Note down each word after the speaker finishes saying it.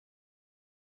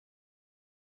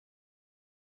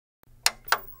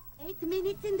8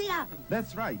 minutes in the oven.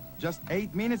 That's right. Just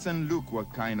 8 minutes and look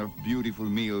what kind of beautiful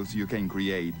meals you can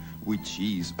create with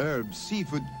cheese, herbs,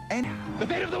 seafood, and... The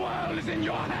fate of the world is in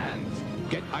your hands!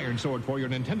 Get Iron Sword for your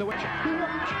Nintendo Switch.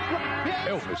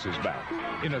 Elvis is back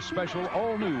in a special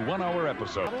all-new one-hour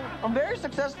episode. I'm a very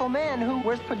successful man who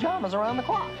wears pajamas around the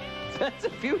clock. That's the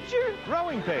future.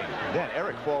 Growing pains. Then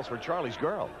Eric falls for Charlie's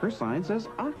girl. Her sign says,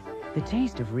 The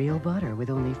taste of real butter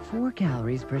with only 4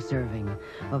 calories per serving.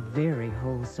 A very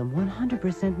wholesome,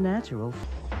 100% natural.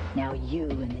 Now you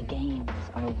and the games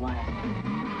are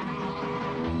one.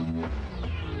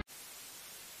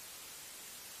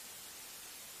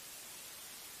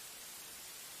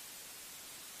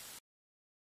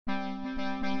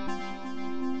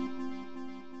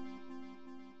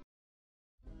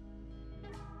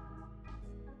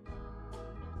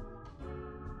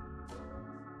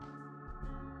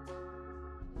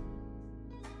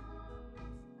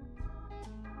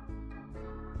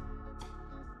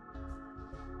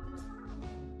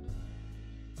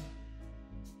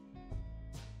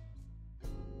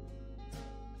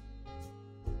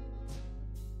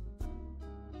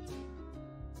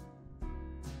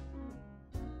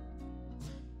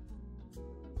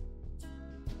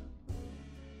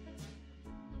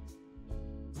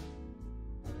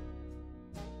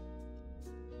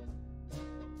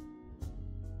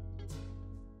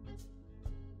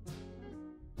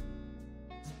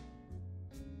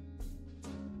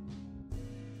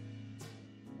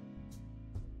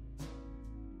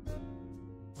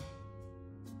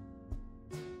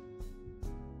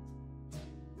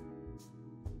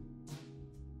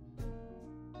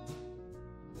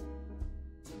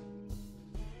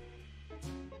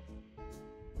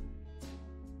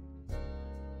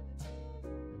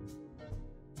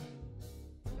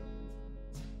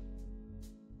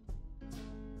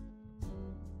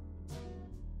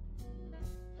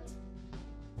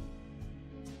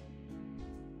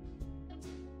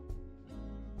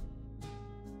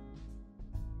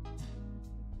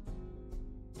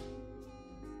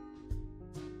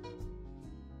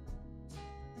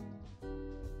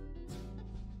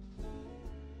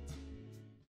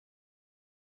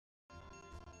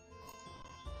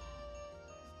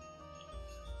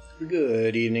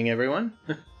 Good evening, everyone.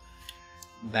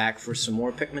 Back for some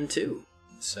more Pikmin 2.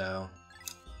 So,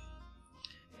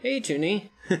 hey,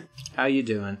 Toonie. How you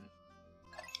doing?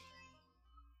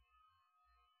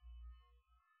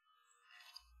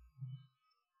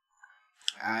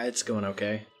 It's going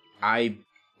okay. I,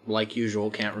 like usual,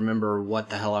 can't remember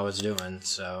what the hell I was doing,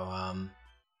 so,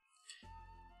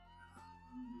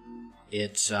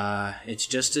 it's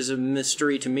just as a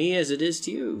mystery to me as it is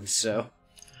to you, so...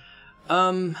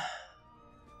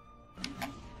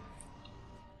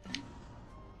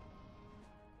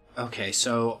 Okay,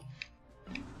 so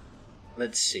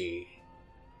let's see.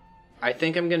 I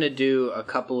think I'm gonna do a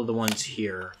couple of the ones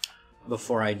here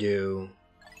before I do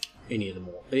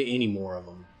any more of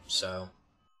them. So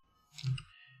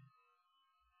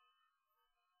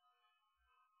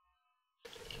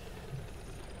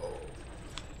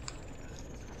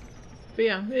but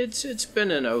yeah, it's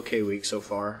been an okay week so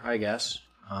far, I guess.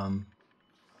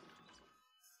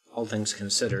 All things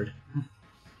considered.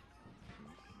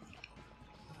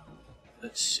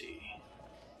 Let's see.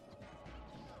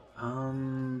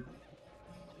 I'm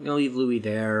gonna leave Louis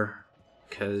there,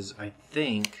 because I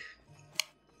think...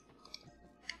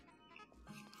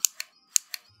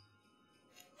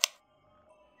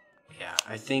 Yeah,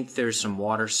 I think there's some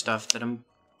water stuff that I'm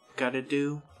gotta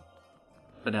do,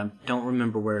 but I don't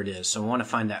remember where it is, so I want to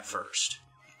find that first.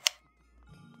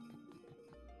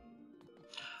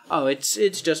 Oh, it's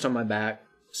just on my back,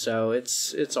 so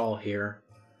it's all here.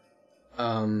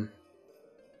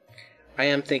 I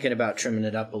am thinking about trimming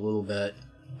it up a little bit.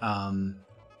 I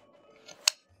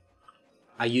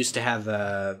used to have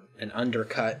an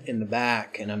undercut in the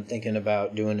back, and I'm thinking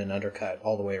about doing an undercut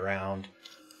all the way around.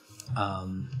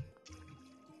 I'm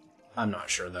not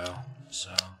sure though,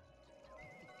 so...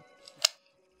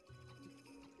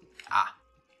 Ah.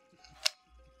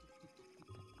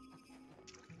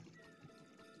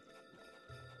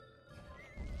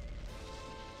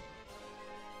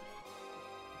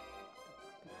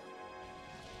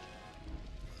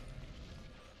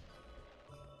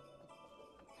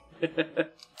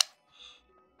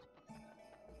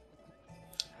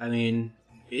 I mean,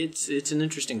 it's an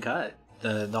interesting cut.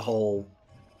 The whole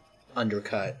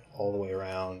undercut all the way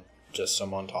around, just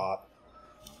some on top.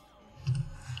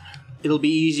 It'll be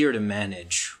easier to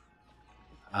manage.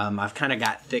 I've kind of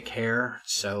got thick hair,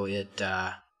 so it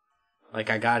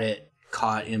like I got it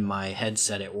caught in my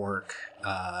headset at work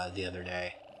the other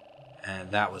day, and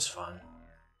that was fun.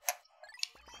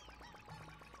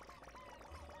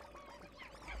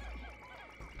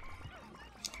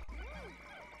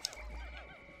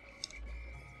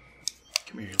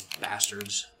 Come here, you little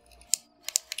bastards.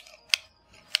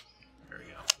 There we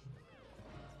go.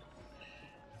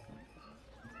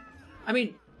 I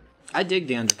mean, I dig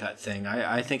the undercut thing.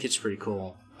 I think it's pretty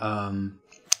cool. Then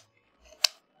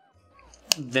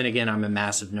again, I'm a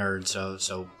massive nerd,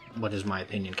 so what does my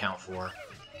opinion count for?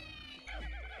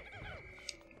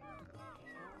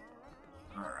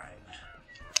 Alright.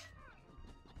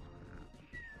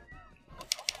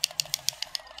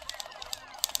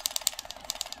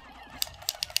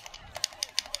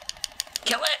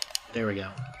 Kill it! There we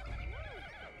go.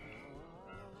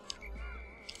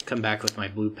 Come back with my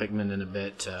blue Pikmin in a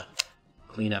bit to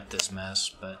clean up this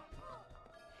mess, but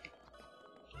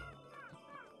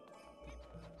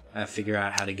I figure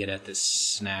out how to get at this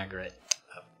Snagret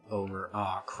up over.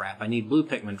 Oh crap! I need blue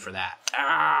Pikmin for that.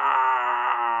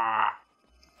 Ah!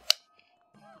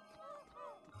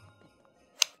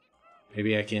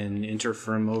 Maybe I can enter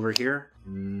from over here.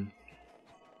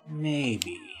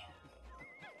 Maybe.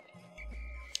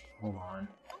 Hold on.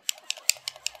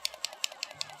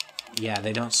 Yeah,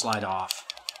 they don't slide off.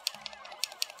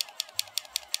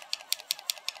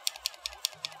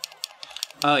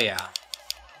 Oh yeah.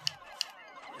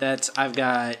 I've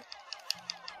got...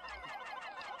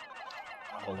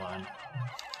 Hold on.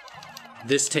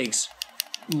 This takes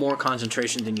more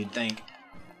concentration than you'd think.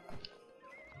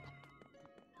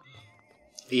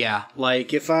 Yeah,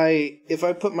 like if I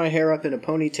put my hair up in a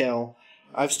ponytail,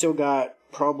 I've still got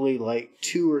probably like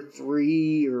 2 or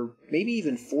 3 or maybe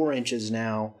even 4 inches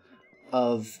now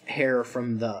of hair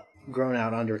from the grown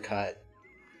out undercut.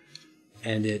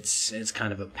 And it's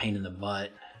kind of a pain in the butt.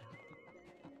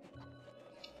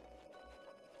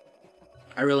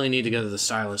 I really need to go to the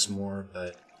stylist more,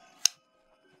 but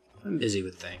I'm busy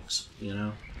with things, you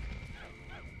know?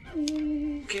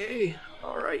 Okay.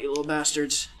 Alright, you little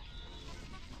bastards.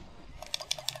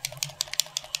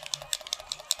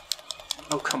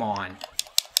 Oh, come on.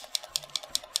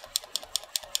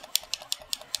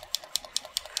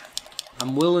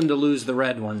 I'm willing to lose the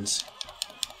red ones.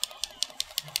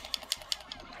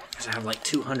 Because I have like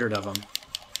 200 of them.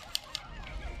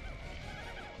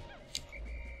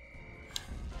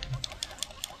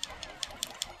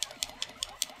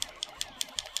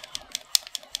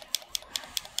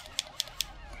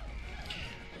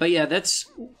 But yeah, that's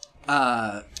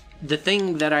the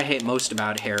thing that I hate most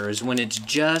about hair is when it's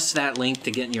just that length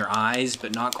to get in your eyes,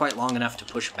 but not quite long enough to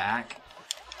push back.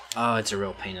 Oh, it's a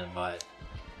real pain in the butt.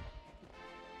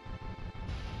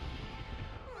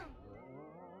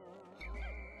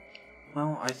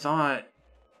 Well, I thought...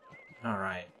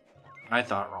 Alright. I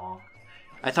thought wrong.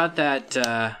 I thought that,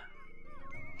 that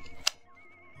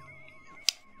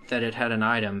it had an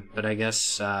item, but I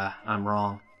guess, I'm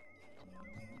wrong.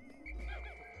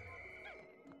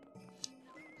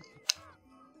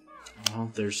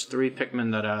 Well, there's 3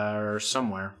 Pikmin that are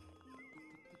somewhere.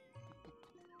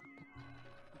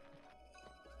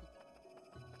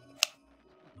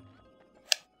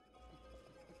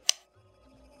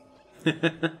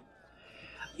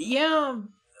 Yeah,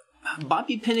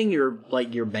 bobby pinning your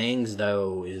bangs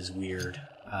though is weird.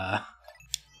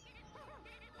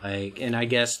 And I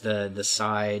guess the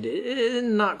side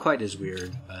not quite as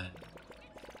weird, but.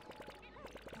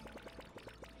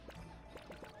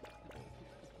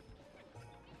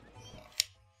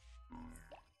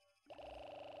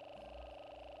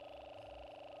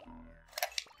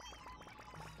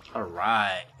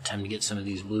 Alright, time to get some of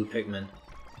these blue Pikmin.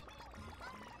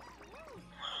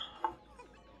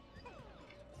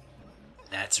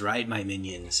 That's right, my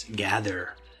minions.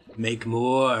 Gather. Make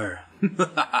more.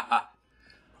 Yeah.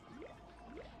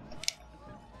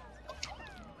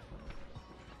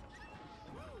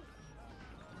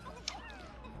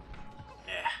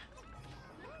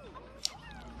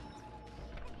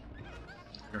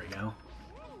 There we go.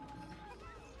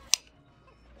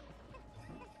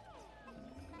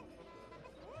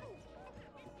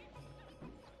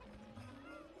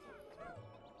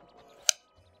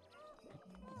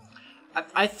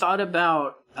 I thought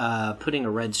about putting a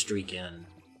red streak in.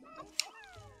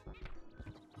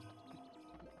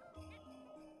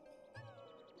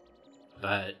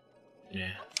 But,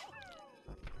 yeah.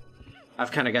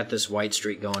 I've kind of got this white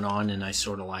streak going on and I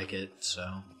sort of like it,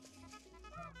 so.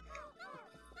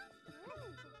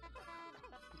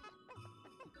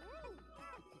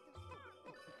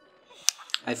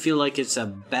 I feel like it's a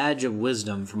badge of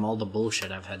wisdom from all the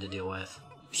bullshit I've had to deal with.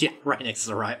 Yeah, right next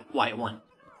to the white one.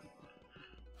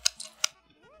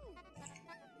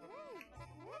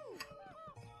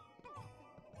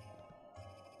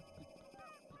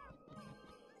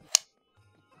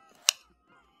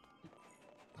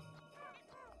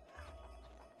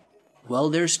 Well,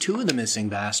 there's 2 of the missing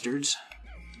bastards.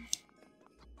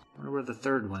 the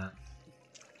third went.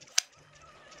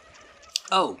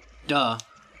 Oh, duh.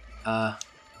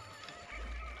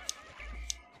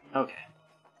 Okay.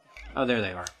 Oh, there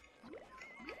they are.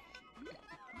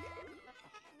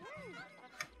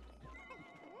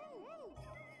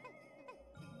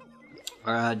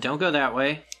 Don't go that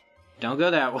way. Don't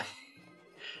go that way.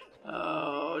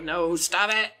 Oh, no,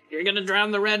 stop it! You're gonna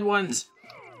drown the red ones!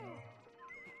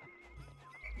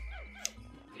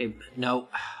 Okay, no.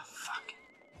 Fuck.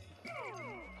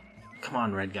 Come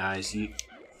on, red guys, you...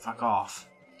 Fuck off.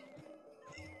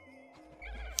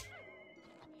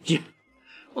 Yeah.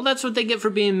 Well, that's what they get for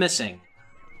being missing.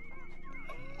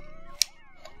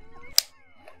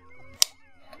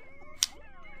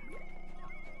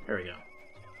 There we go.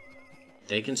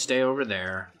 They can stay over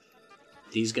there.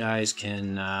 These guys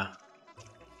can, There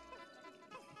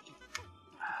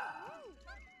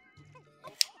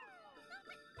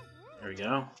we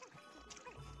go.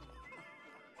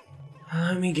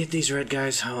 Let me get these red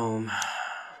guys home.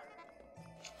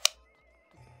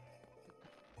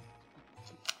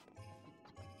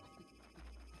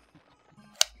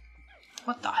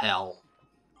 What the hell?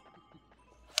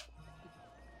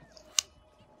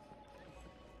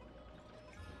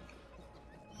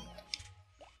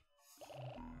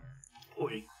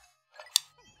 Boy.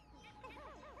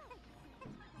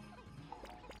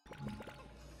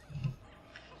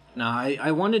 Now,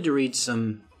 I wanted to read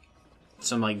some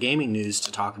like gaming news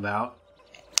to talk about.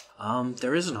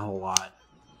 There isn't a whole lot.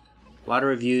 A lot of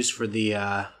reviews for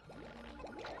the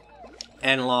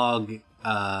analog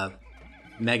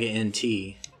Mega NT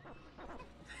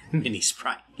mini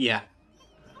sprite. Yeah,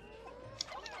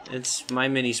 it's my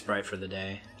mini sprite for the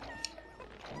day.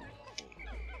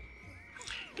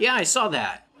 Yeah, I saw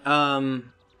that.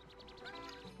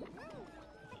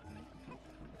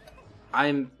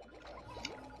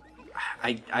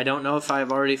 I don't know if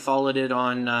I've already followed it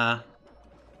on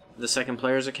the second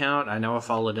player's account. I know I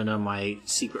followed it on my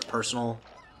secret personal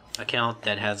account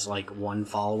that has like 1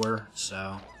 follower,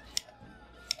 so.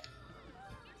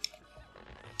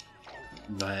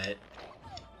 But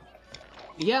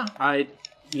yeah, I'd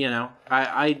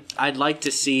like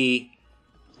to see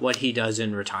what he does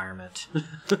in retirement.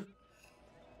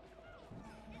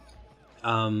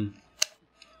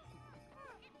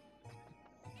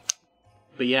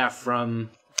 But yeah, from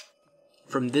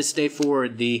this day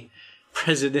forward, the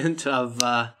president of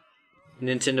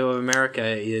Nintendo of America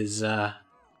is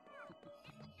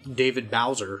David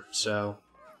Bowser, so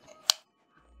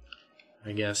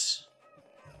I guess,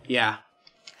 yeah,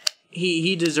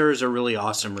 he deserves a really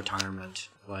awesome retirement.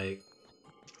 Like,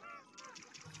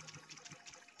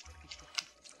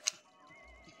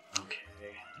 okay,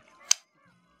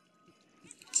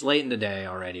 it's late in the day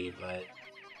already, but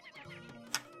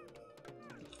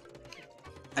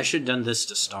I should have done this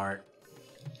to start.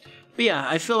 But yeah,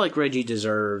 I feel like Reggie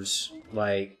deserves,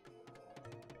 like,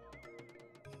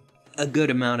 a good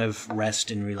amount of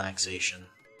rest and relaxation.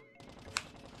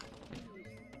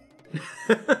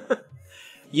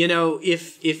 You know,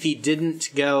 if he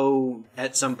didn't go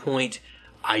at some point,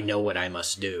 I know what I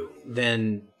must do,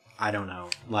 then, I don't know,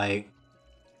 like,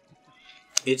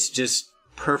 it's just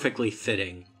perfectly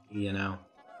fitting, you know?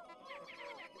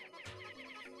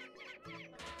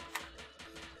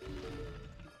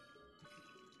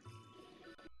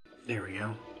 There we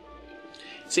go.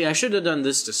 See, I should have done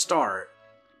this to start.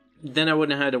 Then I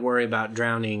wouldn't have had to worry about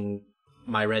drowning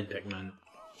my red Pikmin.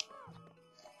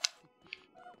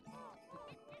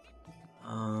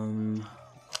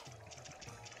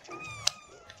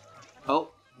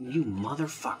 Oh, you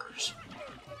motherfuckers.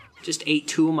 Just ate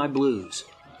 2 of my blues.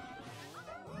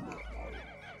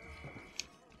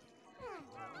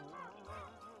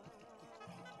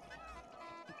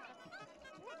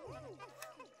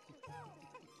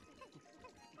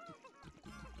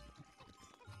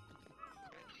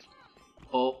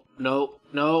 Oh, no,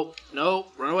 no, no,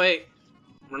 run away.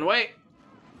 Run away.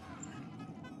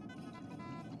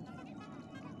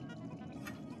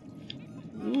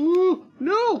 Ooh,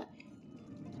 no.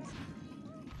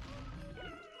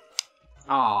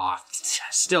 Aw,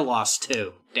 still lost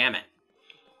 2. Damn it.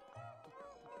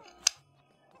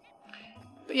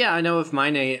 But yeah, I know if my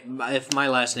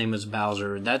last name was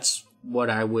Bowser, that's what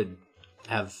I would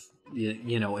have,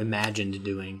 you know, imagined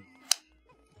doing.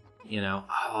 You know,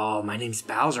 oh, my name's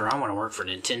Bowser, I want to work for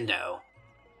Nintendo.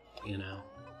 You know.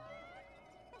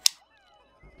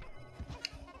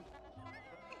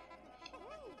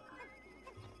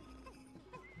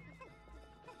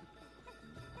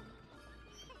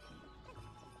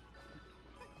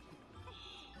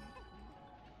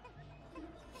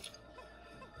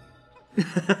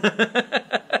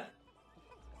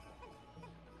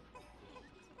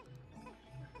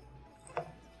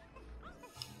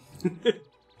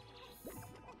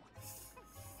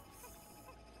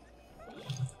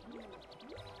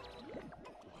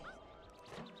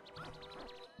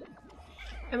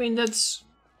 I mean, there's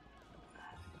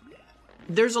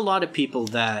a lot of people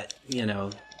that, you know,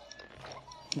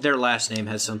 their last name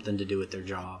has something to do with their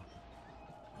job.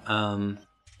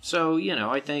 So, you know,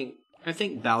 I think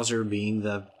Bowser being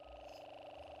the,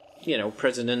 you know,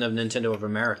 president of Nintendo of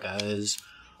America is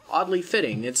oddly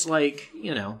fitting. It's like,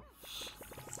 you know,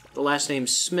 the last name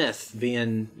Smith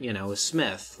being, you know, a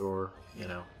Smith, or, you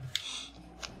know.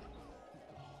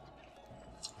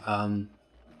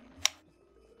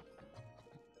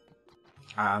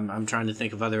 I'm trying to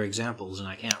think of other examples, and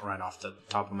I can't right off the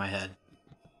top of my head.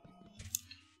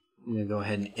 I'm going to go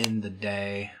ahead and end the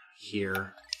day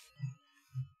here.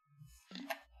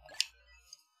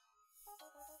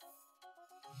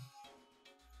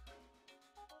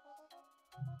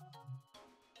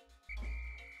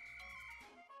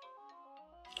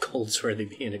 Goldsworthy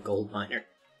being a gold miner.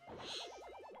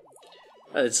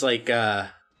 It's like, you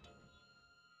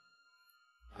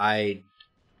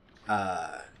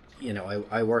know,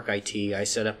 I work IT. I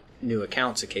set up new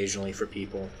accounts occasionally for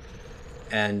people.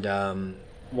 And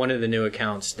one of the new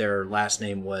accounts, their last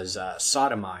name was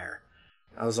Sotomayor.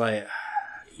 I was like,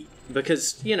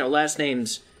 because, you know, last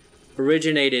names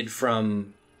originated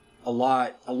from, a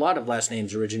lot of last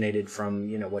names originated from,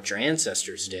 you know, what your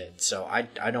ancestors did. So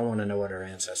I don't want to know what our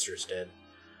ancestors did.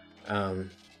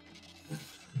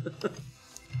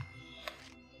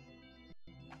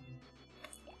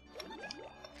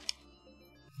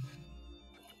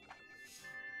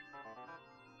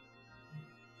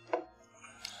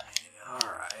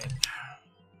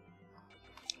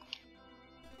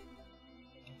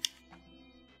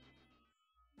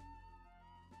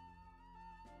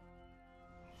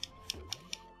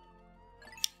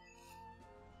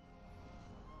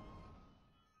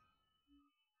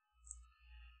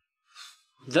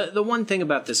 The one thing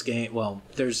about this game, well,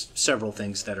 there's several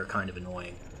things that are kind of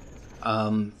annoying.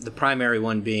 The primary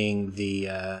one being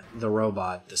the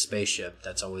robot, the spaceship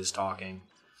that's always talking.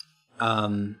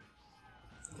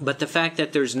 But the fact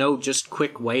that there's no just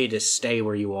quick way to stay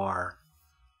where you are.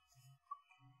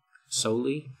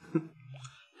 Soli?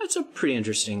 That's a pretty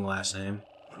interesting last name.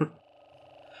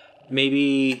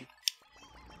 Maybe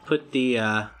put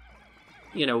the,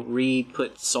 you know,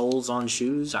 put soles on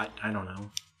shoes? I don't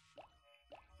know.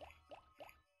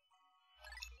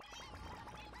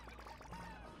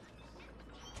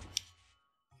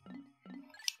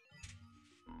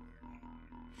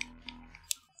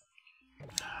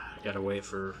 Gotta wait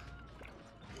for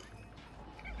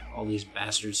all these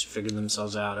bastards to figure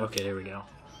themselves out. Okay, there we go.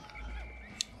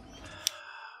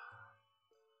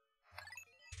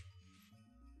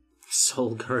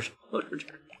 Soul Guard Motor.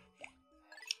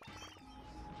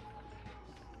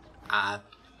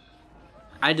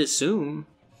 I'd assume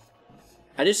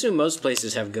most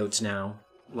places have goats now.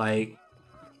 Like,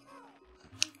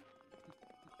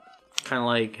 kind of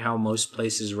like how most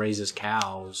places raises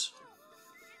cows.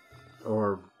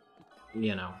 Or,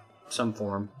 you know, some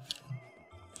form.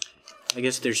 I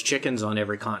guess there's chickens on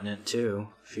every continent, too,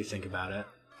 if you think about it.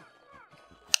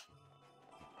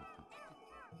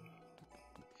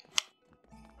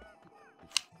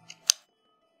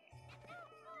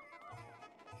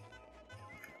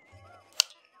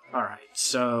 Alright,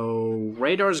 so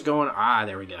radar's going... Ah,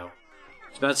 there we go. I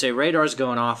was about to say, radar's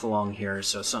going off along here,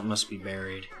 so something must be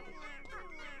buried.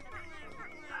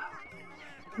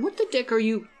 What the dick are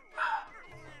you...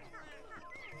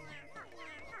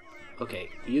 Okay,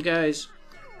 you guys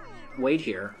wait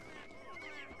here.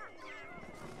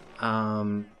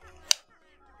 Oh.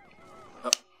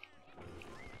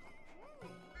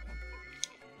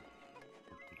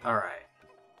 Alright.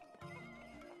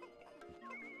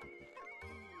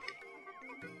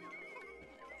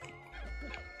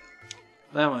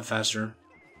 That went faster.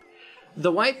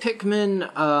 The white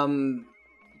Pikmin,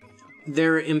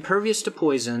 they're impervious to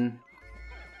poison,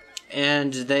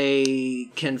 and they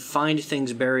can find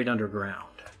things buried underground.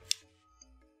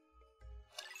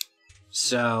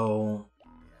 So,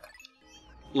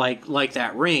 like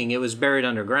that ring, it was buried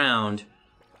underground.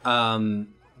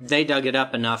 They dug it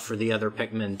up enough for the other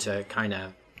Pikmin to kind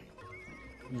of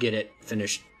get it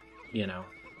finished, you know.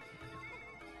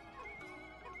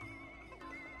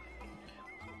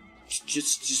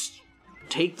 Just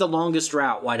take the longest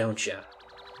route, why don't you?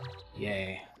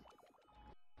 Yay.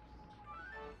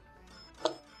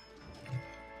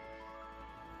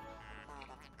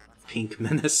 Pink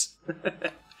Menace.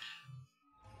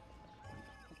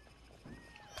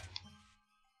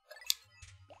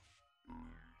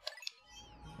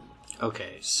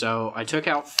 Okay, so I took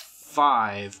out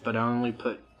 5, but I only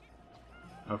put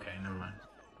Okay, never mind.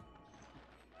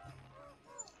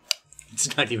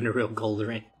 It's not even a real gold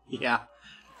ring. Yeah.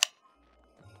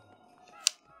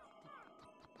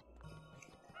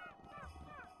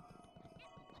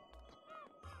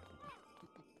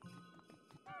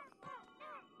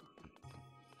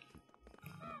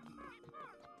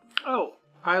 Oh,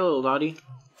 hi, little Dottie.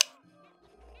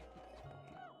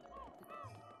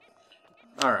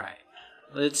 Alright.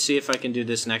 Let's see if I can do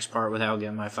this next part without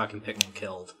getting my fucking Pikmin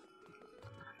killed.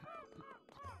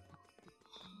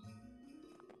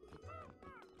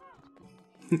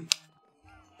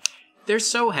 They're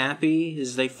so happy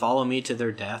as they follow me to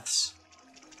their deaths.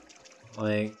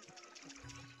 Like,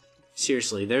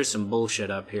 seriously, there's some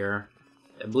bullshit up here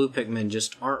that blue Pikmin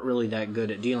just aren't really that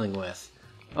good at dealing with.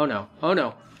 Oh no, oh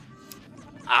no.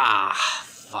 Ah,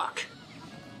 fuck.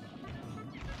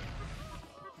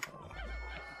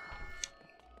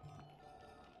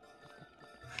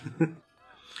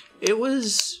 It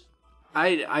was...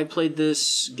 I played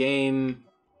this game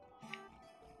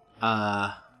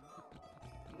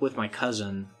with my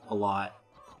cousin a lot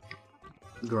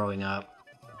growing up.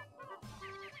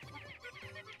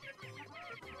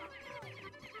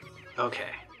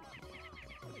 Okay.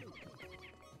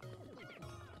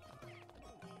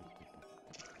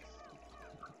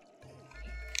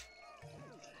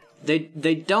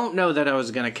 They don't know that I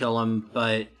was gonna kill him,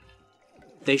 but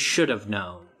they should have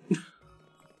known.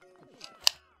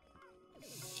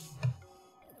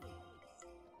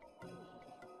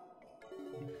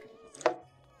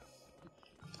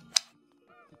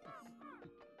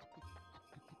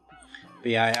 But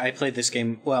yeah, I played this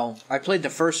game... Well, I played the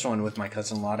first one with my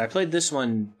cousin a lot. I played this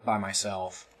one by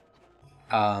myself.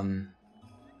 And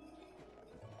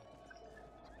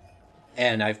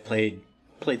I've played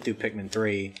through Pikmin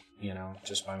 3, you know,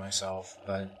 just by myself.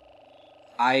 But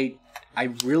I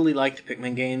really liked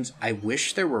Pikmin games. I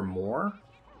wish there were more.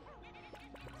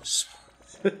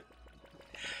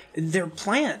 They're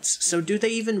plants, so do they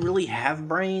even really have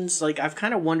brains? Like, I've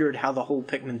kind of wondered how the whole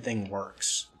Pikmin thing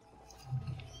works.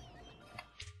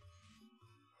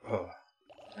 Oh,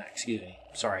 excuse me.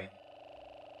 Sorry.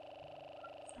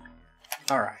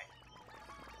 Alright.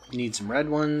 Need some red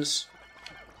ones,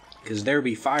 because there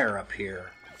be fire up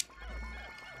here.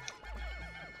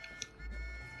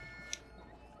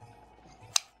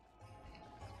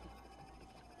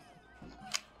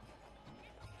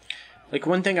 Like,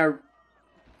 one thing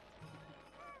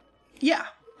Yeah,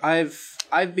 I've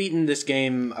beaten this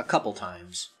game a couple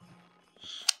times.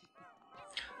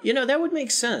 You know, that would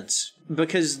make sense,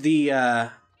 because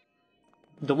the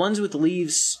ones with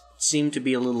leaves seem to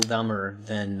be a little dumber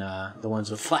than the ones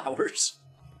with flowers.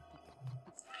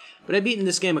 But I've beaten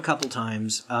this game a couple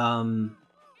times. I'd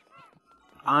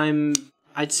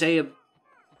say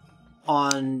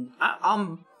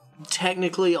I'm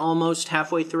technically almost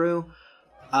halfway through,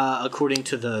 according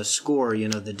to the score, you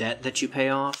know, the debt that you pay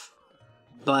off.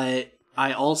 But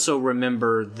I also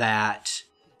remember that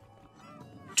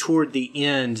toward the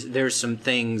end, there's some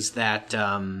things that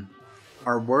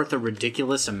are worth a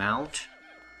ridiculous amount.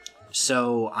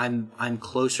 So I'm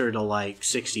closer to like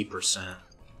 60%.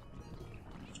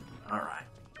 All right.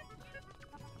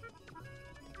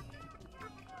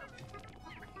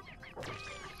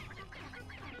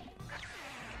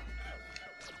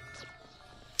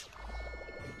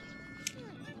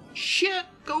 Shit!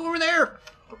 Go over there!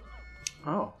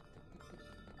 Oh.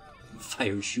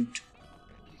 Fire shoot.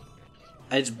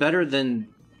 It's better than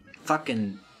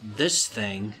fucking this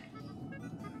thing.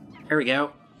 There we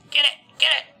go. Get it! Get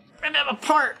it! Rip them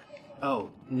apart! Oh,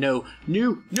 no.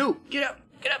 No! No! Get up!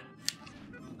 Get up!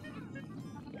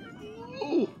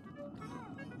 Ooh.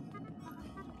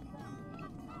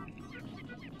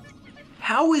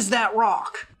 How is that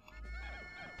rock?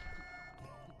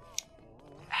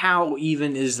 How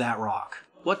even is that rock?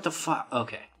 What the fuck?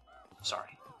 Okay. Sorry.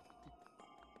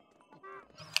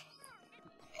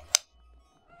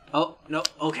 Oh, no.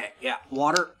 Okay. Yeah.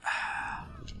 Water.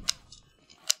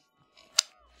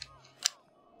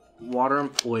 Water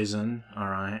and poison.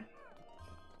 Alright.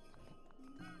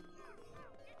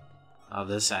 Oh,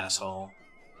 this asshole.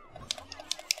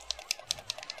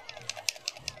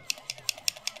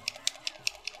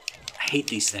 I hate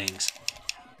these things.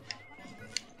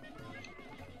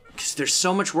 Because there's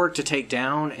so much work to take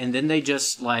down, and then they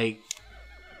just, like,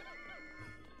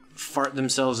 fart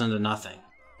themselves into nothing.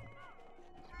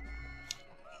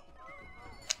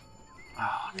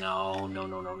 Oh, no, no,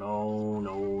 no, no, no,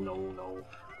 no, no, no.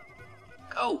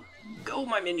 Go! Go,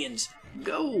 my minions!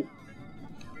 Go!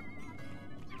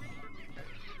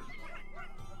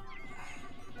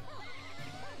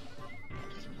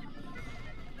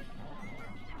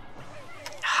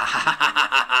 Ha ha ha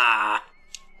ha ha!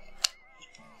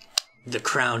 The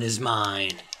crown is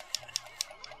mine.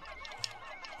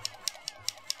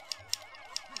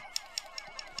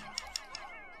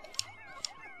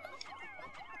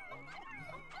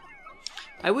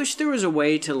 I wish there was a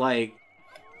way to, like,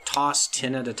 toss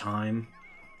 10 at a time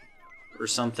or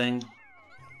something.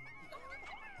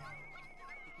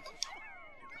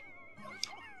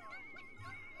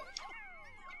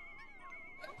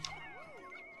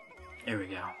 There we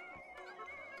go.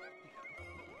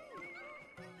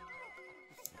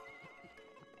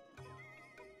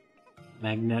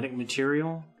 Magnetic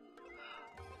material?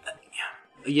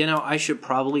 You know, I should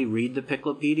probably read the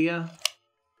Piclopedia.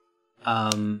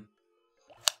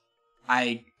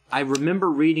 I remember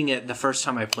reading it the first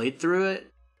time I played through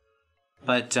it,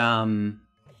 but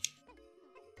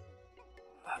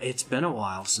it's been a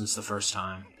while since the first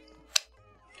time.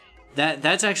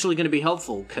 That's actually going to be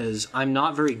helpful, because I'm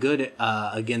not very good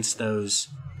against those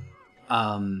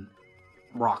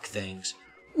rock things.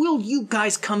 Will you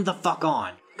guys come the fuck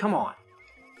on? Come on.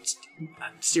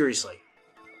 Seriously.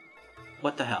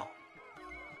 What the hell?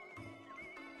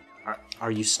 Are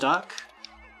you stuck?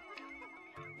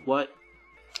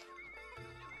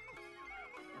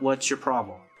 What's your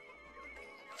problem?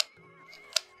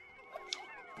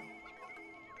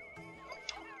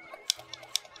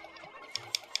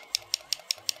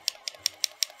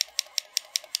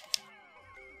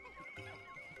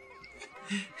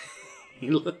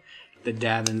 You look the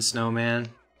dabbing snowman.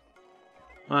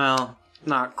 Well,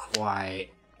 not quite.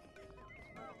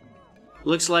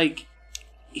 Looks like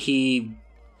he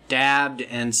dabbed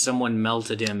and someone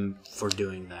melted him for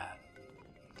doing that.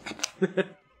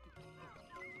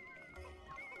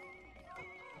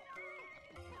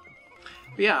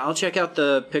 Yeah, I'll check out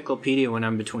the Piclopedia when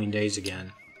I'm between days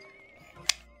again.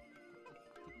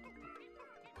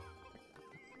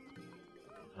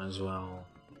 As well.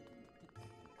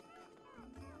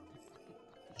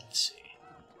 Let's see.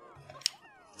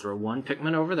 Throw one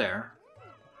Pikmin over there.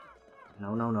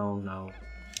 No, no, no, no.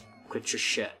 Quit your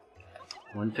shit.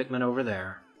 One Pikmin over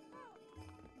there.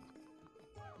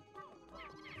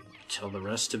 Tell the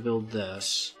rest to build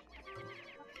this.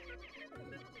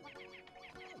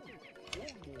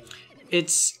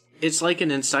 It's like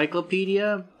an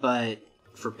encyclopedia, but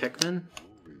for Pikmin.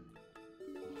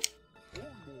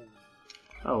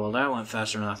 Oh, well, that went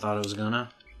faster than I thought it was gonna.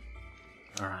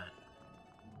 Alright.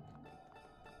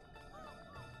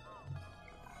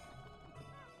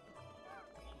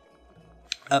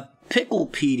 A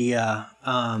Picklepedia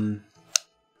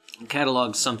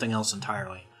catalogs something else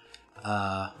entirely.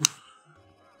 Oh,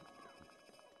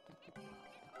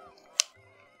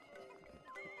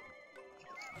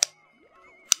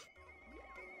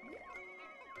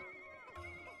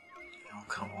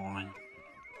 come on.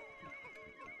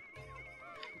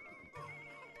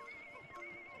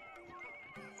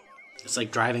 It's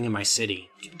like driving in my city.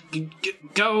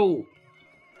 Go!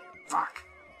 Fuck.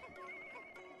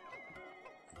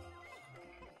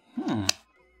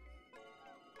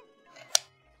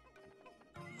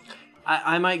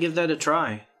 I might give that a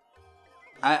try.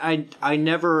 I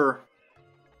never...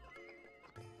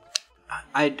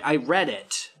 I read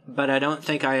it, but I don't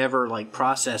think I ever, like,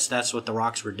 processed that's what the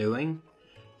rocks were doing.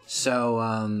 So,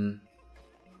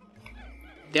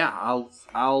 yeah,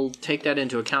 I'll take that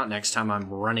into account next time I'm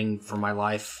running for my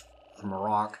life from a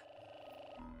rock.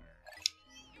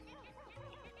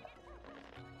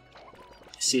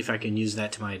 See if I can use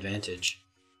that to my advantage.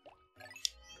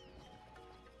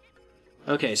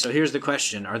 Okay, so here's the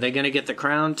question. Are they going to get the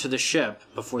crown to the ship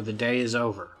before the day is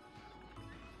over?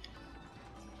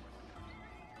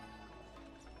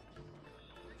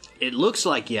 It looks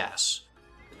like yes.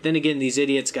 Then again, these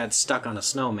idiots got stuck on a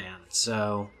snowman,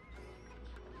 so...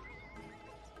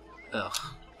 Ugh.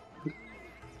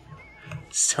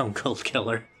 Stone Cold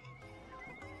Killer.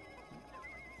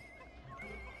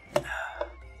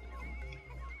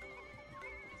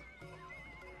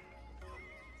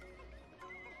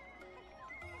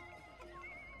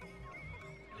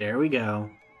 There we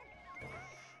go.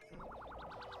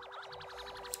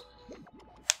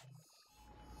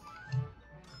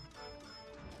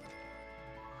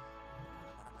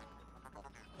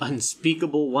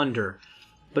 Unspeakable wonder.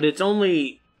 But it's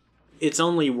only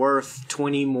worth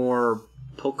 20 more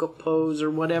Pokepos or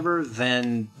whatever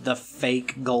than the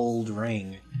fake gold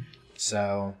ring.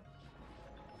 So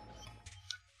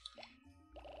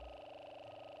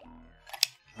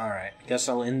alright, guess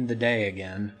I'll end the day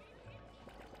again.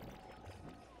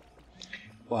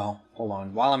 Well, hold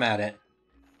on. While I'm at it,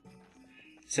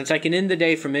 since I can end the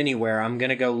day from anywhere, I'm going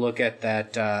to go look at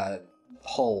that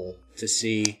hole to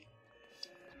see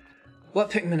what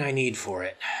Pikmin I need for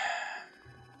it.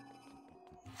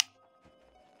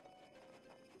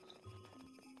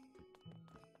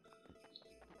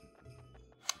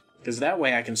 Because that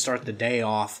way I can start the day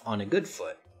off on a good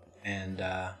foot. And,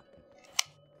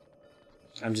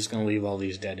 I'm just gonna leave all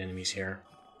these dead enemies here.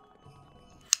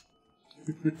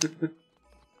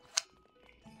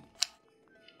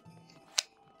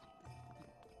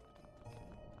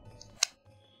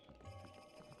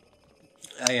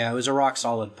 Oh yeah, it was a rock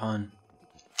solid pun.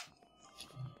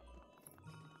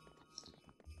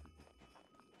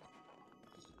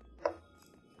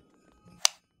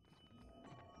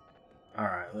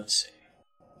 Alright, let's see.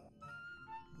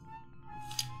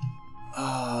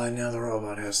 Oh, now the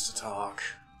robot has to talk.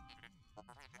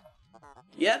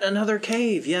 Yet another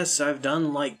cave! Yes, I've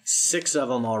done like 6 of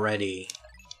them already.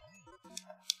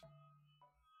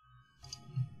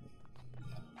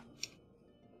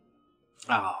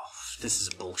 Oh, this is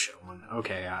a bullshit one.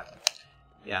 Okay,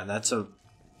 yeah, that's a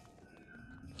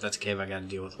cave I gotta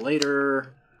deal with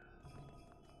later.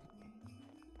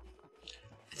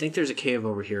 I think there's a cave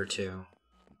over here too.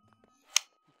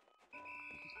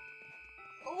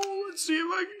 Oh, let's see if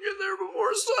I can get there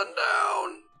before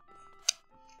sundown.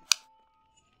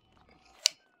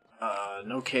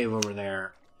 No cave over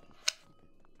there.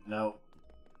 Nope.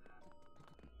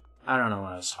 I don't know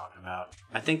what I was talking about.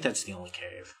 I think that's the only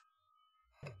cave.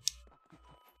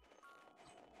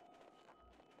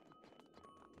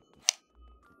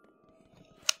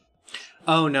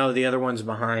 Oh no, the other one's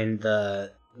behind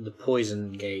the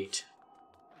poison gate.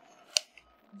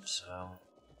 So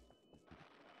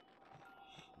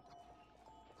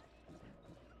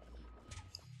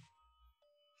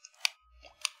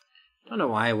I don't know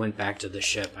why I went back to the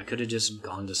ship. I could have just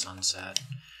gone to Sunset.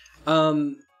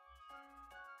 Uh-oh,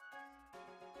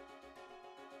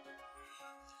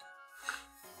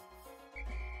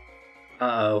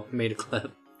 made a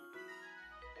clip.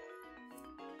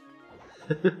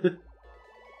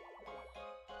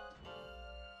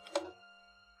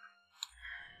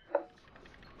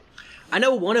 I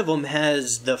know one of them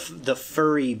has the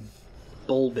furry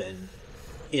Bulbin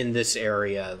in this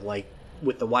area, like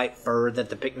with the white fur that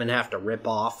the Pikmin have to rip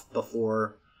off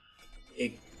before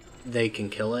they can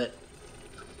kill it.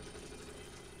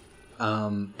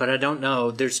 But I don't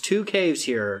know. There's 2 caves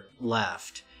here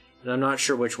left, and I'm not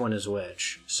sure which one is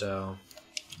which, so...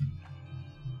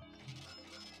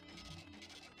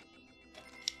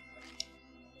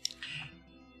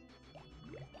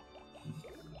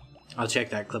 I'll check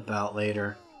that clip out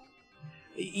later.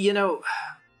 You know,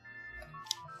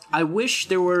 I wish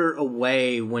there were a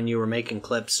way when you were making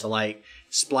clips to, like,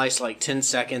 splice, like, 10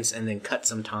 seconds and then cut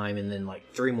some time and then,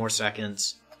 like, 3 more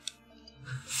seconds.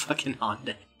 Fucking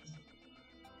Honda.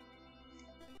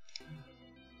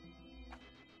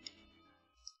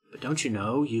 But don't you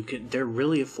know, they're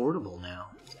really affordable now.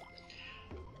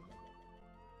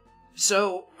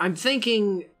 So, I'm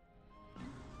thinking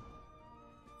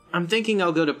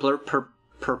I'll go to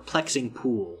Perplexing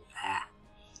Pool.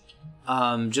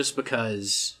 Just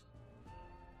because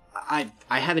I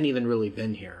haven't even really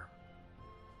been here.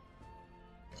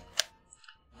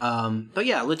 But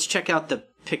yeah, let's check out the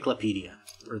Piclopedia.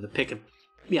 Or the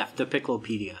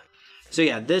Piclopedia. So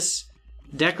yeah, this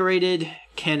decorated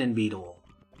cannon beetle.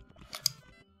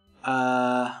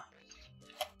 Granitus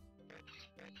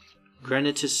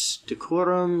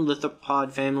decorum,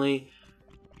 lithopod family.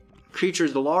 Creature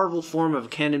is the larval form of a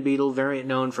cannon beetle, variant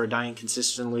known for dying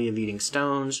consistently of eating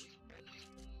stones.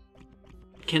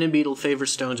 Cannon beetle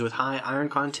favors stones with high iron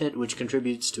content, which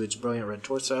contributes to its brilliant red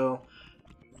torso.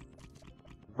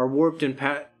 Are warped and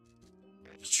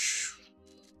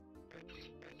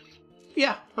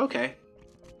yeah, okay.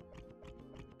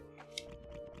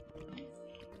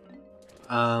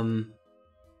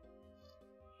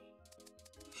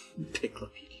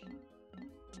 Piclopedia.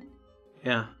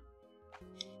 Yeah.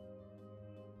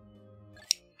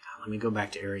 Let me go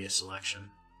back to area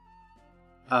selection.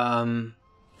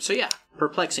 So yeah,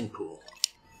 Perplexing Pool.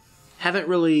 Haven't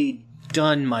really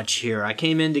done much here. I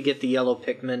came in to get the yellow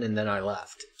Pikmin and then I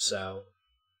left, so...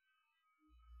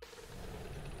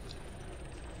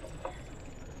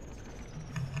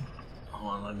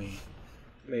 Hold on, let me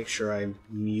make sure I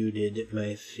muted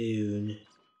my phone.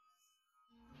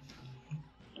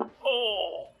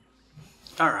 Oh!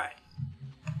 Alright.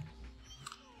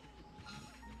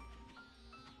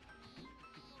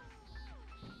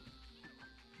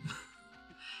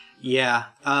 Yeah,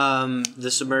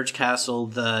 the submerged castle,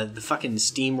 the fucking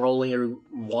steamrolling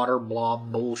water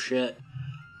blob bullshit.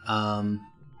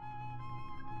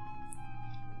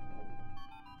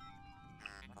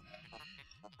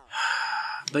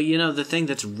 But you know, the thing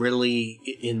that's really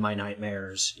in my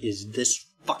nightmares is this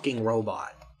fucking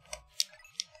robot.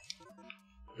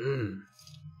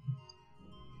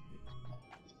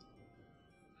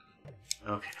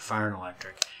 Okay, fire and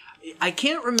electric. I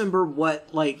can't remember what,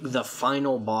 like, the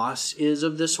final boss is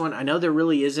of this one. I know there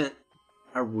really isn't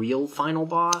a real final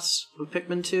boss of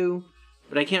Pikmin 2,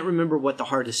 but I can't remember what the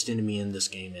hardest enemy in this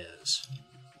game is.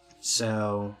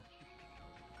 So...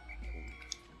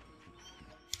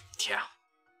 yeah.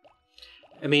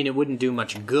 I mean, it wouldn't do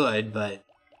much good, but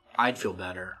I'd feel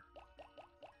better.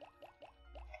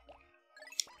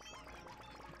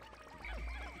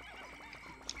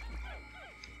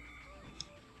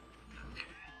 Okay.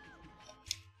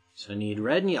 So I need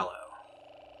red and yellow.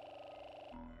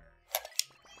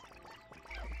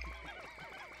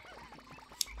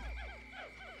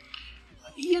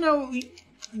 You know,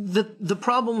 the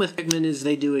problem with Pikmin is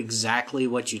they do exactly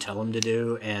what you tell them to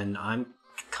do, and I'm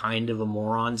kind of a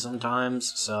moron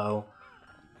sometimes, so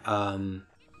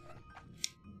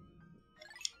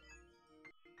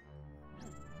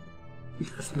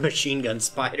machine gun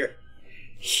spider.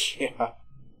 Yeah.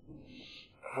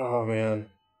 Oh man.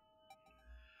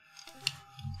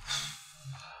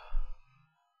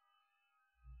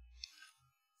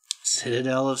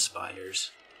 Citadel of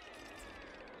spiders.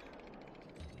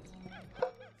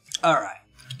 Alright.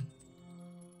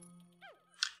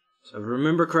 So if I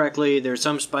remember correctly, there are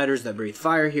some spiders that breathe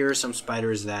fire here, some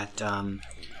spiders that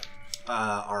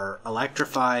are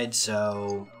electrified,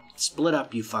 so split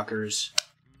up, you fuckers.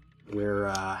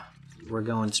 We're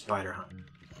going spider hunting.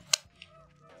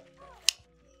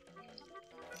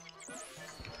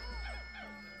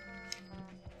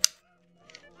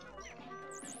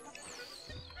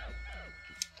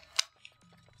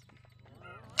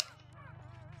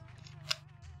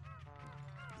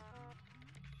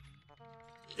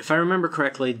 If I remember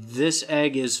correctly, this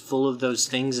egg is full of those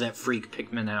things that freak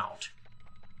Pikmin out.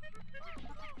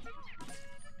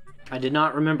 I did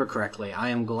not remember correctly. I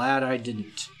am glad I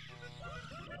didn't.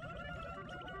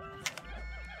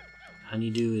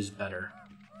 Honeydew is better.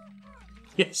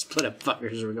 Yeah, split up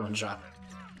fuckers, we're going shopping.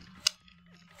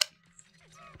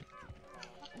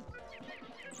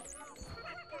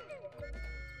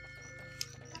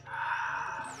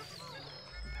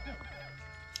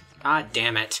 Ah,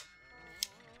 damn it.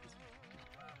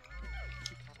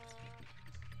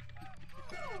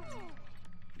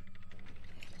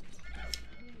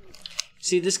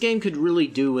 See, this game could really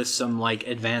do with some, like,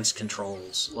 advanced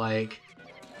controls. Like...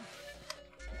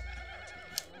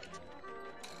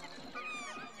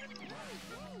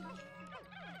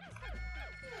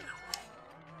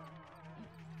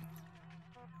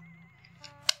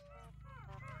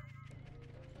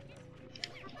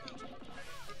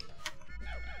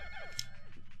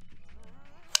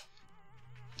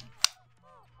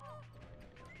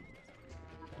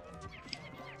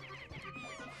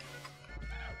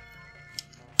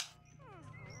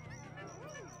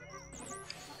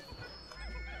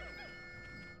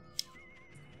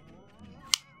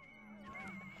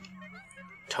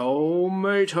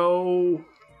 Tomato.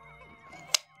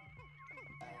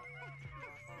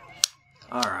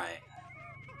 Alright.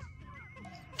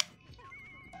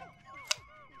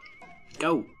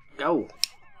 Go! Go!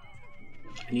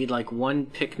 I need like one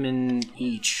Pikmin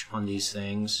each on these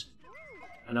things.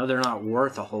 I know they're not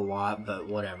worth a whole lot, but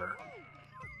whatever.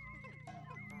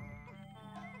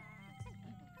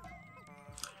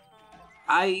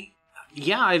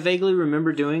 Yeah, I vaguely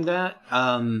remember doing that.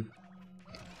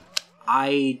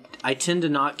 I tend to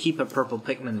not keep a purple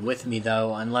Pikmin with me,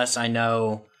 though, unless I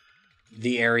know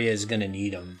the area is going to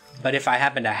need them. But if I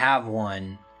happen to have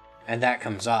one, and that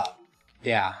comes up,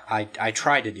 yeah, I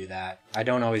try to do that. I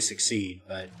don't always succeed,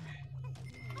 but...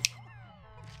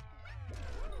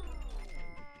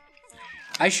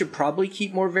 I should probably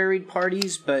keep more varied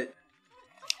parties, but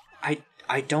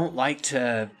I don't like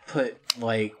to put,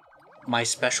 like, my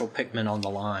special Pikmin on the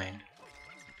line.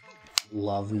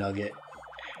 Love Nugget.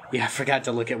 Yeah, I forgot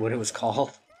to look at what it was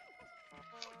called.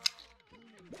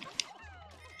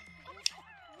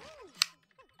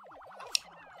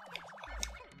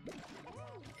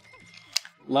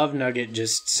 Love Nugget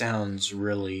just sounds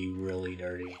really, really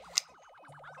dirty.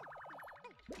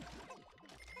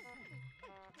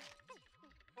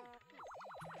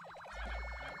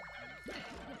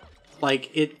 Like,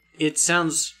 it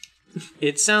sounds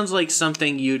like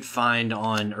something you'd find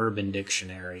on Urban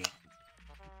Dictionary.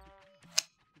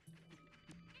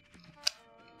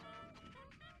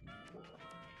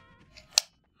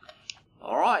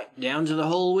 Alright, down to the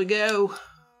hole we go.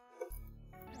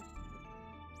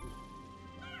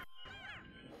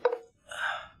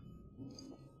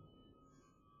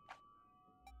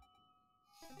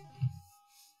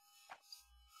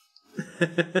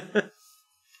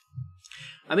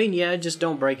 I mean, yeah, just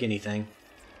don't break anything.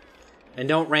 And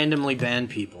don't randomly ban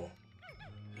people.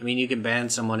 I mean, you can ban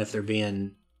someone if they're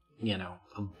being, you know,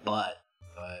 a butt,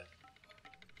 but...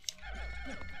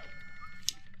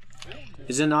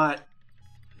 Is it not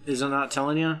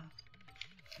telling you?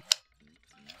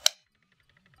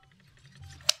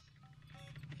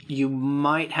 You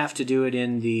might have to do it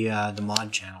in the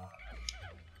mod channel.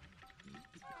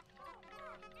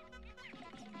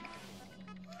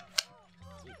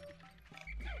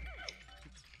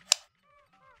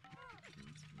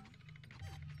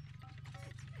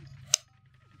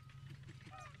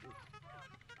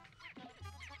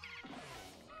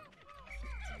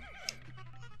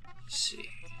 Let's see.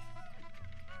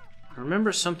 I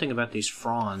remember something about these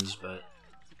fronds, but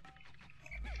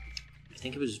I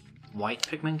think it was white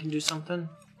Pikmin can do something?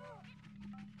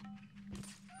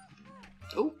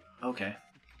 Oh, okay.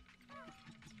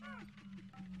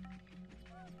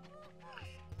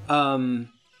 I'm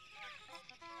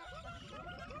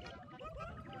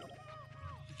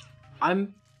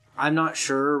not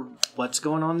sure what's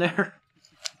going on there.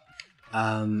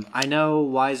 I know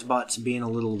Wisebot's being a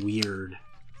little weird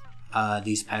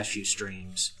these past few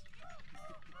streams.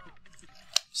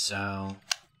 So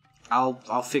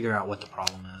I'll figure out what the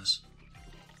problem is.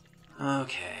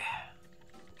 Okay.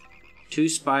 2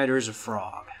 spiders, a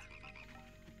frog.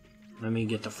 Let me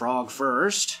get the frog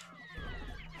first.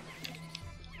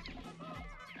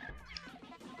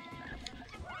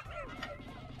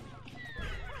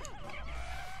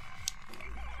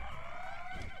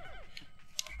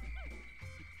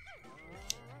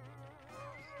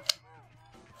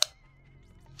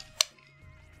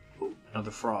 Ooh,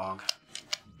 another frog.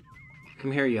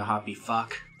 Come here, you hoppy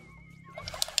fuck.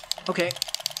 Okay.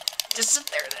 Just sit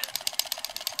there then.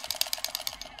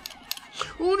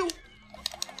 Oh no!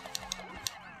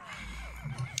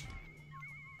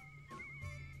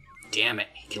 Damn it,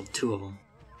 he killed 2 of them.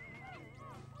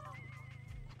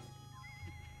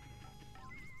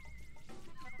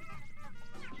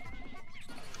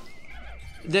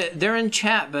 They're in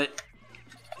chat, but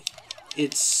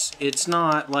it's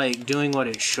not like doing what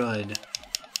it should.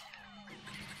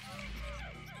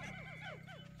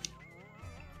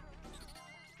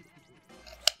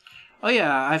 Oh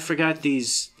yeah, I forgot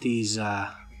these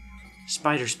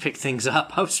spiders pick things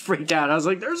up. I was freaked out. I was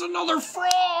like, there's another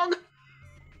frog!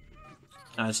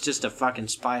 No, it's just a fucking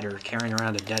spider carrying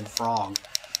around a dead frog.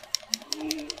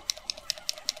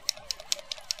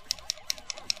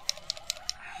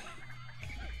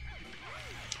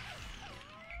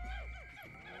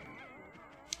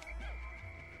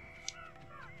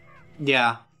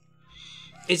 Yeah.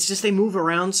 It's just they move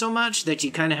around so much that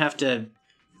you kind of have to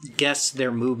guess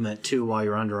their movement too while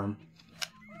you're under them.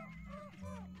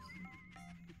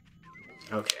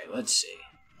 Okay, let's see.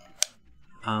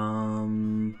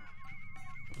 Oh.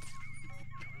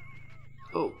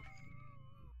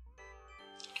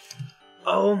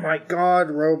 Oh my god,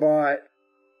 robot.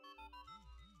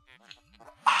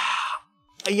 Ah,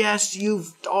 yes,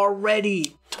 you've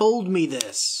already told me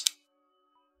this.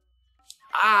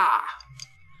 Ah.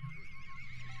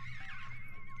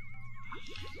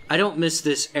 I don't miss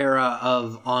this era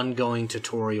of ongoing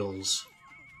tutorials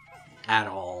at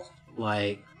all.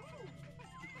 Like,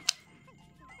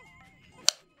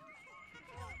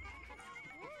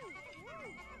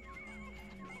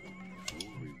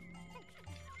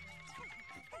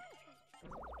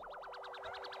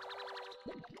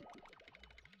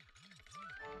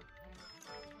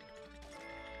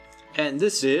 and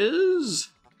this is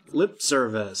lip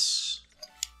service.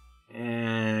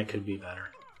 It could be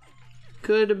better.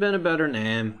 Could have been a better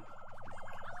name.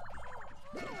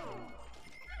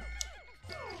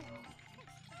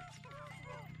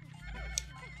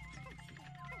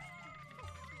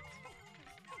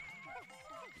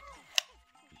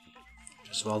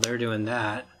 Just while they're doing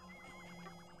that.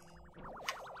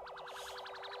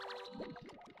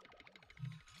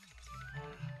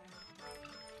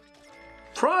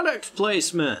 Product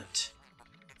placement.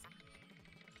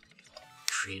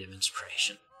 Creative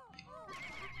inspiration.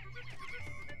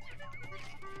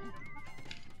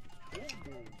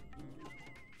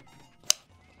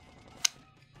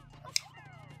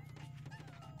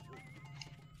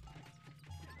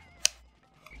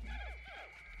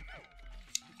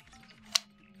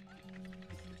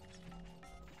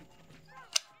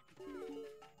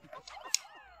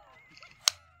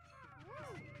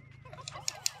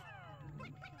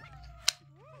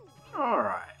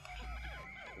 Alright.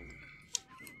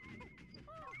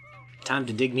 Time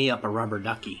to dig me up a rubber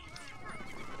ducky.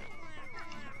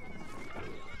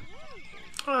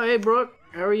 Oh, hey, Brooke.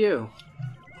 How are you?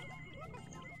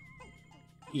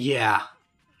 Yeah.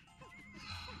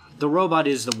 The robot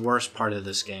is the worst part of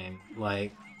this game.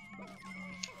 Like...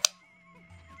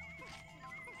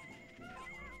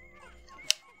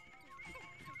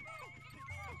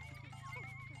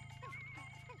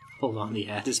 Hold on, the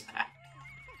ad is back.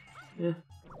 Yeah.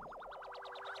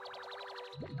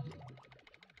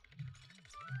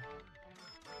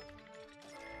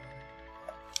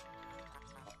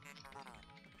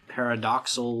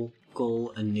 Paradoxical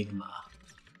enigma.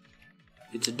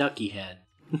 It's a ducky head.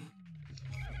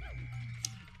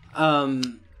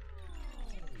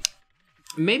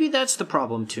 Maybe that's the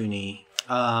problem, Toonie.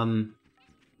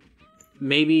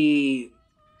 Maybe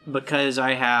because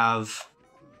I have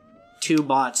two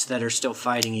bots that are still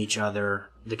fighting each other,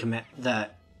 the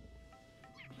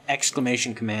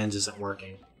exclamation commands isn't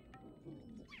working.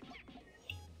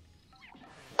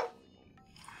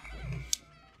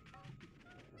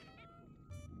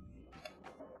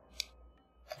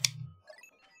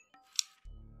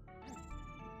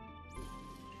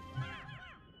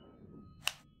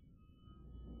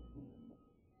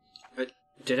 But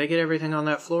did I get everything on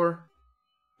that floor?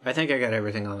 I think I got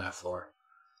everything on that floor.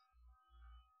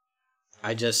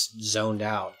 I just zoned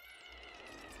out.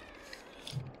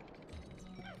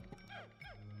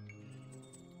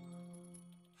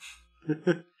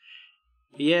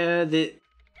 Yeah,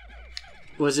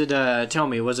 was it tell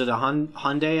me, was it a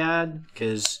Hyundai ad?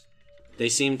 Because they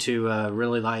seem to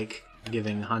really like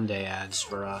giving Hyundai ads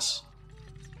for us.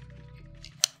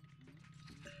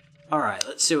 Alright,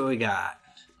 let's see what we got.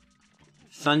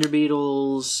 Thunder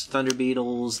Beetles,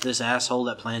 this asshole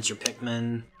that plants your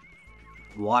Pikmin,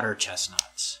 water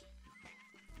chestnuts.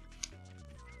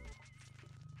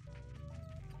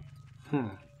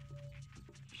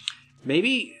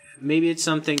 Maybe it's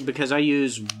something because I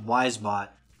use Wisebot.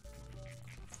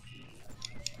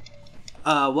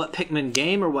 What Pikmin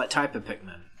game or what type of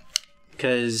Pikmin?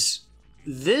 Because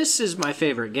this is my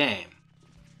favorite game.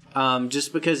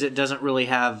 Just because it doesn't really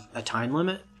have a time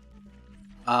limit.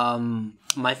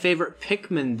 My favorite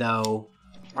Pikmin, though,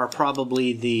 are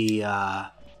probably the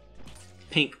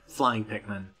pink flying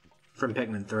Pikmin from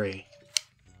Pikmin 3.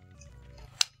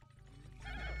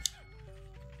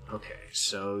 Okay,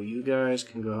 so you guys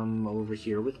can come over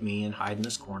here with me and hide in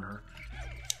this corner.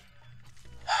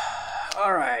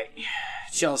 Alright,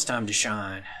 it's y'all's time to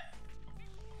shine.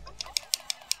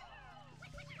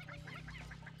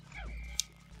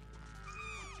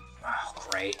 Oh,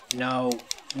 great. No,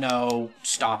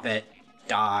 stop it.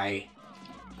 Die.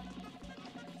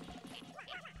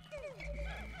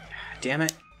 Damn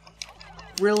it.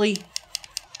 Really?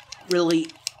 Really?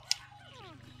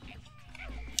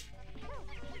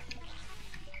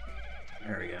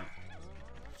 There we go.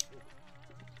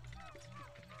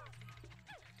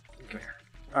 Come here.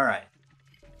 Alright.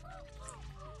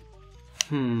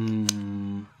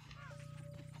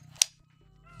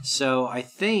 So I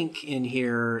think in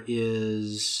here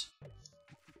is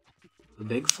a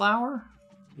big flower?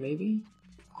 Maybe?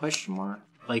 Question mark?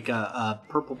 Like a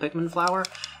purple Pikmin flower?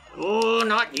 Oh,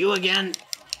 not you again!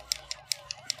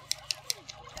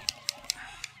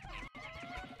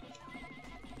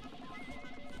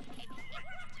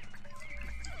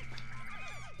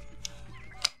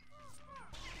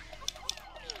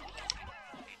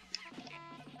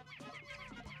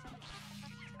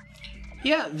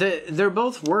 Yeah, they're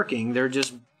both working. They're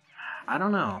just... I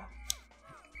don't know.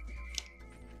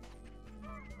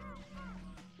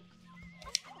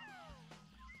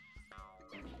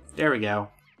 There we go.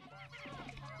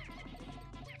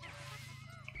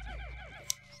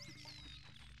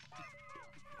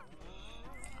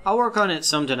 I'll work on it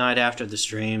some tonight after the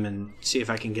stream and see if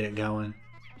I can get it going.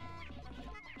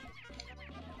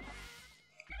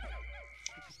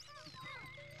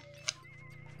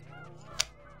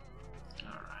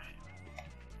 Alright.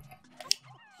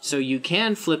 So you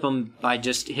can flip them by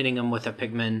just hitting them with a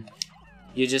Pikmin.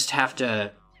 You just have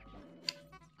to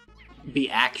be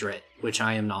accurate, which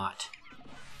I am not.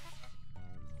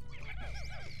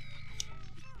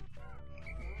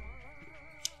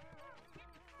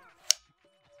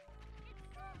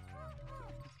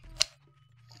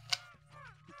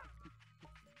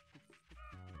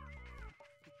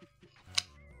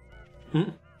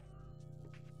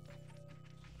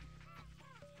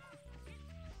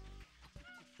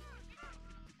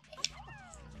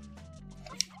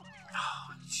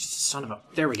 Oh, son of a...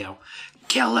 There we go.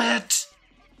 Kill it!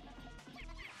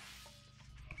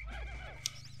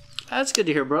 That's good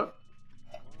to hear, bro.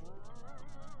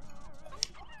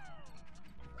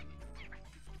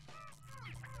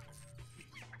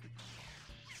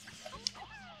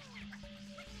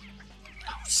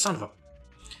 Oh, son of a...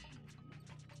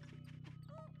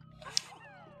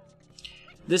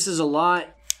 This is a lot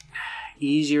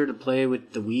easier to play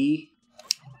with the Wii,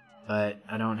 but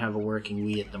I don't have a working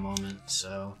Wii at the moment,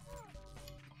 so...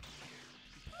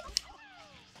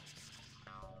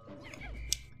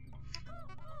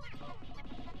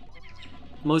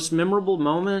 Most memorable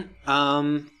moment?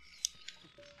 I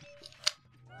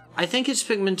think it's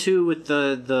Pikmin 2 with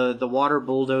the water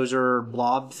bulldozer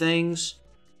blob things.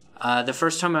 The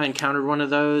first time I encountered one of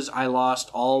those, I lost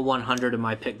all 100 of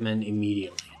my Pikmin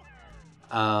immediately.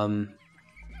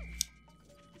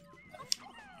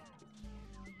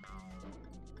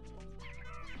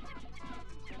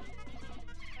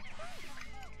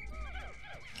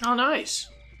 Oh, nice.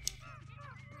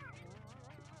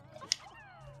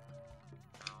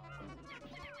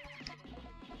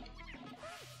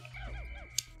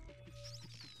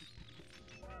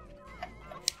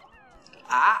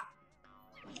 Ah!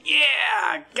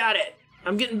 Yeah! Got it!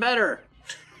 I'm getting better!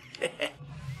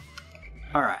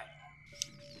 Alright.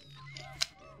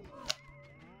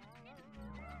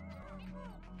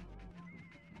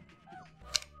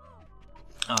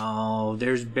 Oh,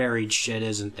 there's buried shit,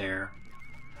 isn't there?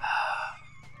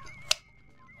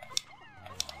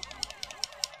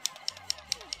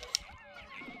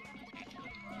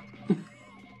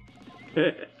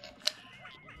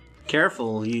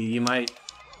 Careful, you might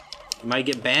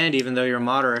get banned even though you're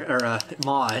a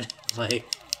mod, like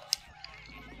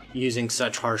using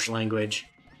such harsh language.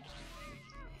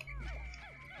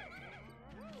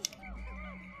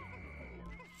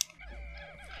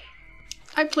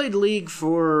 I played League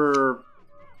for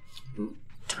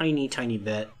tiny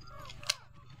bit.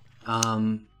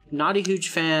 Not a huge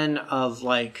fan of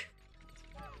like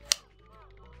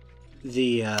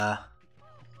the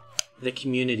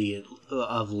community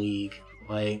of League.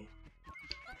 Like,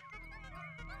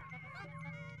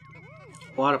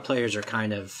 a lot of players are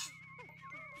kind of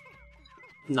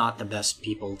not the best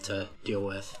people to deal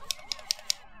with.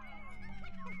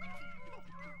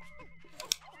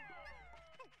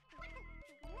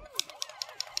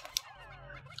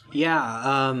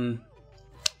 Yeah,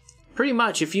 pretty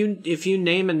much. If you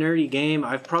name a nerdy game,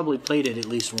 I've probably played it at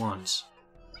least once.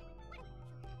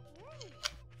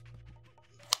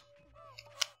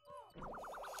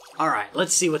 Alright,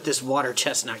 let's see what this water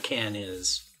chestnut can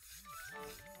is.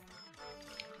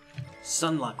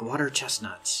 Sunluck water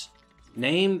chestnuts.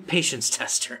 Name, patience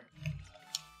tester.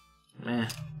 Meh.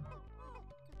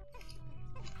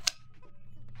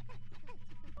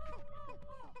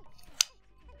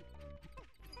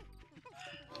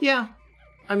 Yeah,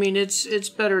 I mean, it's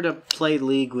better to play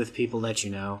League with people that you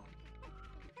know.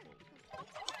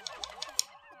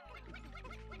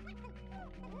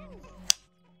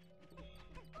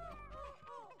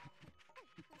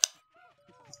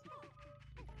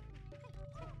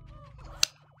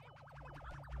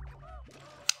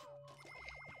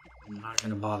 I'm not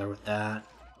gonna bother with that.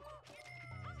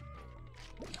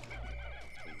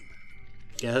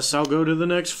 Guess I'll go to the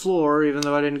next floor, even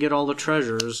though I didn't get all the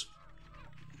treasures.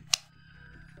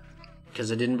 Because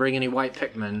I didn't bring any white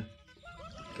Pikmin.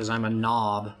 Because I'm a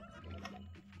knob.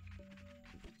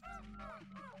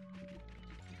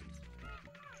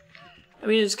 I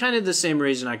mean, it's kind of the same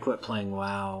reason I quit playing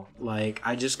WoW. Like,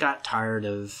 I just got tired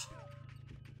of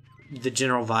the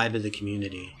general vibe of the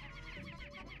community.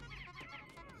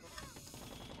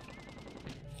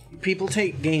 People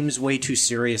take games way too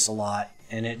serious a lot,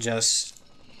 and it just...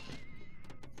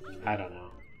 I don't know.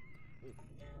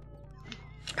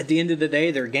 At the end of the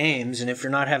day, they're games, and if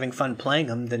you're not having fun playing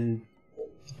them, then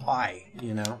why,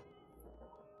 you know?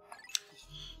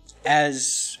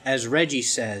 As Reggie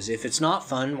says, if it's not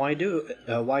fun, why do it?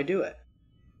 Why do it?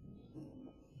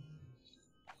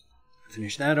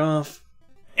 Finish that off,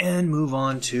 and move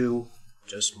on to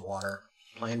just water.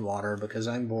 Plain water, because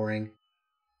I'm boring.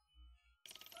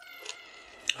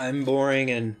 I'm boring,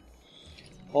 and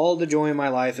all the joy in my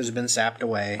life has been sapped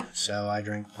away, so I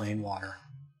drink plain water.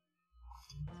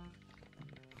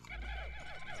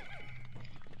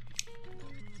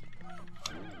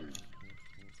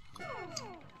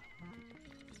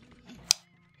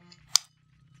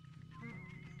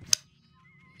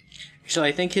 So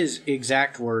I think his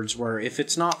exact words were, if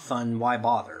it's not fun, why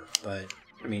bother? But,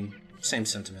 I mean, same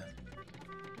sentiment.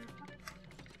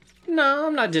 No,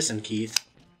 I'm not dissing Keith.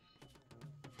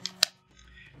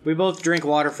 We both drink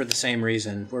water for the same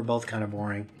reason. We're both kind of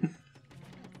boring.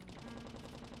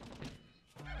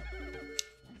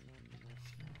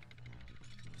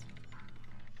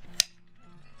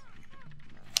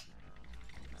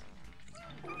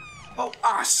 Oh,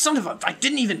 son of a... I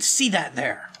didn't even see that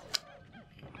there!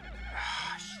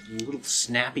 You little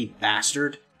snappy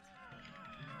bastard.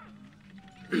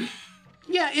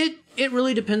 Yeah, it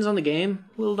really depends on the game,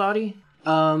 little Dottie.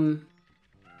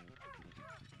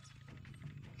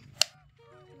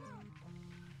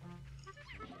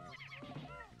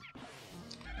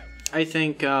 I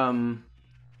think, no.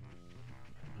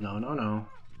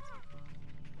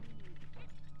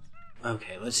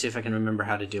 Okay, let's see if I can remember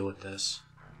how to deal with this.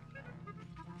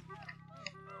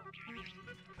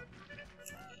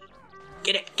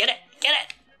 Get it, get it, get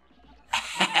it!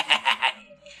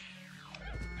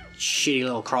 Shitty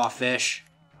little crawfish.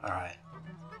 Alright.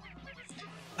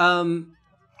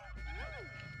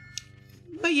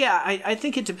 But yeah, I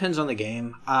think it depends on the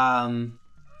game.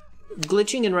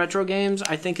 Glitching in retro games,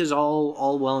 I think, is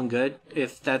all well and good,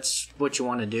 if that's what you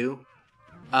want to do.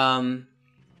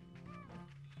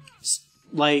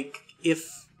 Like,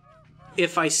 if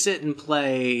I sit and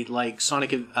play, like,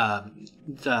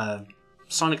 the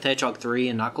Sonic the Hedgehog 3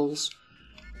 and Knuckles,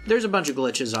 there's a bunch of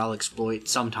glitches I'll exploit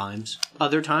sometimes.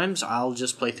 Other times, I'll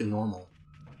just play through normal.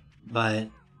 But...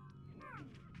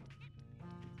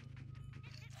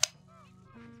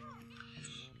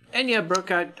 And yeah,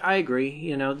 Brooke, I agree.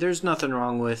 You know, there's nothing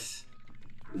wrong with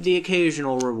the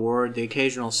occasional reward, the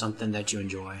occasional something that you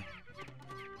enjoy.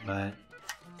 But...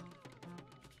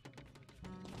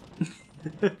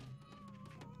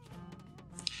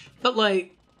 But,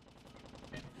 like...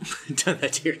 done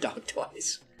that to your dog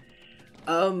twice.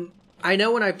 I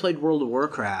know when I played World of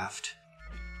Warcraft,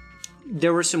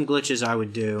 there were some glitches I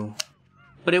would do.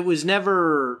 But it was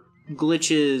never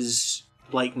glitches,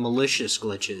 like malicious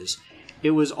glitches.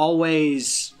 It was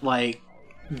always, like,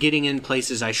 getting in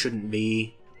places I shouldn't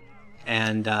be.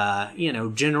 And, you know,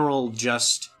 general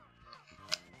just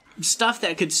stuff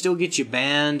that could still get you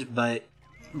banned, but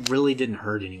really didn't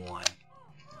hurt anyone.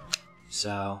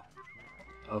 So,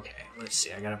 okay, let's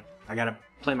see. I gotta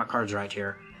play my cards right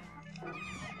here.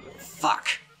 Fuck!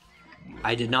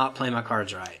 I did not play my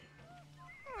cards right.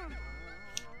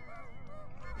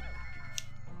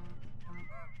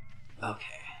 Okay.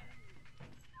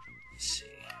 Let's see.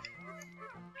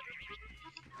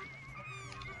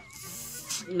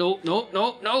 Nope, nope,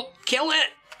 nope, nope! Kill it!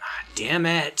 Ah, damn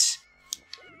it!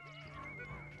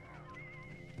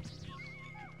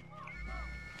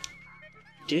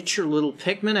 Get your little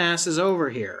Pikmin asses over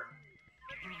here.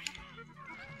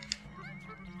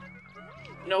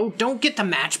 No, don't get the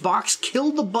matchbox!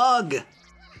 Kill the bug!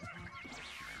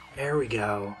 There we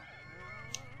go.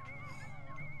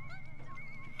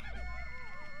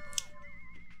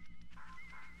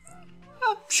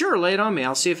 Oh, sure, lay it on me.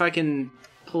 I'll see if I can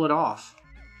pull it off.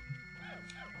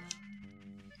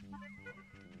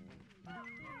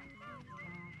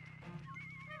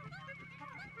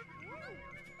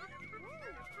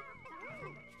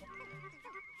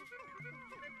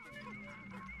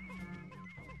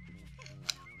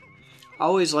 I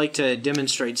always like to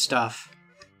demonstrate stuff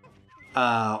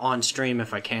on stream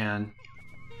if I can.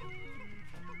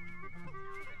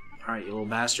 Alright, you little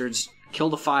bastards.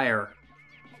 Kill the fire.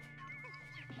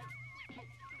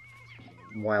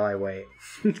 While I wait.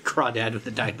 Crawdad with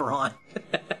the diaper on.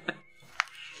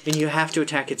 And you have to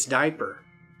attack its diaper.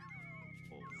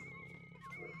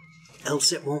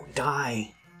 Else it won't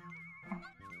die.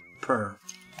 Purr.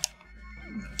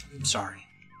 I'm sorry.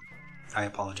 I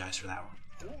apologize for that one.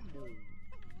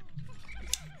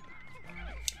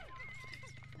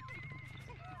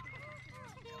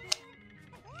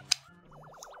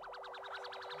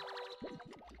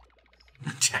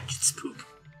 Attack its poop.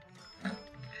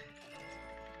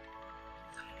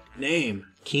 Name,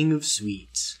 King of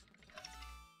Sweets.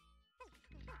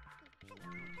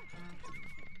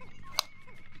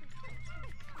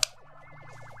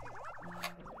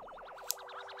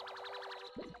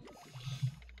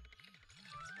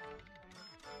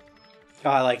 Oh,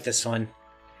 I like this one.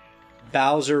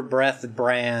 Bowser Breath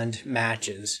brand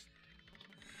matches.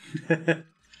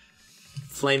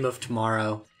 Flame of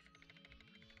Tomorrow.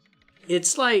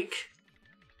 It's like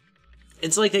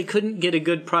they couldn't get a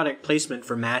good product placement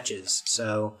for matches,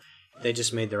 so they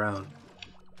just made their own.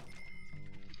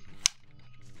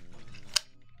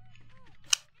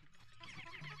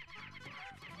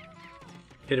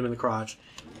 Hit him in the crotch.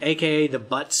 AKA the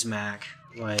butt smack.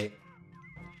 Like,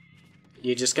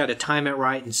 you just gotta time it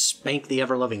right and spank the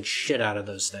ever-loving shit out of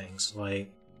those things.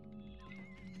 Like,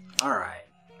 alright.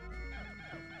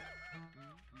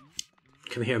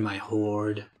 Come here, my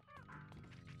horde.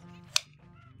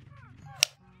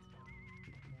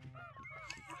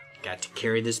 Got to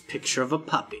carry this picture of a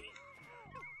puppy.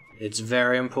 It's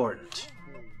very important.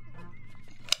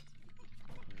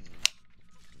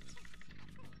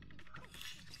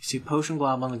 You see Potion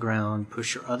Glob on the ground,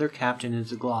 push your other captain into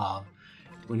the glob.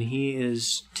 When he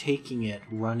is taking it,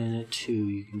 run in it too.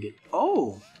 You can get...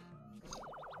 Oh!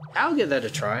 I'll give that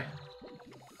a try.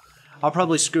 I'll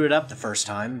probably screw it up the first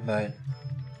time, but...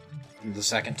 the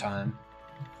second time.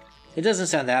 It doesn't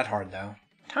sound that hard, though.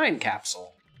 Time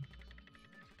capsule.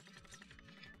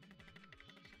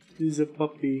 He's a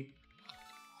puppy.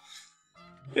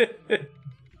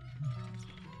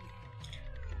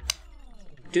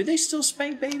 Do they still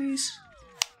spank babies?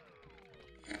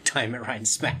 Time it right and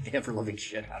smack the ever-living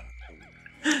shit out of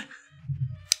them.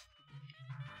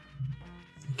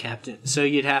 Captain... So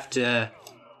you'd have to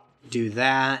do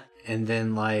that, and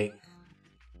then, like...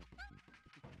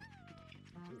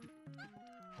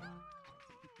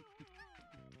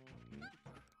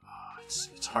 Oh,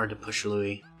 it's hard to push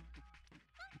Louis.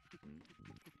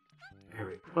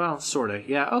 Well, sorta.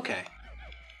 Yeah, okay.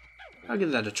 I'll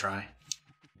give that a try.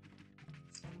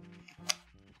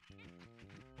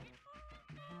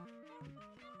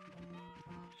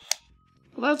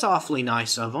 Well, that's awfully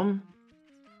nice of them.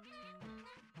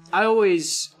 I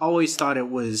always thought it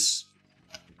was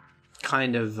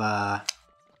kind of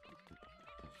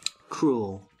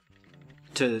cruel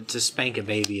to spank a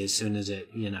baby as soon as it,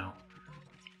 you know,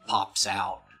 pops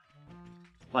out.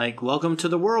 Like, welcome to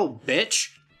the world, bitch.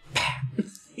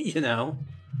 You know.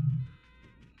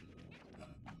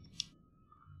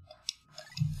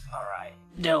 All right,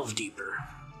 delve deeper.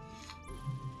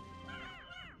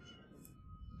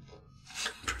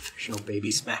 Professional baby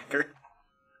smacker.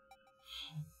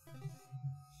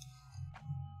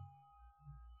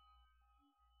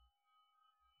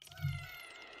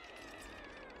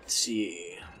 Let's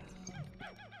see.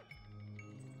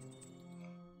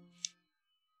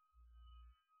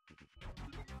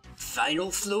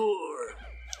 Final floor.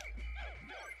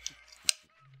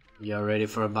 Y'all ready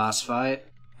for a boss fight?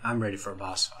 I'm ready for a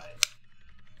boss fight.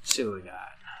 Let's see what we got.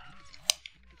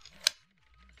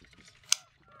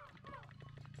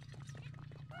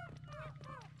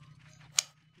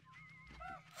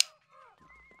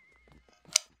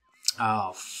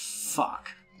 Oh, fuck.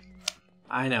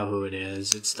 I know who it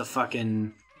is. It's the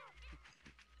fucking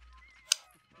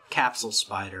capsule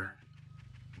spider.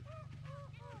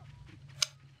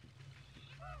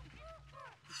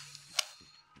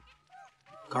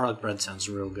 Garlic bread sounds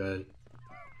real good.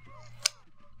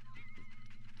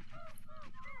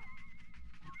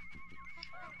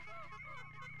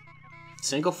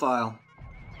 Single file.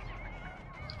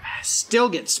 Still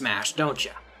get smashed, don't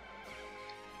ya?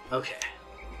 Okay.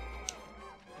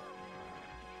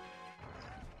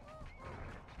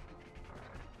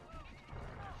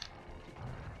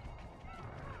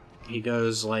 He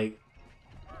goes like...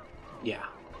 Yeah.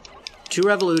 2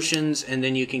 revolutions, and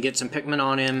then you can get some Pikmin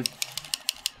on him.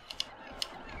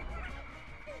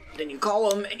 Then you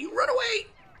call him, and you run away!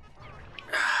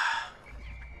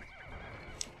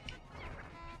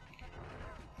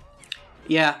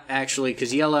 Yeah, actually,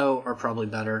 because yellow are probably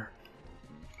better.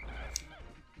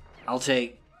 I'll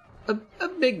take a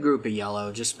big group of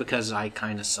yellow, just because I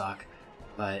kind of suck.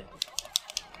 But...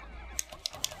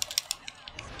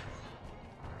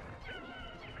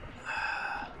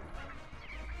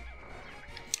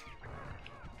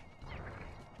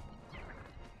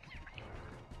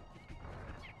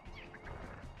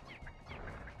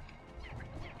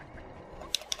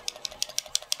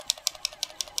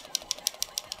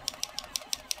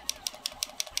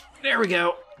 There we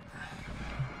go.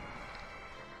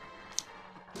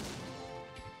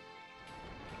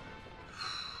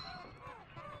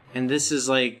 And this is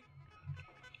like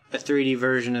a 3D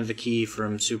version of the key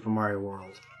from Super Mario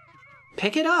World.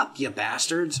 Pick it up, you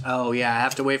bastards. Oh yeah, I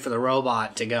have to wait for the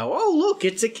robot to go, oh look,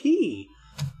 it's a key.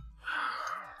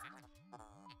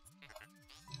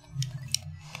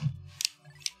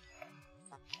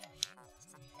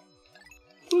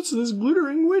 What's this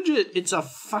glittering widget? It's a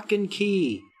fucking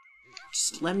key.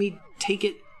 Just let me take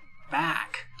it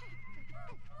back.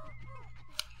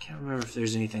 Can't remember if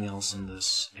there's anything else in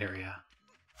this area.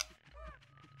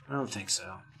 I don't think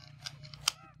so.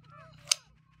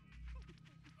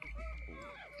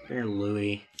 Here,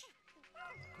 Louie.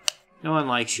 No one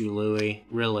likes you, Louie.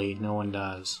 Really, no one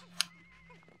does.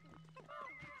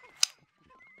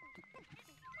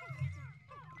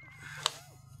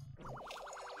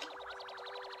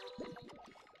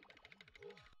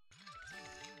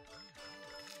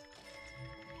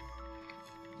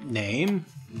 Name?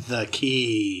 The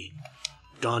key.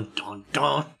 Dun dun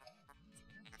dun.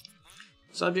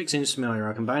 Subject seems familiar.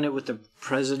 I'll combine it with the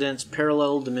President's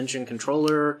parallel dimension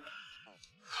controller.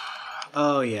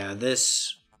 Oh yeah,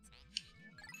 this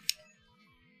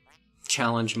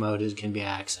challenge mode can be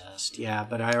accessed. Yeah,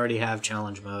 but I already have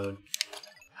challenge mode.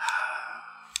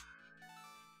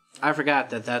 I forgot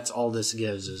that that's all this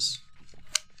gives is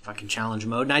fucking challenge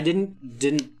mode. And I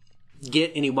didn't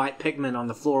get any white Pikmin on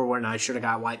the floor when I should have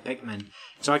got white Pikmin.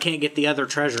 So I can't get the other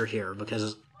treasure here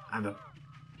because I'm a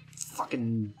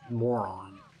fucking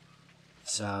moron.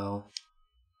 So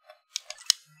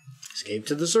escape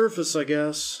to the surface, I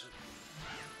guess.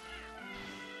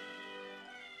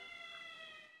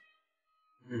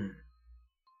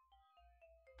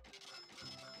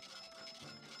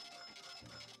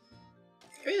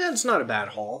 mean, that's not a bad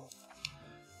haul.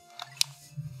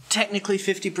 Technically,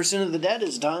 50% of the debt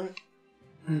is done.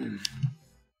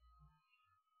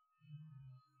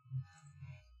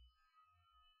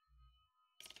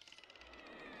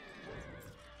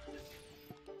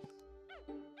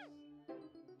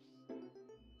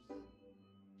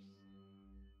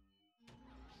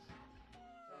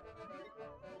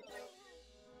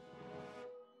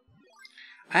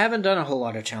 I haven't done a whole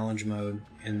lot of challenge mode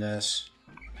in this.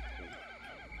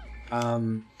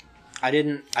 I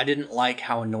didn't like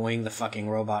how annoying the fucking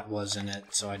robot was in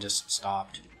it, so I just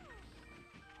stopped.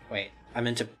 Wait, I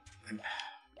meant to...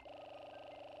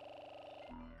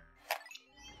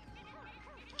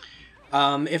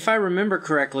 if I remember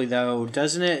correctly, though,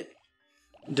 doesn't it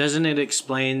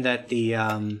explain that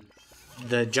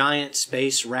the giant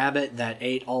space rabbit that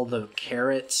ate all the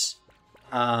carrots,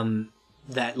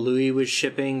 that Louis was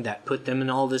shipping that put them in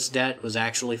all this debt was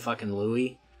actually fucking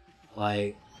Louis?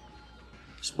 Like,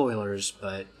 spoilers,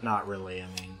 but not really, I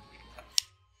mean.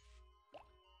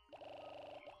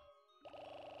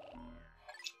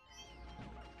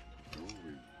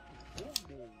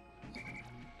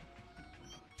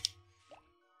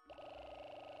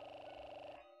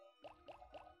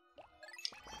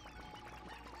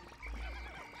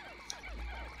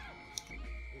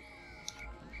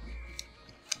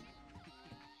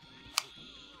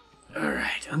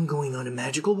 Alright, I'm going on a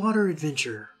magical water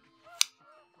adventure.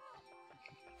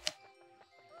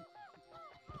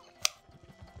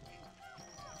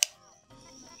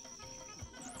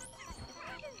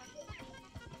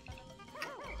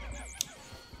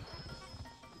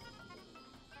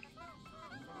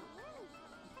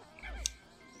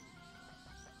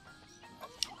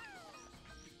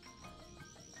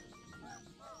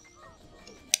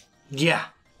 Yeah.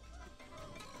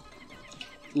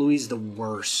 Louis the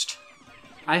worst.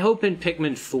 I hope in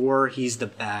Pikmin 4 he's the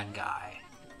bad guy.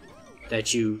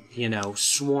 That you know,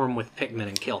 swarm with Pikmin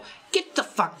and kill. Get the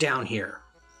fuck down here!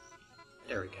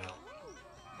 There we go.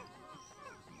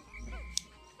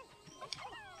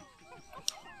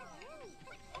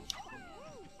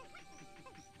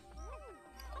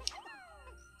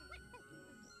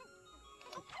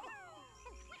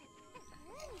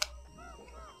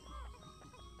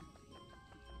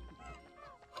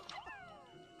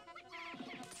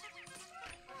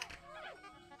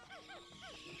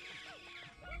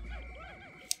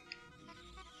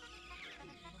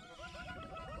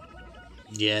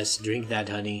 Yes, drink that,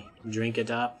 honey. Drink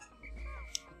it up.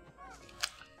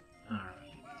 Alright.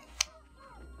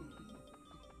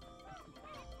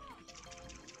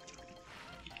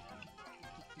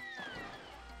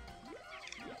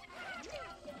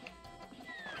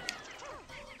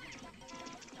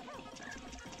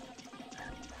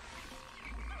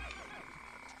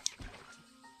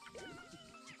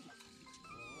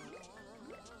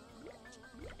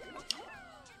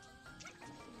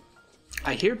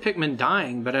 I hear Pikmin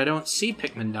dying, but I don't see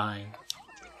Pikmin dying.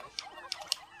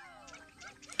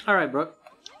 Alright, Brooke.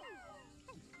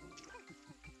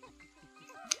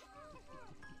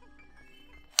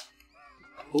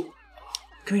 Oh,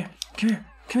 come here, come here,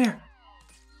 come here.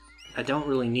 I don't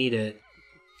really need it,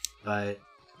 but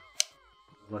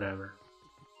whatever.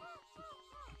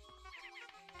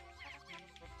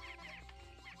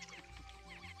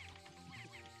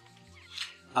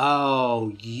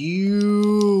 Oh,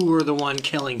 you were the one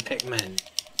killing Pikmin.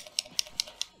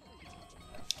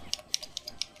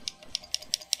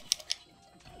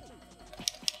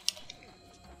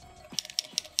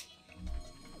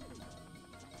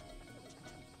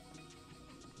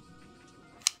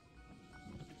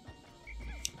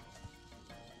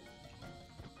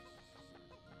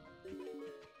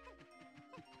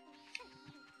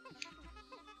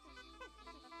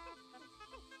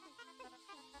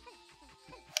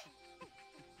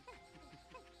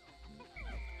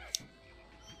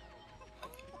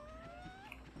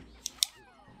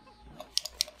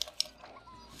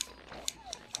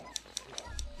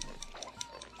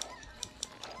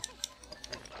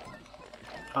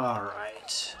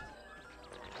 Alright.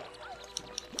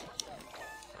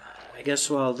 I guess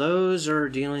while those are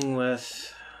dealing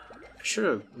with... I should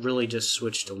have really just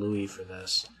switched to Louis for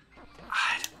this.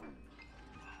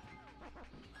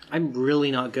 I'm really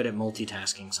not good at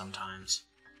multitasking sometimes.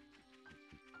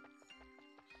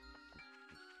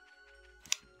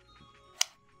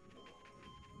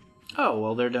 Oh,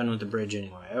 well, they're done with the bridge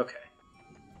anyway. Okay.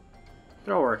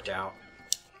 It all worked out.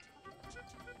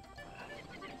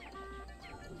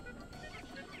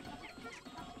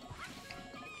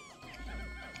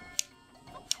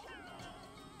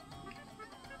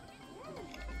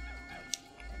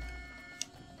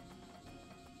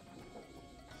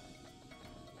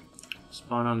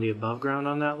 Spawn on the above ground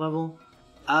on that level?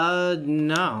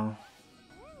 No.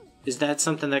 Is that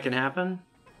something that can happen?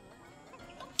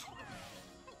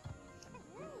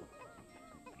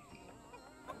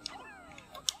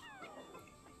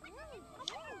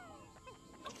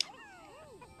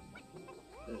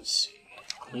 Let's see.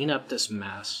 Clean up this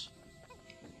mess.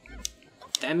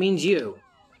 That means you.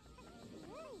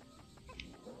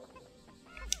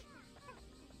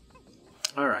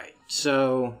 Alright,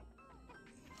 so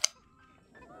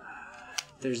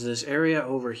there's this area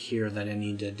over here that I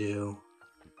need to do.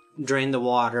 Drain the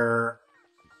water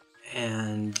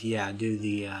and yeah, do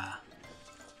the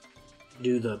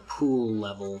pool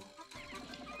level.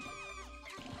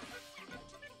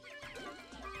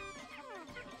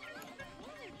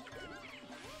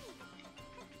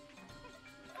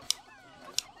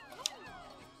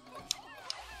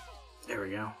 There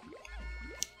we go.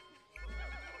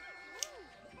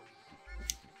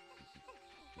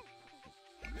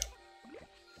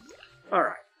 All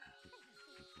right.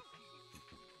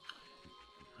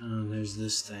 There's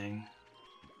this thing.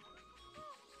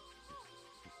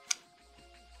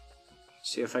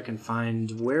 See if I can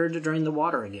find where to drain the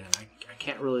water again. I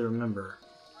can't really remember.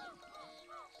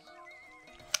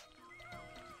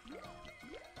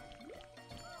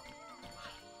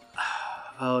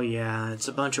 Oh yeah, it's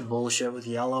a bunch of bullshit with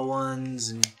yellow ones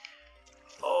and...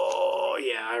 Oh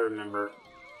yeah, I remember.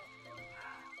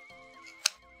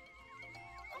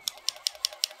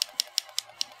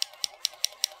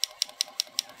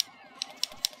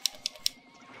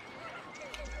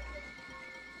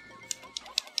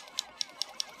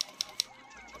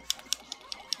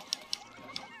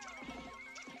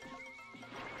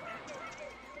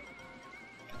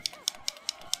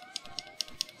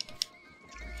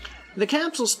 The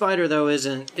capsule spider, though,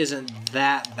 isn't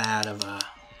that bad of a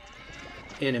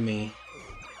enemy.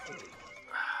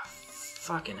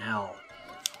 Fucking hell.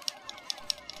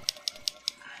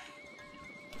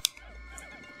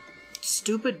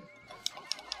 Stupid.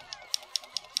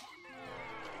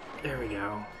 There we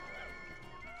go.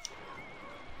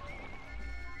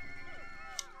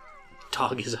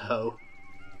 Dog is a hoe.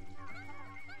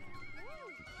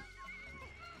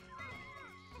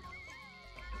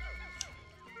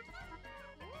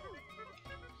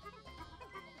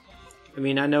 I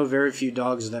mean, I know very few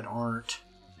dogs that aren't,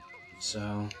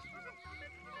 so...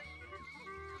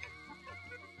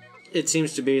 It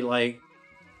seems to be, like,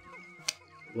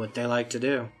 what they like to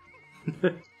do.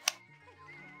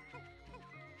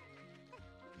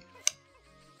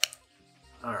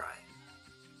 Alright.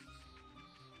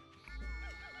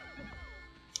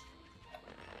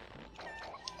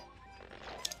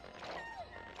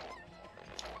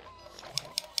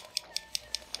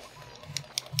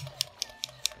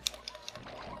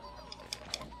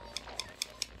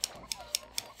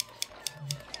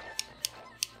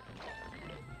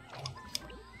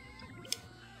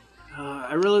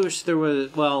 I really wish there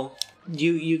was... Well,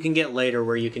 you can get later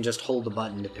where you can just hold the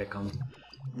button to pick them.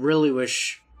 Really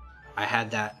wish I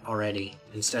had that already,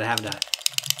 instead of having that.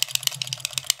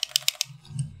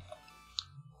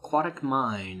 Aquatic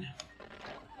Mine.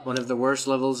 One of the worst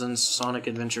levels in Sonic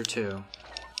Adventure 2.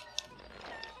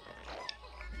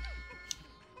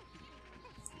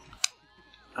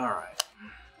 Alright.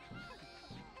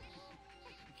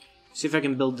 See if I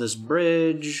can build this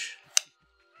bridge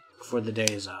before the day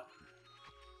is up.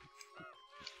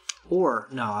 Or,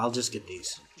 no, I'll just get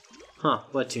these. Huh,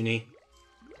 what, Toonie?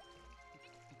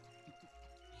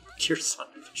 Your son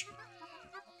of a...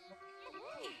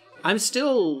 I'm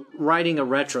still writing a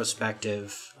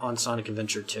retrospective on Sonic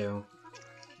Adventure 2.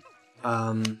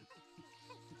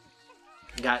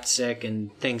 Got sick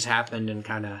and things happened and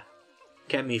kind of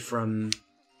kept me from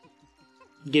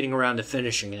getting around to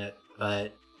finishing it,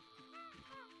 but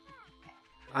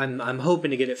I'm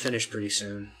hoping to get it finished pretty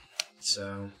soon.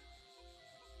 So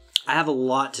I have a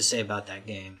lot to say about that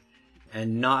game,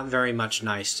 and not very much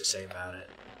nice to say about it.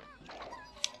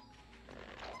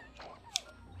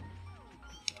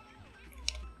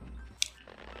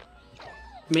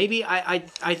 Maybe I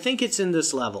think it's in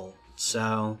this level,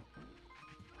 so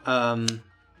I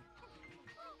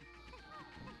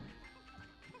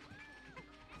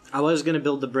was gonna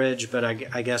build the bridge, but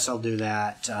I guess I'll do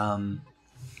that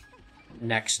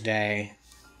next day.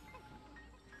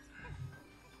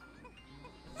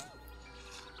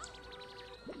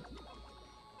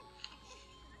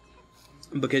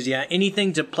 Because yeah,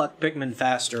 anything to pluck Pikmin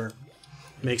faster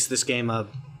makes this game a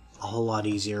whole lot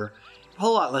easier, a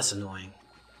whole lot less annoying.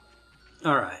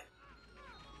 Alright.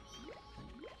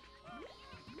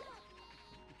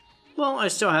 Well, I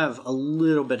still have a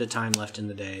little bit of time left in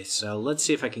the day, so let's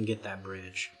see if I can get that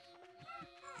bridge.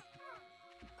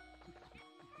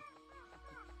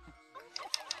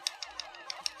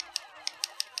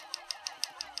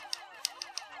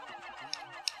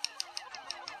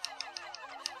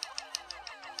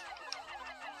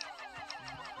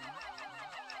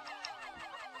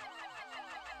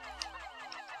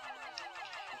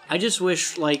 I just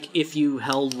wish, like, if you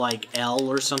held, like, L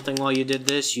or something while you did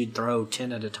this, you'd throw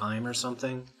 10 at a time or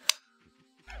something.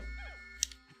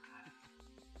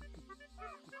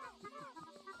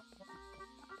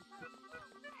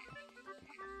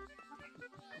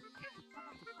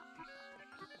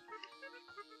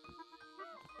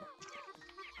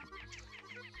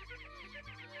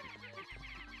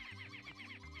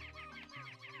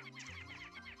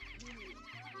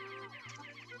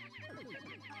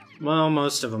 Well,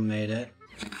 most of them made it.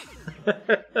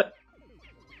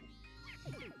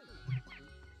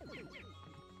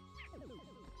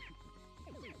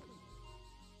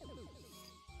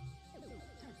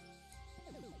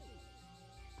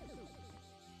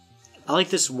 I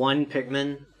like this one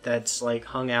Pikmin that's like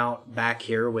hung out back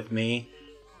here with me.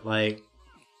 Like,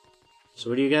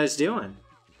 so what are you guys doing?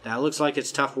 That looks like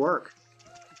it's tough work.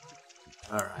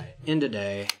 Alright, end of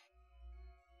day.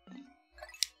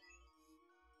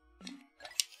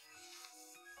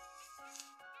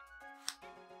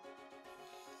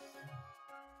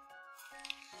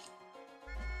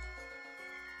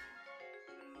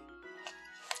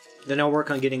 Then I'll work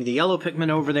on getting the yellow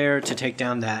Pikmin over there to take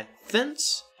down that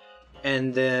fence.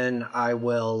 And then I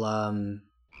will,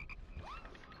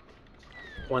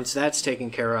 once that's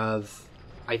taken care of,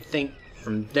 I think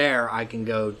from there I can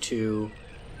go to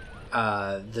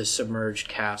the submerged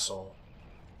castle.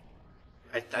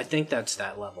 I think that's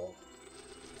that level.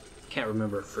 Can't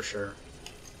remember for sure.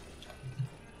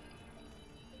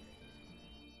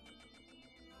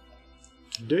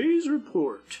 Today's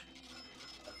report.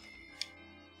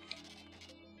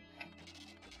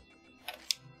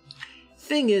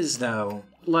 Thing is, though,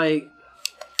 like,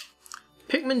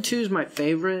 Pikmin 2 is my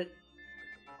favorite,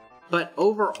 but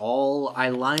overall, I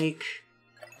like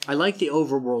the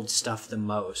overworld stuff the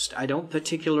most. I don't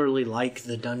particularly like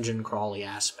the dungeon crawly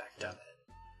aspect of it.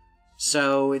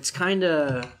 So it's kind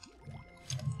of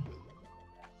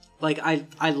like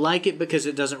I like it because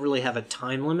it doesn't really have a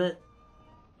time limit,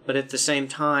 but at the same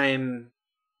time,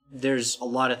 there's a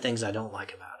lot of things I don't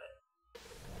like about it.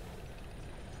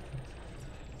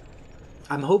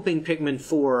 I'm hoping Pikmin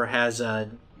 4 has a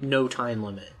no time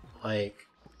limit, like,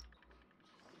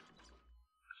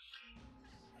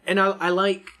 and I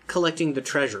like collecting the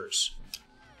treasures,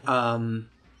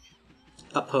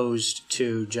 opposed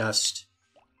to just,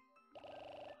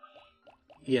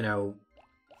 you know,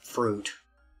 fruit.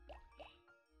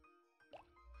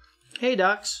 Hey,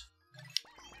 ducks.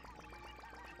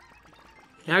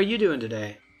 How are you doing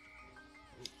today?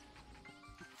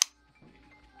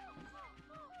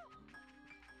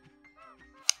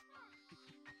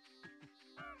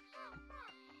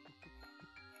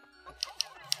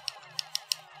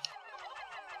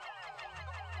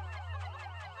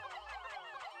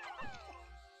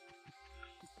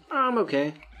 I'm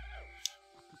okay.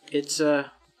 It's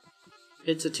a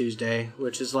Tuesday,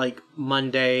 which is like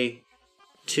Monday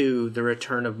to the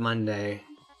return of Monday.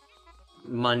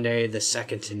 Monday the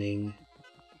second inning,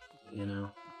 you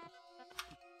know.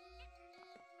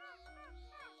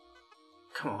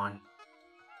 Come on.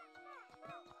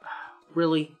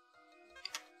 Really?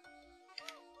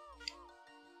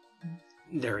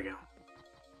 There we go.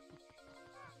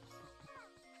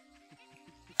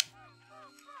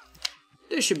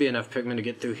 There should be enough Pikmin to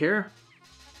get through here.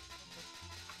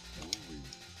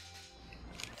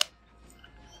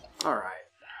 Alright.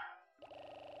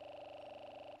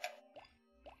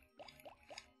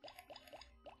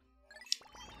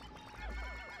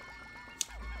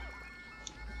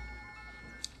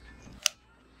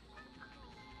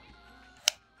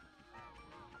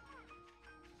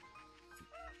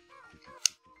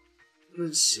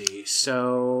 Let's see,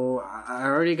 so I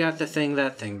already got the thing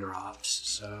that thing drops,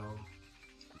 so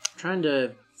I'm trying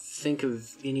to think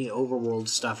of any overworld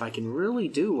stuff I can really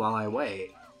do while I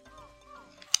wait.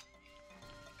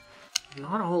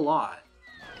 Not a whole lot.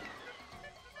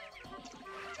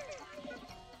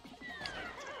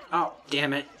 Oh,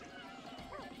 damn it.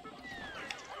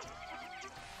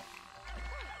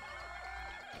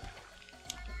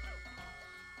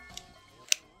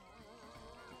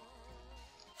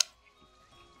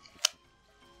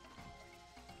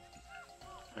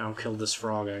 I'll kill this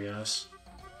frog, I guess.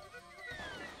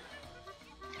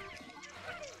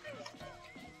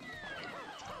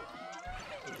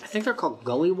 I think they're called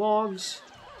gullywogs?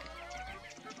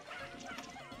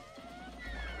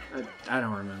 I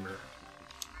don't remember.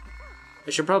 I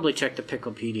should probably check the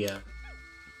Picklepedia.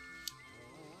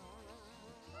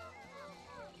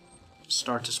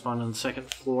 Start to spawn on the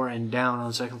second floor and down on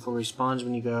the second floor. Respawns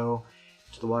when you go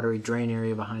to the watery drain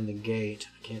area behind the gate.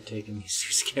 I can't take him, he's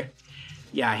too scared.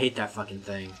 Yeah, I hate that fucking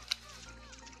thing.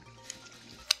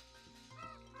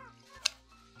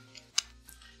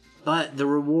 But the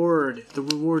reward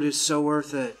is so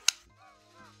worth it.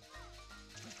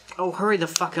 Oh, hurry the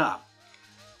fuck up.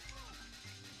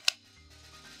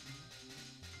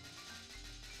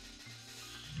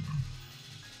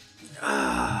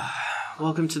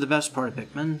 Welcome to the best part of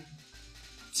Pikmin.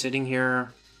 Sitting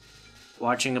here,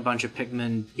 watching a bunch of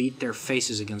Pikmin beat their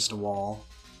faces against a wall.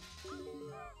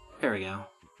 There we go.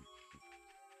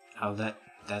 Oh,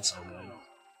 that's no good.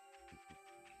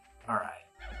 Alright.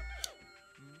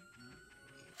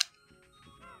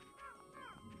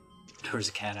 There's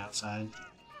a cat outside.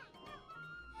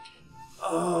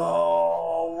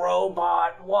 Oh,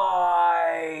 robot,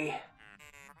 why?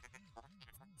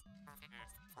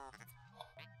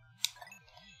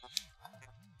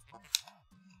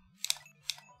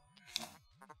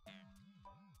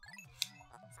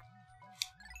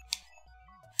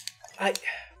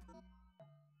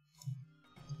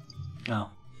 Oh.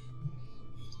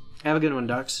 Have a good one,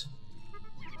 ducks.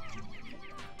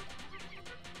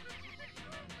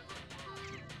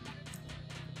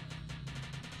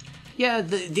 Yeah,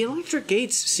 the electric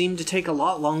gates seem to take a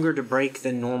lot longer to break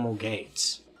than normal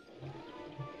gates.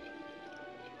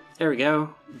 There we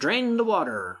go. Drain the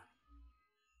water.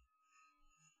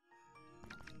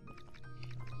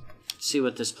 Let's see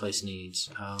what this place needs.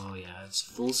 Oh yeah, it's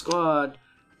full squad.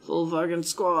 Full fucking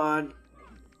squad.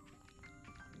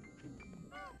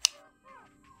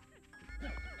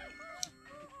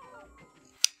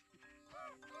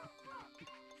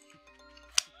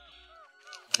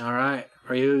 Alright,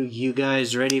 are you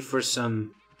guys ready for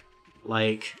some,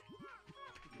 like,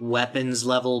 weapons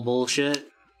level bullshit?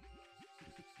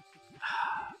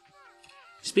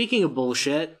 Speaking of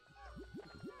bullshit,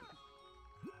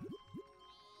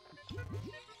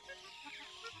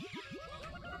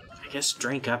 I guess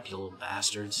drink up, you little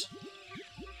bastards.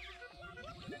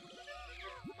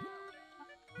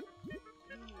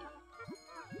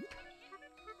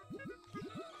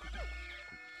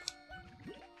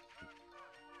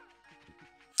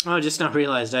 Oh, I just now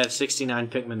realized I have 69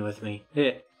 Pikmin with me.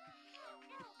 Hit.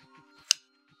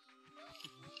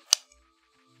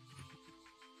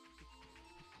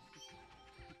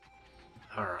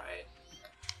 Alright.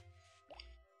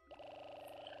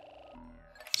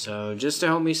 So, just to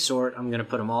help me sort, I'm gonna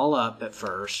put them all up at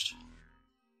first.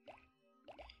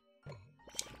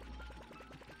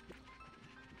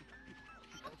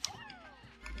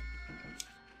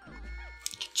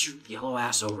 Get your yellow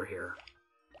ass over here.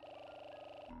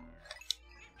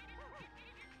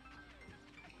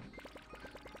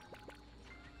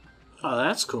 Oh,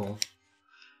 that's cool.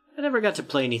 I never got to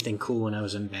play anything cool when I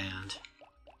was in band.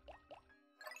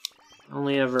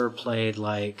 Only ever played,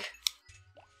 like,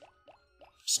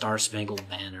 Star Spangled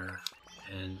Banner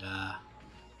and,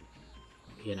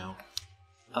 you know,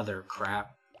 other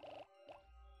crap.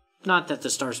 Not that the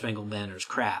Star Spangled Banner is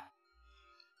crap.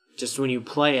 Just when you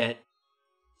play it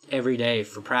every day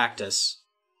for practice,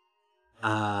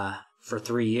 for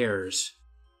 3 years,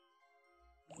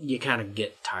 you kind of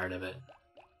get tired of it.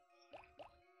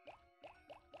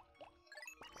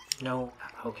 No,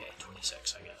 okay,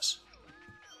 26, I guess.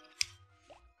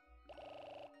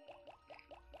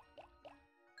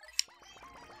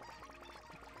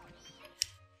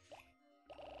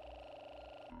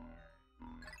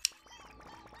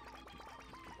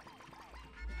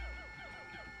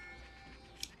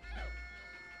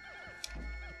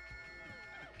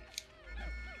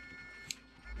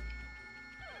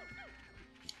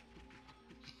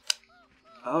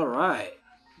 All right.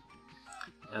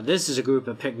 Now this is a group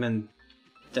of Pikmin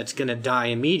that's gonna die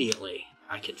immediately.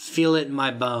 I can feel it in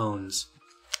my bones.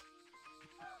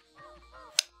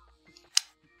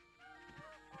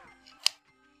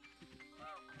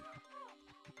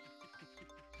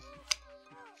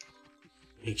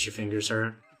 Makes your fingers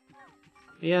hurt.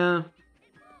 Yeah.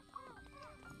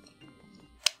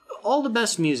 All the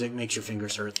best music makes your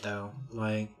fingers hurt, though.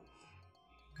 Like...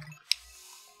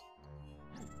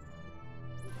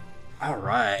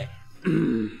 Alright.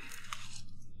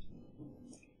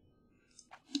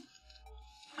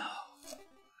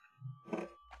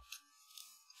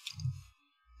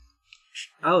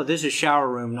 Oh, this is shower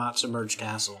room, not submerged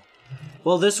castle.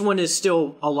 Well, this one is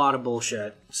still a lot of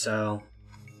bullshit, so...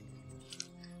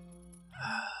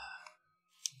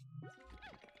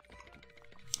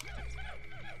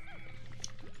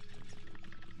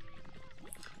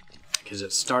 Because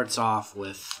it starts off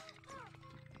with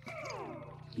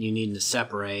you needing to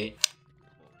separate.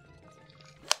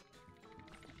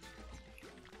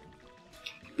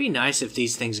 It'd be nice if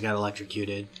these things got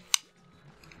electrocuted.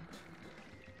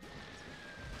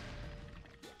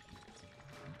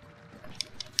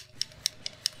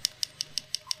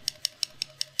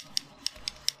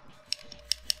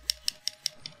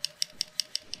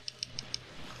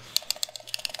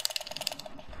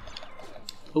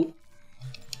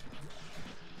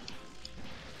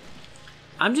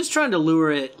 I'm just trying to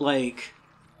lure it, like...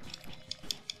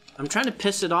 I'm trying to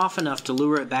piss it off enough to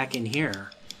lure it back in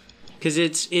here. Because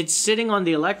it's sitting on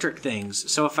the electric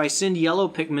things, so if I send yellow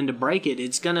Pikmin to break it,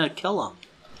 it's gonna kill them.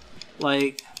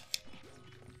 Like...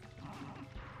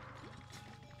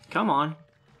 Come on.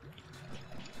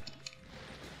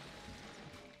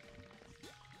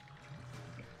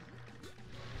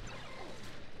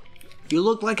 You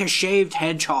look like a shaved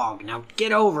hedgehog. Now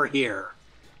get over here.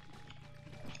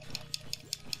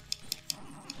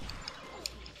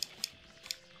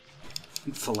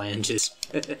 Phalanges.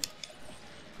 That's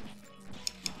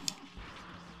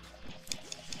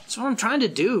what I'm trying to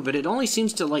do, but it only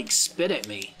seems to, like, spit at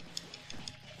me.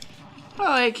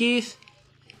 Oh, hey, Keith.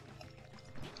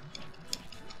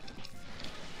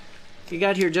 You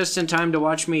got here just in time to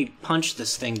watch me punch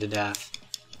this thing to death.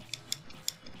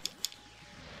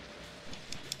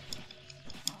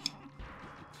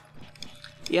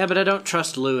 Yeah, but I don't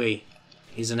trust Louie.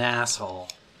 He's an asshole.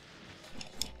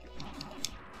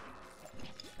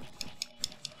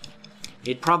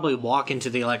 He'd probably walk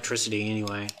into the electricity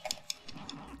anyway.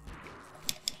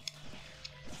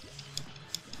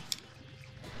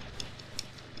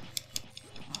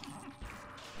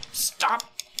 Stop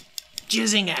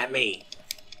jizzing at me!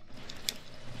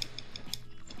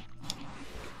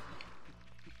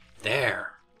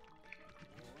 There.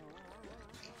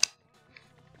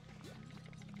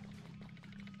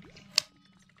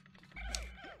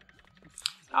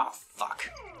 Oh,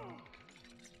 fuck.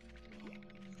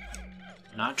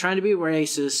 Not trying to be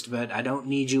racist, but I don't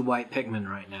need you white Pikmin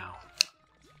right now.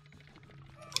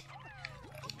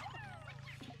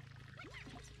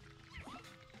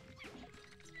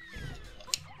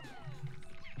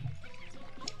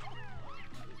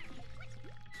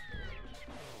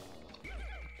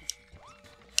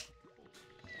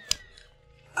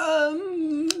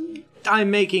 I'm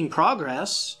making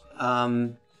progress.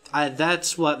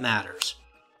 That's what matters.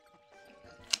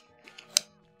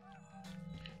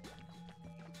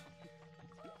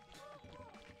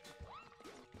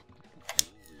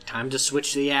 Time to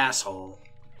switch the asshole.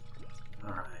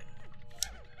 Alright.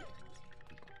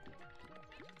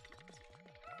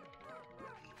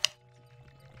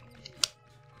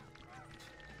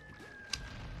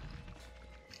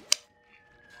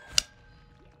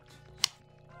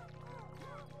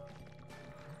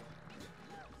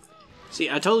 See,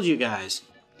 I told you guys,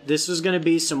 this was gonna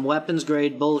be some weapons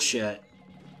grade bullshit.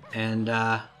 And,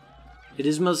 it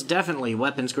is most definitely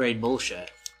weapons grade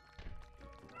bullshit.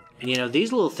 And you know,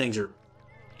 these little things are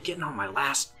getting on my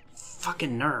last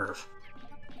fucking nerve.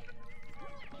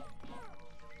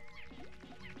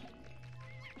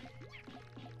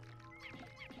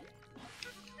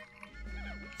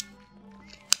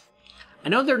 I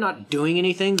know they're not doing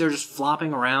anything, they're just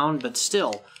flopping around, but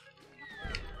still.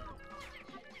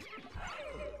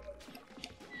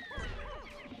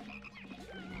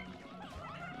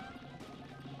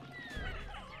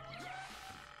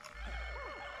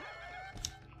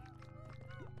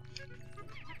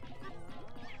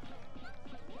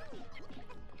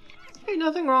 Hey,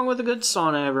 nothing wrong with a good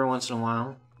sauna every once in a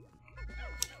while.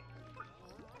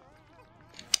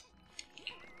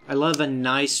 I love a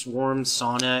nice warm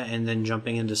sauna and then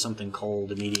jumping into something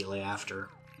cold immediately after.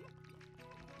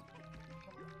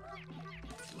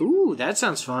 Ooh, that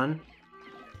sounds fun.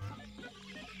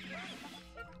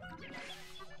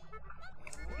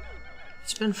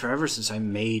 It's been forever since I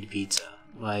made pizza.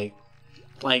 Like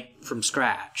from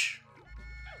scratch.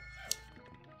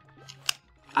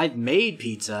 I've made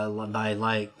pizza by,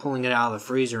 like, pulling it out of the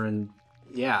freezer and,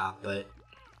 yeah, but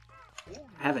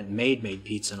I haven't made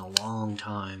pizza in a long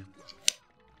time.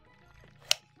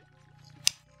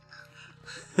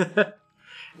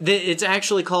 It's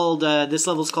actually called, this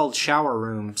level's called Shower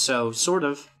Room, so, sort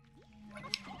of.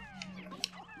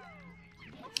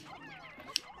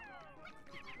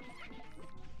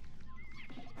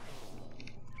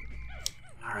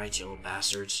 Alright, you little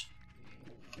bastards.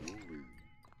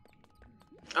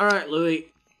 Alright,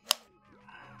 Louie.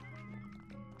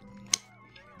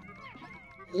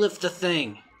 Lift the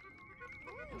thing.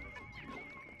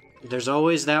 There's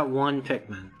always that one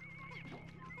Pikmin.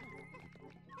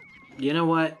 You know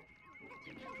what?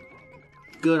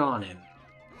 Good on him.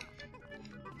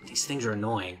 These things are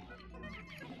annoying.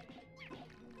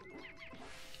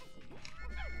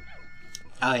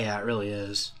 Oh yeah, it really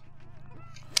is.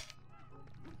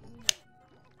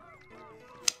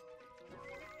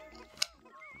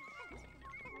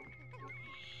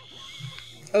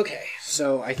 Okay,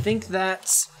 so I think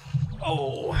that's...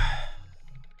 Oh.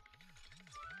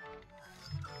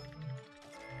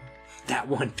 That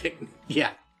one Pikmin. Yeah.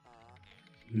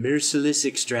 Merciless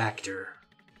Extractor.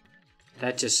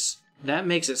 That just That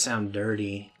makes it sound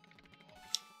dirty.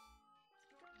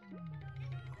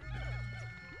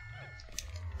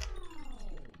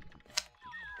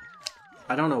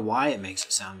 I don't know why it makes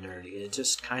it sound dirty. It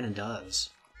just kind of does.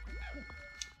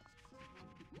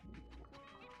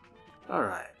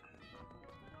 Alright.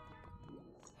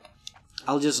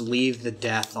 I'll just leave the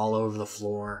death all over the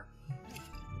floor.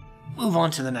 Move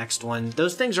on to the next one.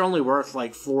 Those things are only worth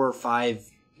like 4 or 5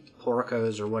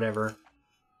 porcos or whatever.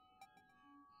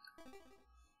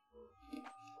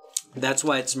 That's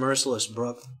why it's merciless,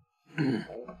 Brooke.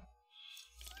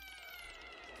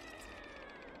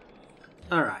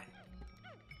 Alright.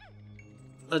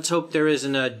 Let's hope there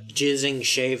isn't a jizzing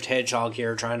shaved hedgehog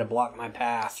here trying to block my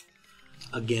path.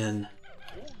 Again.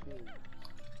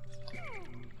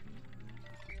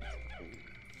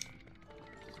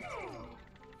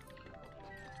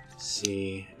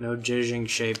 See, no jizzing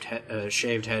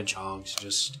shaved hedgehogs,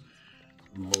 just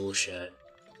bullshit.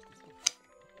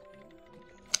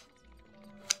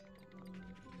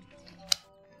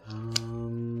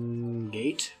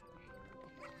 Gate.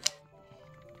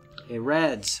 Hey,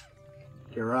 Reds,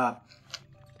 you're up.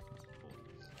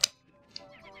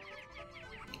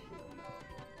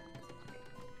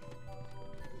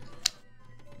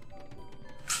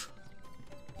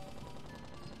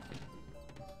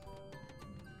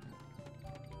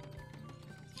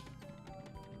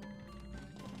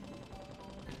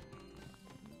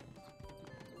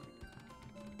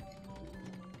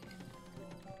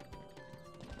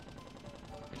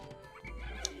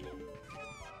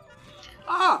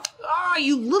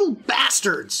 You little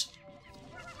bastards!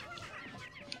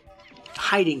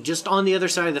 Hiding just on the other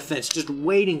side of the fence, just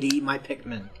waiting to eat my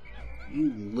Pikmin.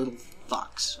 You little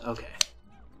fucks. Okay.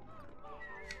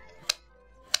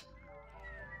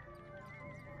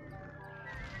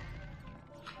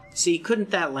 See,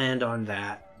 couldn't that land on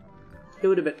that? It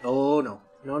would have been... Oh, no.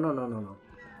 No.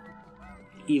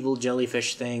 Evil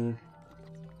jellyfish thing.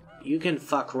 You can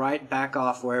fuck right back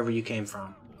off wherever you came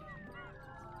from.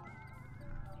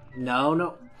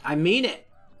 No. I mean it.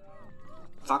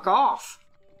 Fuck off.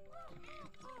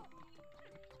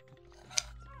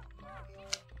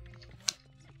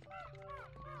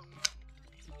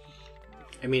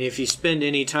 I mean, if you spend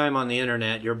any time on the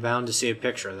internet, you're bound to see a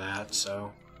picture of that,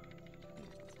 so...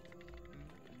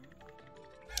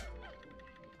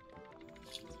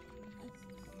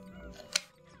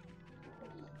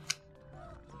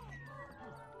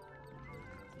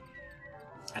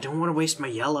 I don't want to waste my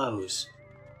yellows.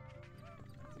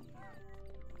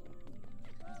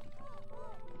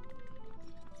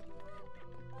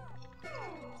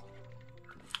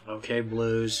 Okay,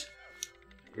 blues.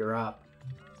 You're up.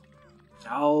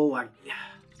 Oh,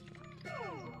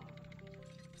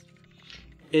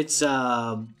 it's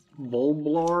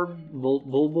Bulborb,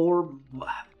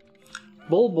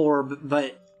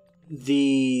 but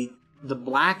the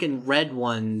black and red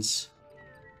ones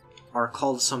are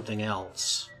called something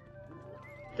else.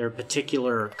 They're a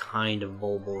particular kind of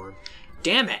Bulborb.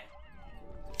 Damn it!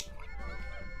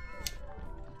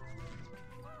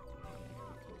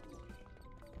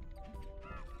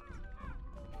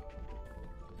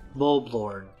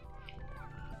 Bulblord.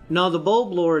 No, the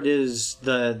Bulblord is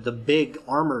the big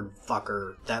armored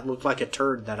fucker that looked like a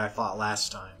turd that I fought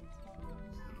last time.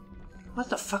 What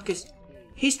the fuck is...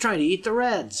 He's trying to eat the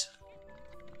reds.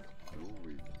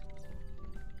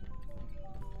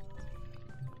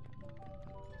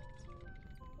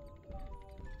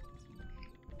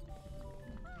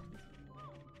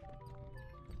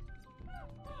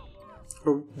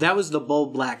 Or, that was the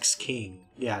Bulblack's king.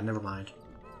 Yeah, never mind.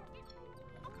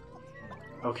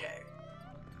 Okay.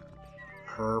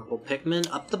 Purple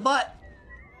Pikmin up the butt.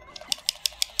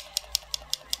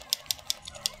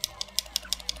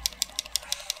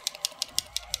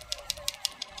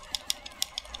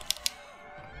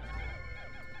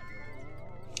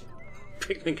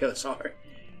 Pikmin goes hard.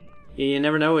 You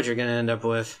never know what you're gonna end up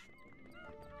with.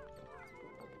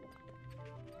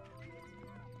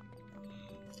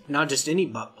 Not just any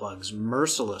butt plugs,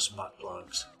 merciless butt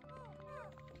plugs.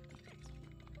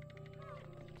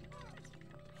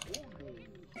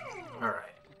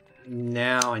 Alright.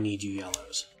 Now I need you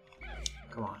yellows.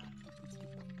 Come on.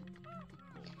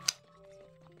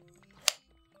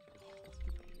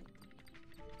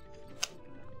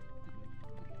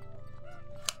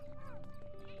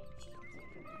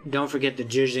 Don't forget the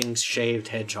jizzing shaved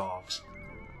hedgehogs.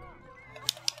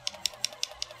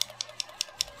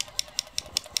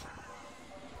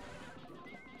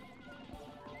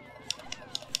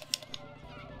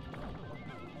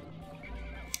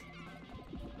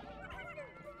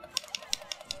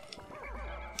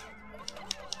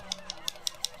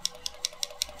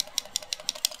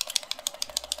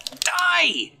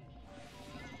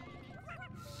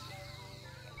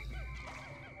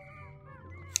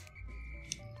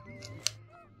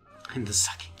 And the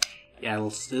sucking. Yeah,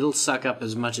 it'll suck up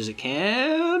as much as it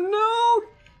can. No!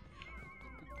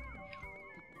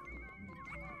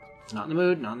 Not in the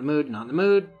mood, not in the mood, not in the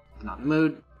mood, not in the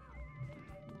mood.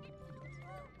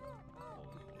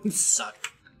 Suck.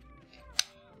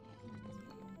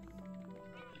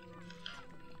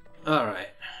 Alright.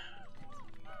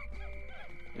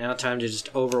 Now time to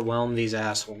just overwhelm these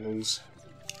assholes.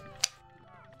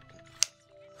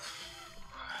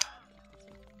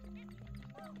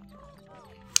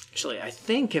 Actually, I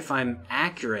think if I'm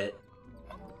accurate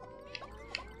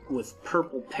with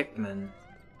purple Pikmin,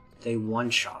 they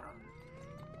one-shot them.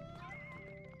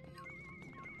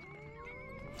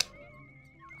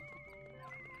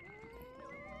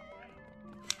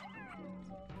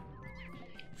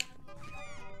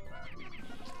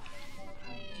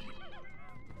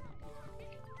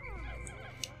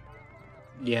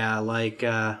 Yeah, like,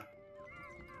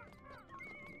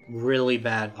 really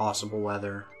bad possible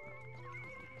weather.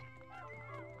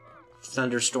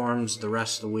 Thunderstorms the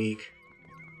rest of the week.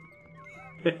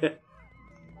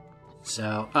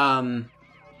 So,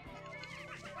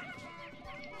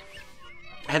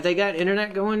 have they got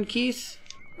internet going, Keith,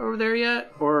 over there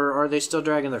yet? Or are they still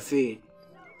dragging their feet?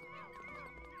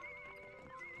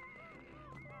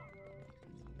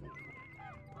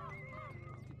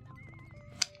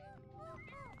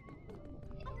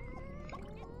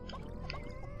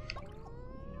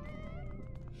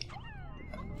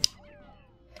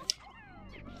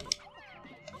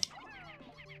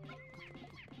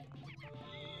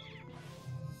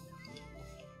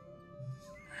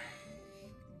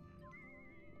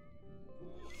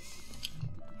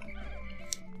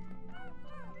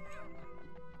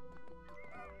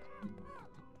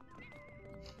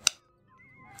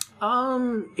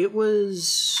 It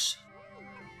was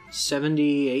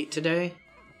 78 today.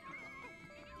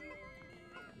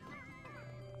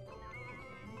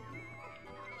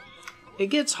 It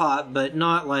gets hot, but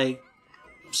not like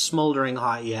smoldering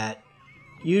hot yet.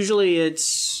 Usually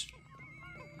it's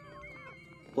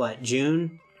what,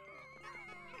 June?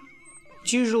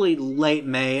 It's usually late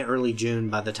May, early June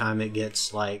by the time it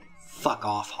gets like fuck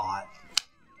off hot.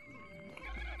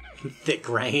 Thick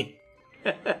rain.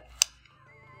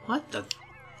 What the?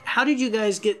 How did you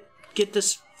guys get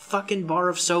this fucking bar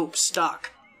of soap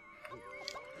stuck?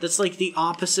 That's like the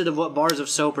opposite of what bars of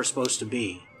soap are supposed to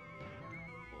be.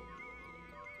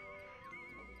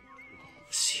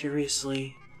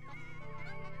 Seriously?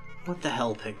 What the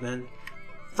hell, Pikmin?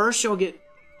 First you'll get...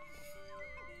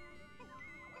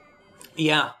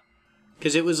 Yeah.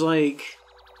 Because it was like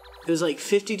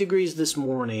 50 degrees this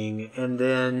morning, and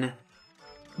then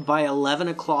by 11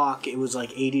 o'clock it was like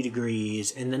 80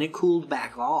 degrees, and then it cooled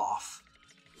back off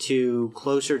to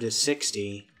closer to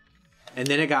 60, and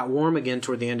then it got warm again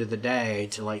toward the end of the day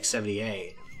to like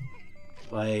 78.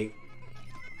 Like,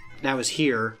 that was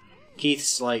here.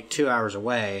 Keith's like 2 hours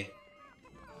away,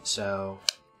 so...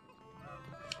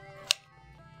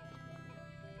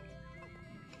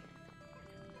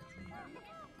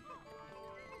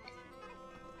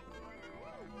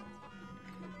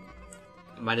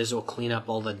 Might as well clean up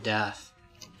all the death.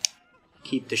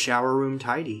 Keep the shower room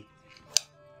tidy.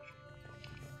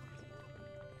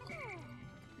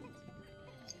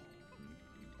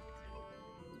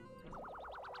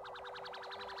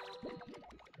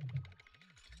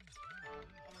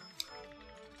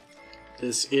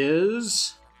 This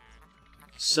is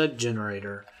Sud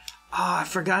Generator. Oh, I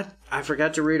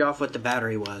forgot to read off what the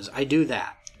battery was. I do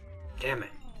that. Damn it.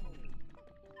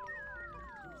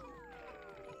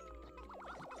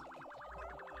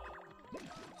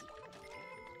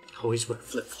 Always wear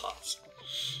flip-flops.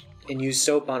 And use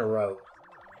soap on a rope.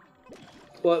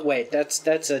 Well, wait,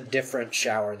 that's a different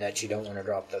shower that you don't want to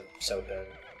drop the soap in.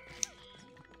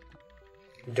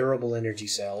 Durable energy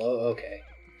cell. Oh, okay.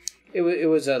 It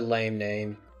was a lame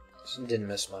name. Didn't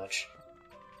miss much.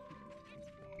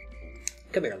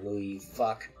 Come here, Louie, you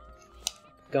fuck.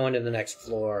 Going to the next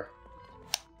floor.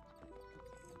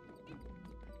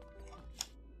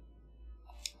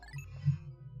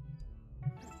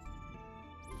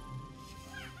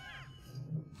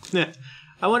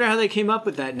 I wonder how they came up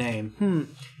with that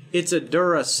name. It's a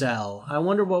Duracell. I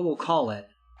wonder what we'll call it.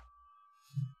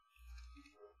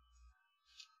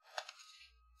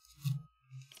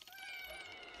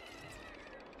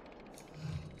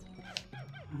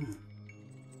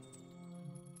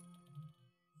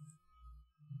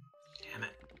 Damn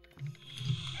it.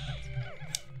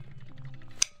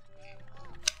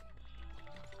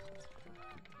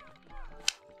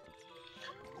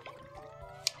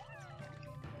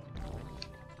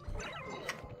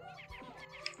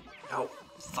 Oh,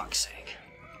 fuck's sake.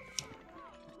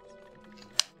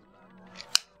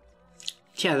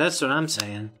 Yeah, that's what I'm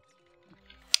saying.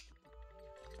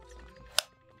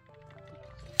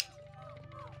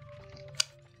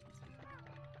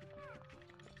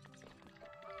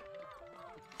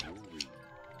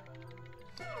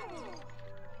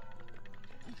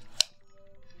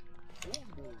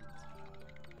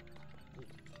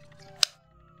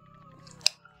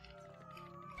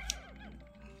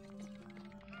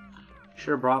 Should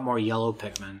have brought more yellow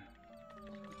Pikmin.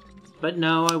 But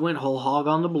no, I went whole hog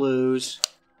on the blues.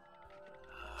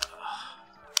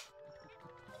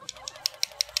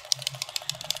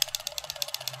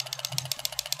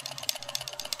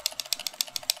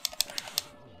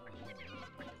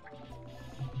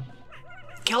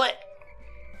 Kill it!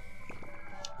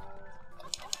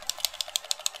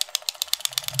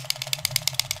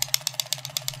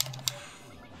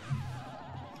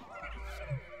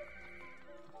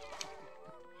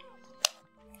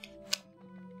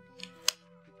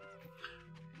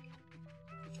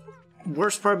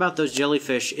 Worst part about those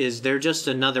jellyfish is they're just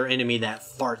another enemy that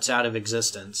farts out of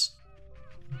existence.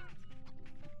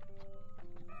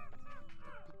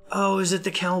 Oh, is it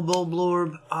the Cowbell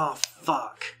Blorb? Oh,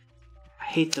 fuck. I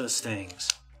hate those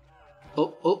things.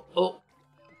 Oh, oh, oh.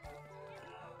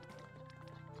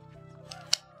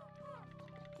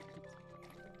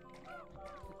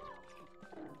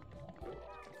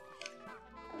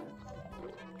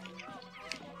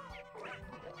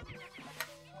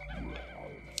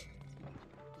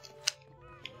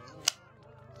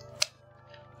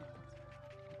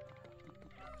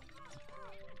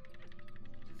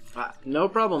 No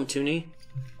problem, Toonie.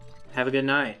 Have a good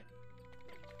night.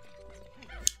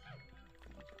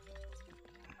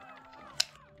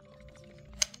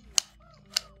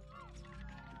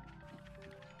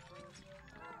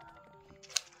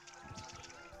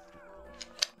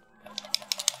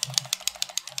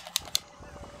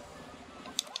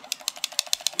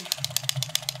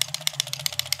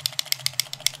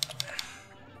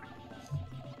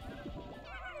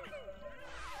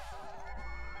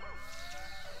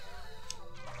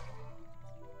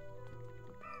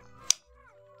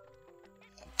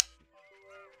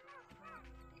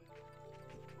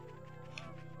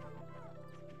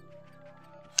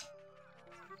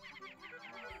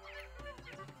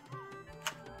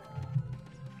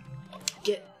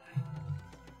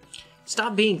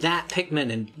 Stop being that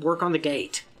Pikmin and work on the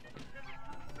gate.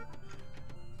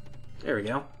 There we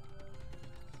go.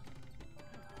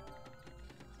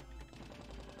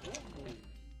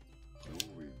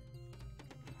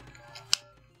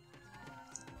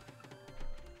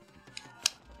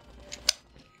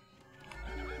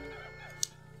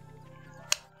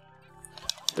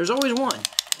 There's always one.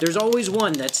 There's always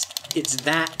one it's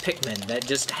that Pikmin that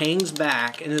just hangs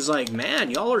back and is like,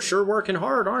 man, y'all are sure working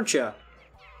hard, aren't you?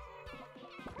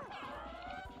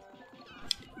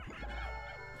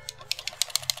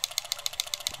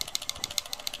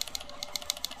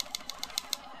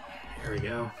 There we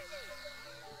go.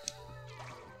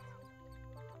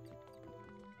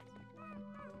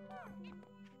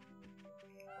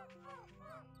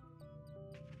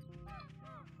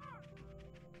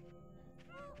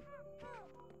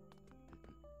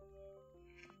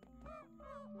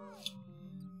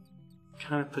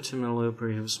 Kind of puts him in a loop where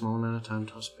you have a small amount of time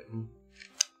to toss Pikmin.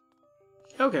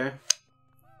 Okay.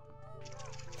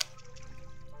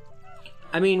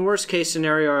 I mean, worst case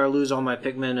scenario, I lose all my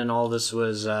Pikmin and all this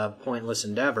was a pointless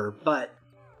endeavor, but,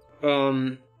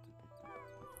 yeah.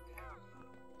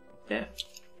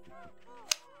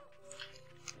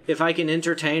 If I can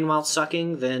entertain while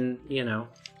sucking, then, you know.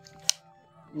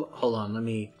 Hold on, let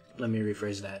me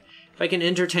rephrase that. If I can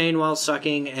entertain while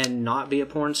sucking and not be a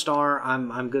porn star,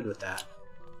 I'm good with that.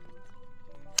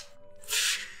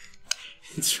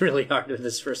 It's really hard with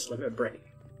this first limit break.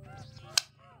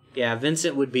 Yeah,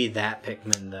 Vincent would be that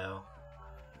Pikmin, though.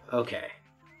 Okay.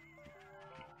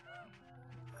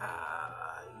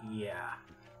 Yeah.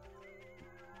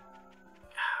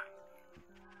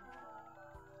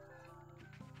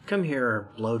 Come here,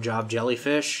 blowjob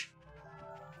jellyfish.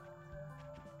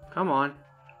 Come on.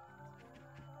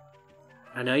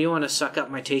 I know you want to suck up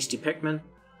my tasty Pikmin.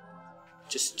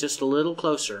 Just a little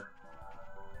closer.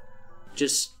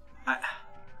 Just...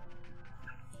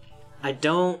 I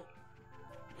don't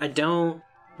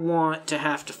want to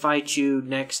have to fight you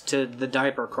next to the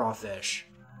diaper crawfish.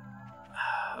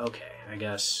 Okay, I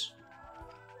guess.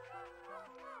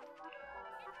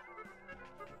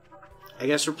 I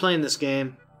guess we're playing this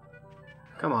game.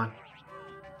 Come on.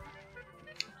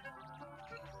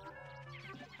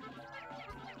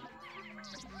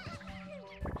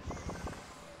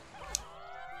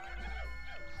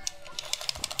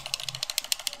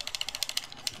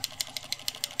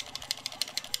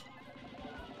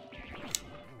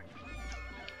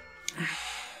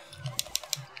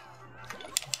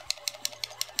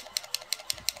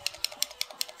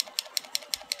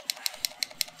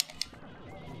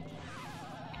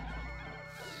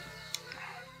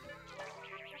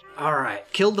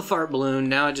 Alright, killed the fart balloon.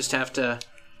 Now I just have to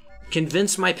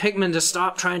convince my Pikmin to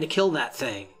stop trying to kill that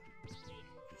thing.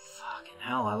 Fucking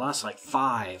hell, I lost like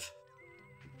 5.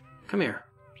 Come here.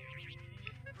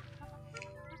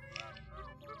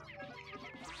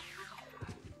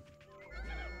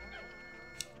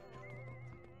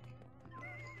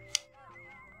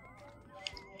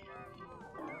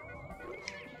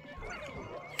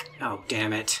 Oh,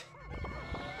 damn it.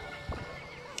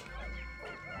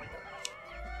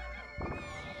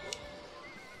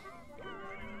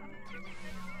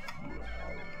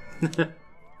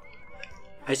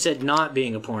 I said not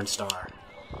being a porn star.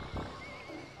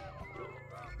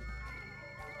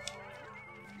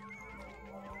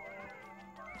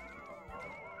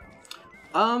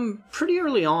 Pretty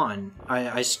early on.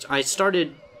 I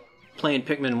started playing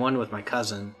Pikmin 1 with my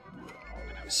cousin.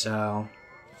 So...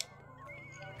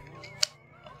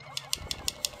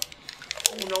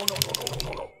 Oh,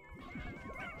 no.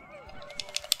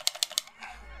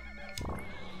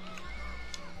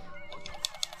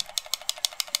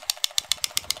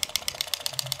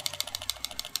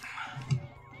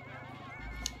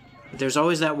 There's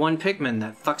always that one Pikmin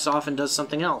that fucks off and does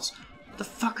something else. What the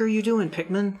fuck are you doing,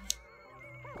 Pikmin?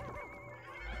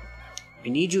 I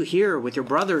need you here with your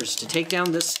brothers to take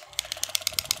down this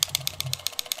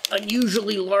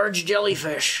unusually large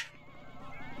jellyfish.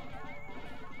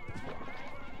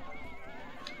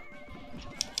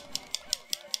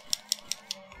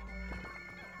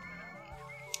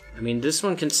 I mean, this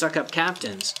one can suck up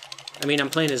captains. I mean, I'm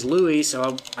playing as Louis,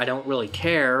 so I don't really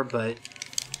care, but...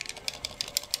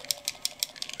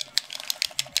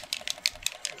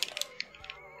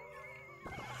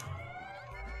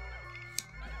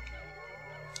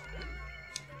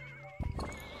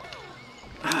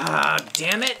 Ah,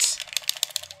 damn it!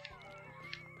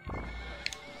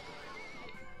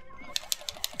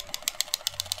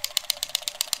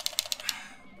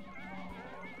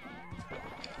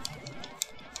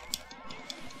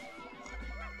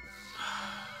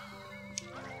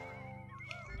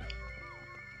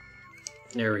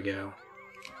 There we go.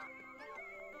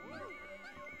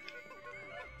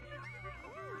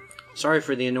 Sorry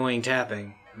for the annoying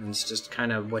tapping. It's just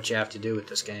kind of what you have to do with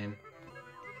this game.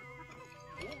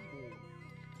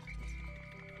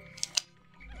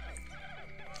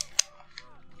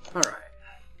 Alright.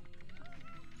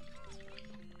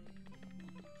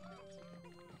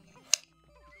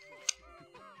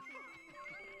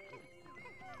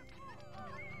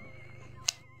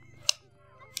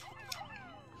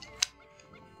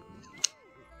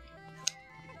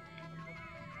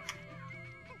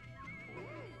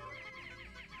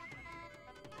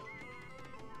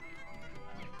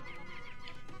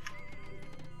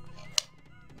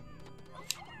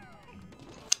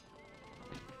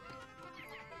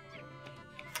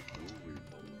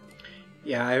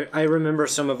 Yeah, I remember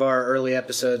some of our early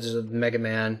episodes of Mega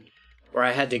Man where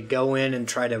I had to go in and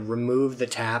try to remove the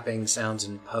tapping sounds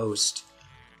in post.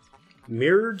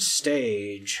 Mirrored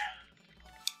stage.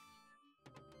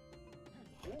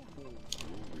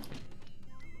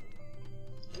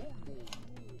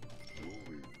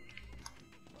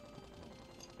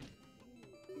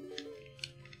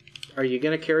 Are you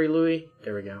gonna carry Louis?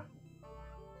 There we go.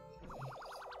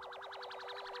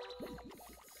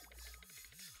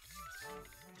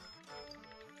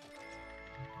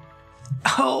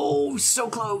 Oh, so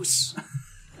close.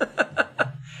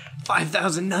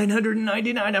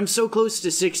 5,999. I'm so close to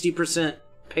 60%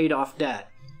 paid off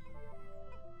debt.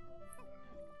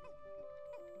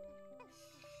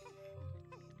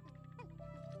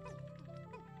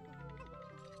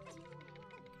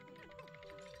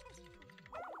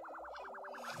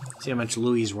 See how much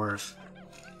Louis is worth.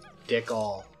 Dick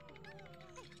all.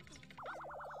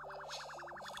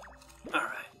 Alright.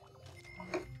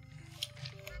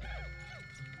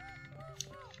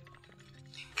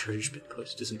 Encouragement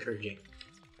post is encouraging.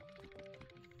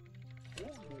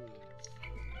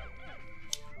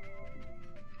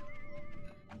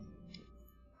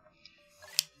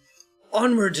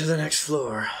 Onward to the next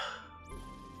floor.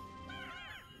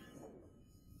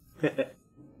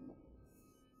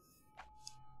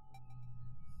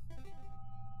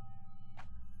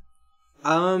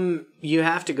 You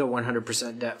have to go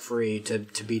 100% debt free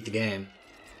to beat the game.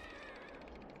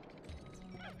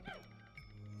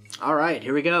 Alright,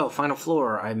 here we go. Final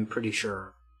floor, I'm pretty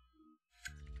sure.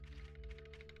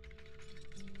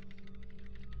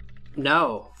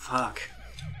 No, fuck.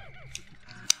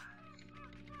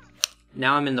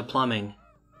 Now I'm in the plumbing.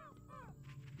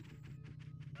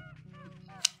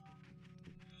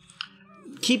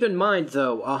 Keep in mind,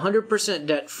 though, 100%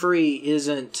 debt-free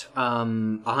isn't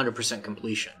 100%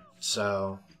 completion,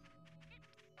 so...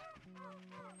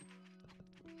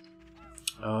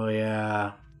 Oh,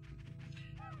 yeah.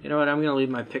 You know what? I'm gonna leave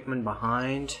my Pikmin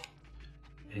behind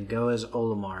and go as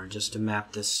Olimar just to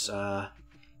map this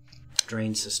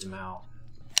drain system out.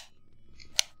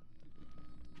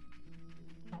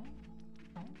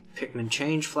 Pikmin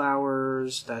change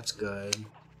flowers, that's good.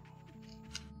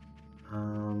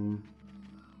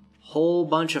 Whole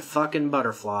bunch of fucking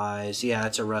butterflies. Yeah,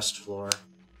 it's a rust floor.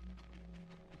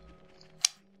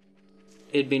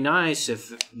 It'd be nice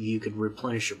if you could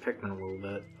replenish your Pikmin a little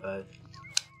bit, but...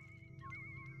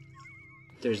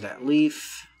 There's that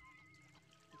leaf.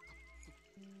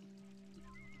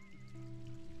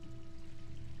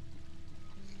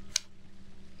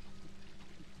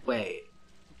 Wait.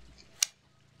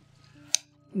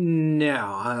 No,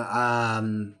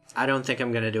 I don't think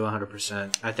I'm gonna do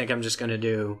 100%. I think I'm just gonna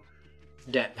do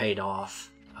debt paid off.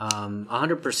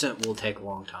 100% will take a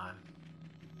long time.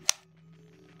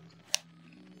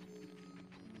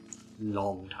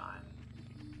 Long time.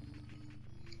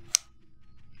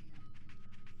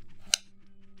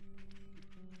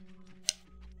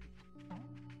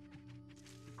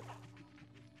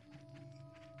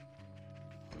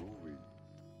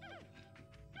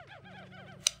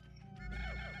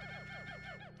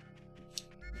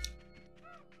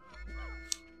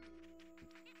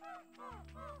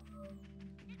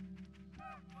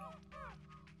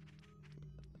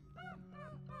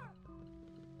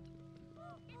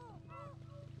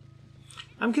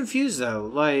 I'm confused though,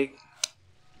 like,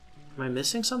 am I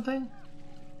missing something?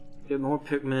 Get more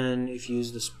Pikmin if you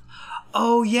use this.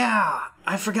 Oh yeah!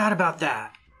 I forgot about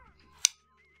that!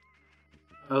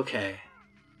 Okay.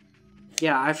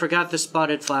 Yeah, I forgot the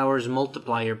spotted flowers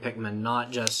multiply your Pikmin,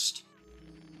 not just...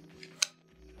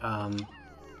 see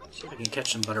if I can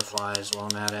catch some butterflies while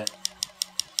I'm at it.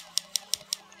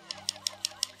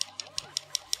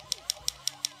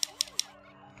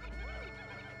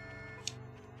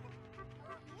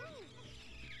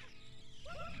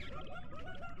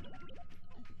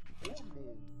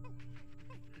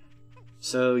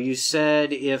 So you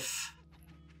said if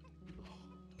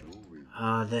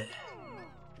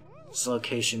this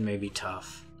location may be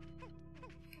tough.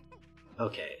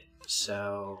 Okay,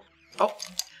 so oh,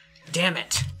 damn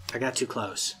it! I got too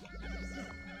close.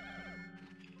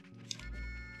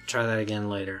 Try that again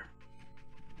later.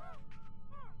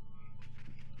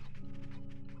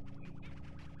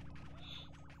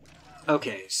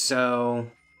 Okay, so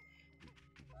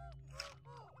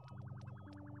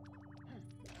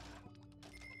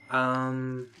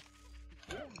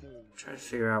try to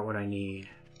figure out what I need.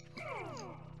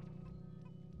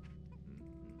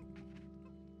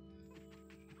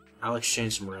 I'll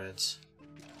exchange some reds.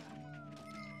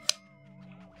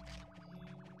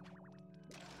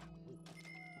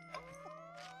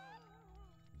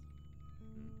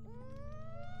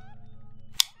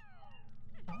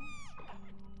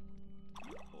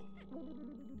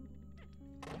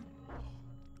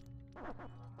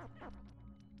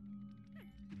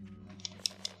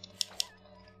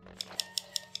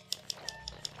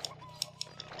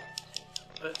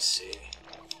 Let's see.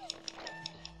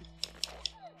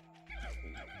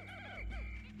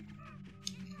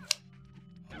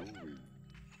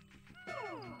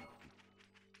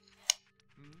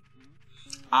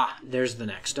 Ah, there's the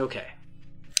next. Okay.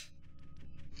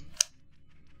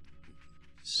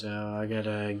 So I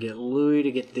gotta get Louie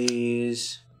to get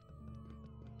these.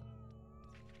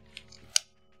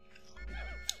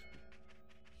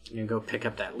 I'm gonna go pick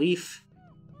up that leaf.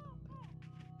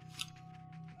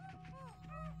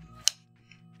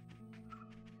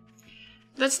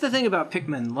 That's the thing about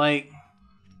Pikmin, like,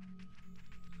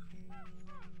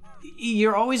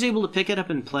 you're always able to pick it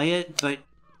up and play it, but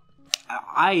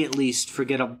I at least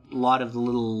forget a lot of the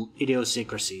little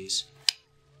idiosyncrasies.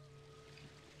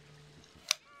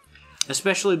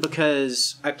 Especially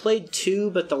because I played 2,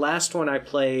 but the last one I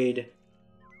played,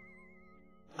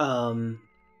 the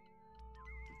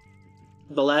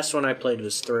last one I played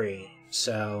was 3,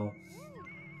 so...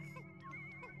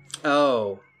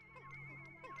 Oh...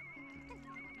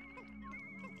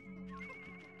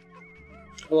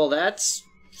 Well, that's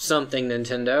something,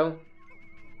 Nintendo.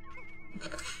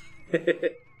 I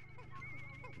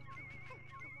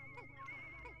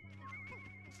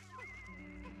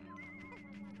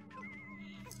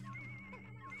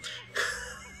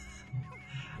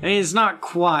mean, it's not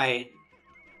quite,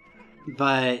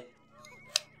 but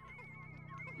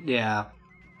yeah.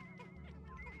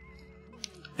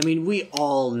 I mean, we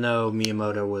all know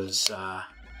Miyamoto was,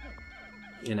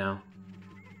 you know,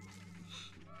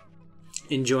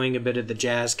 enjoying a bit of the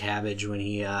jazz cabbage when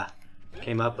he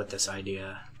came up with this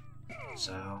idea.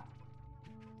 So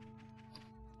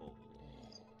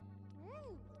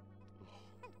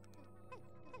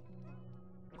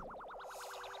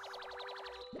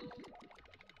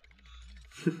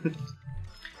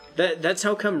That's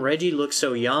how come Reggie looks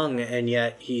so young and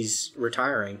yet he's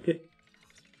retiring.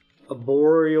 A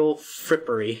boreal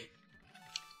frippery.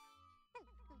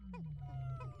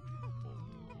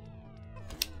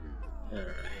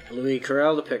 Alright, Louis,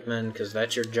 corral the Pikmin, because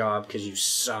that's your job, because you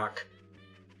suck.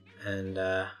 And,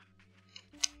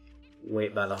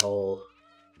 wait by the hole.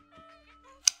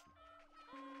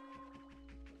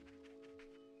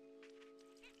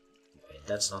 Wait,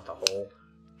 that's not the hole.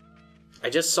 I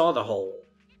just saw the hole.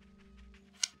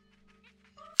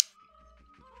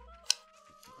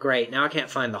 Great, now I can't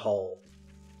find the hole.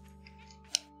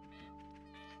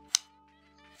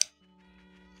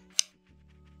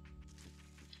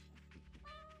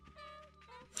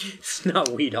 It's not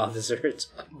weed officer, it's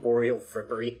boreal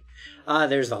frippery. Ah,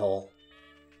 there's the hole.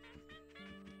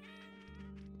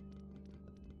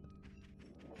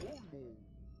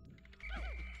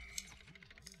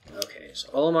 Okay, so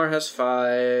Olimar has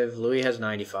 5, Louis has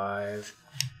 95.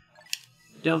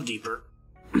 Delve deeper.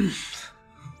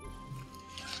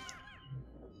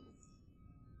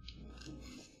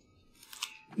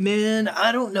 Man,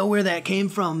 I don't know where that came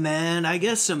from, man. I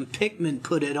guess some Pikmin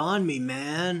put it on me,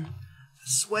 man. I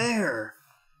swear.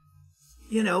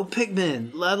 You know,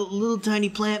 Pikmin, little tiny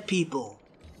plant people.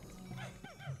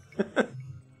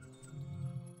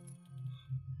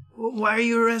 Why are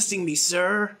you arresting me,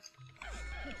 sir?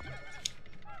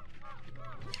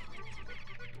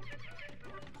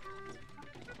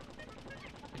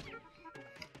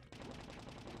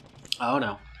 Oh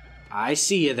no. I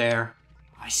see you there.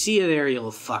 I see you there, you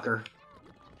little fucker.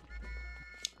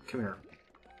 Come here.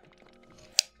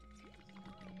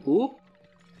 Oop.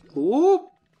 Oop.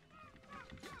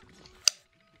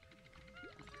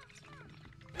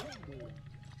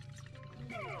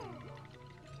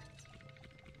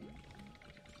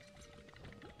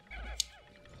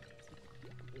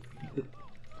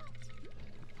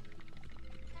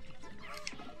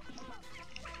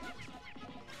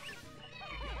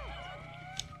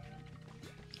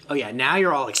 Oh yeah, now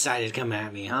you're all excited to come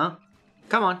at me, huh?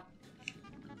 Come on.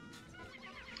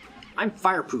 I'm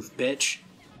fireproof, bitch.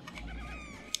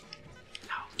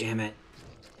 Oh, damn it.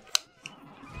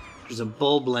 There's a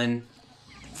bulblin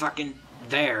fucking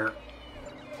there.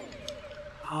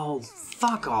 Oh,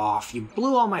 fuck off. You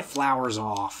blew all my flowers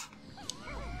off.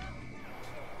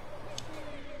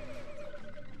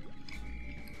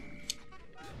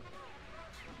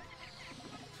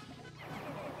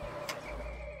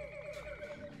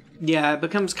 Yeah, it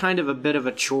becomes kind of a bit of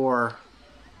a chore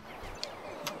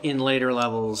in later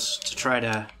levels to try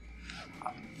to...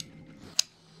 I'm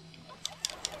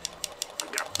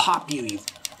gonna pop you, you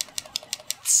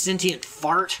sentient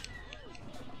fart.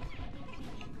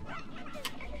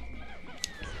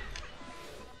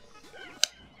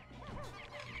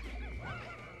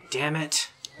 Damn it.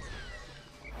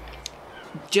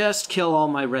 Just kill all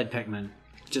my red Pikmin.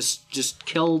 Just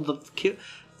kill the...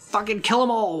 fucking kill them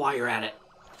all while you're at it.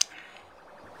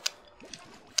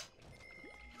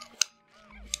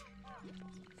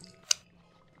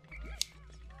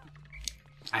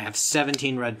 I have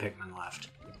 17 red Pikmin left.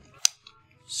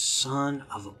 Son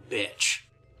of a bitch.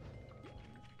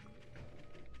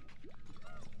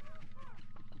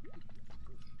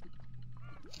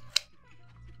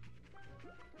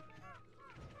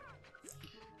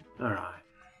 Alright.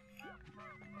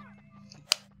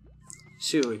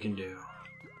 See what we can do.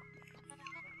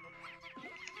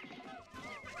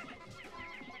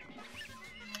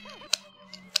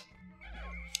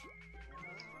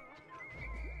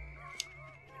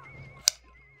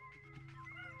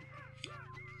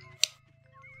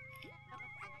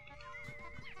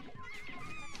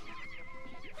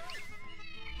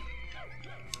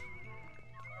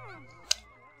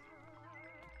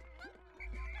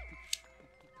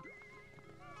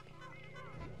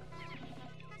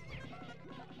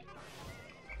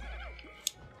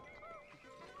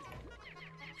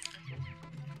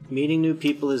 Meeting new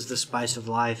people is the spice of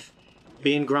life.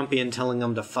 Being grumpy and telling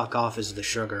them to fuck off is the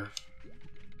sugar.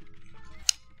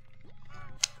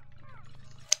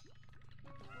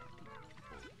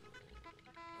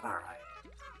 Alright.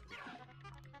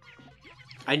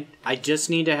 I just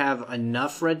need to have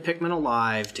enough red Pikmin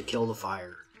alive to kill the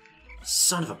fire.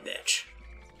 Son of a bitch.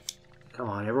 Come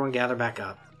on, everyone gather back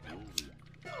up.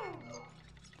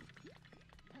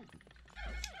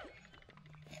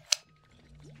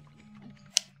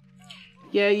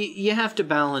 Yeah, you have to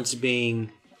balance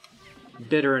being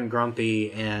bitter and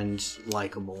grumpy and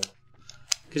likable.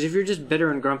 Because if you're just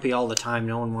bitter and grumpy all the time,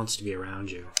 no one wants to be around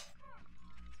you.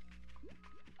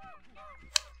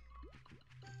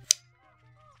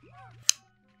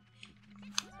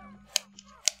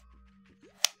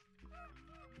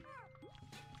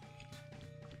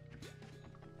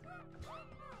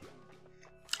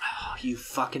 you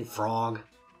fucking frog.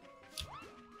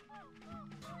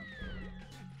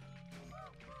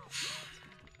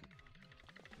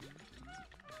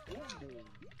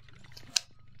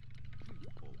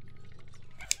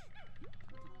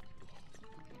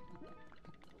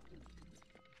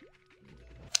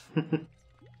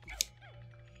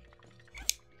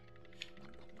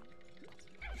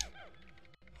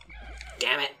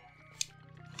 Damn it.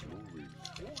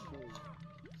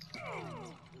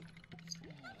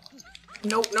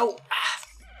 Nope, nope.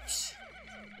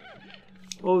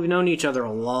 Well, we've known each other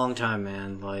a long time,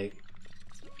 man. Like,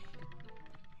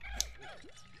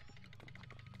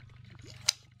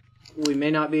 we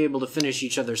may not be able to finish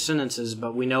each other's sentences,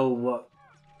 but we know what,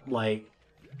 like,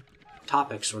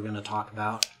 topics we're gonna talk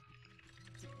about.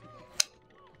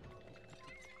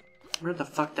 Where'd the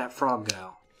fuck that frog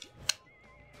go?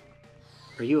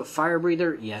 Are you a fire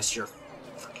breather? Yes, you're a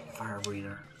fucking fire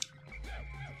breather.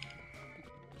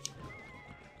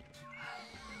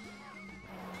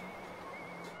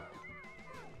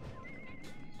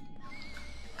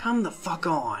 Come the fuck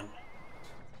on.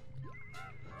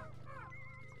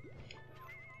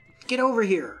 Get over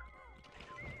here.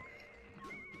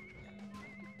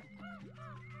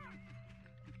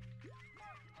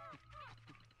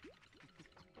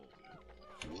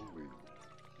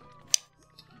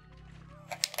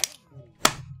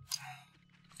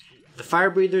 The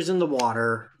fire breather's in the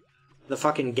water. The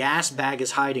fucking gas bag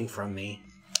is hiding from me.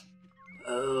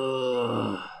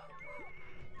 Ugh.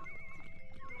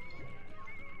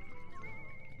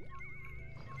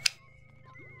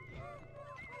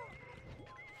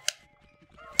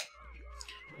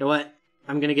 You know what?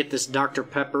 I'm gonna get this Dr.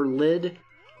 Pepper lid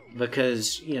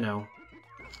because, you know,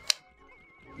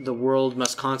 the world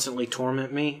must constantly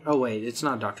torment me. Oh wait, it's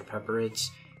not Dr. Pepper,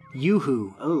 it's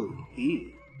Yoo-hoo. Oh,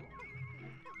 ew.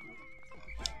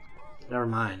 Never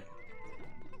mind.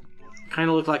 Kind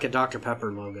of look like a Dr.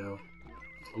 Pepper logo.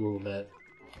 A little bit.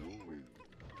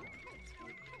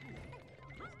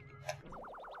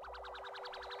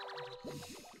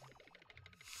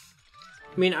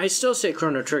 I mean, I still say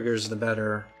Chrono Trigger is the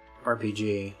better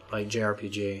RPG, like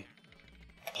JRPG.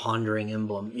 Pondering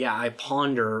Emblem. Yeah, I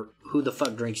ponder who the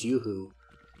fuck drinks Yoo-hoo.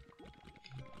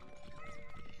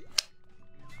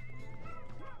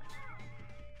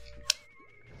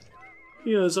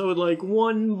 Yes, I would like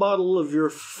 1 bottle of your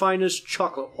finest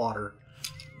chocolate water.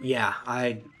 Yeah,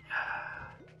 I'm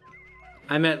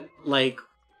at like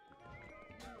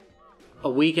a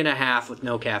week and a half with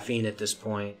no caffeine at this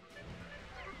point.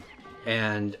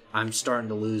 And I'm starting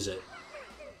to lose it.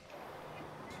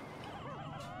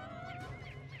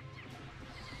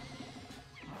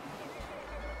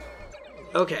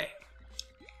 Okay.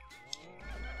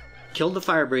 Killed the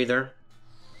fire breather.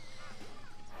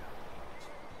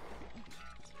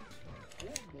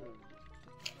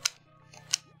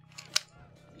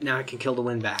 Now I can kill the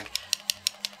windbag.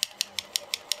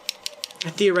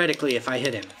 Theoretically, if I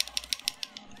hit him.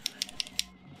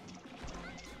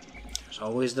 There's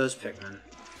always those Pikmin.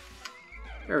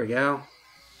 There we go.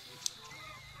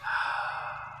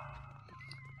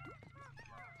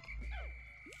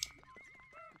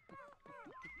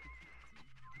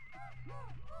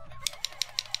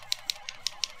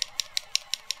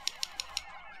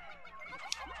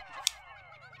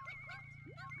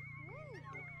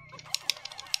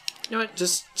 You know what?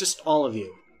 Just all of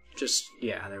you. Just,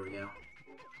 yeah, there we go.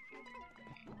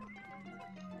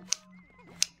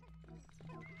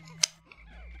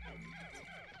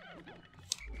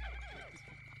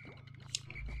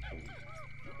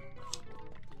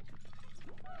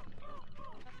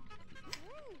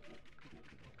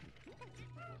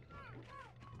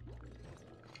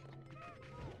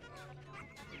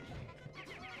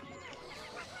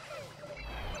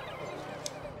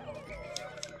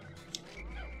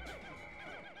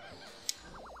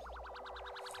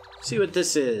 See what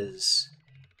this is.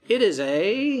 It is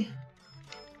a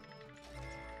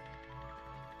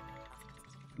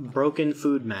broken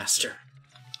food master.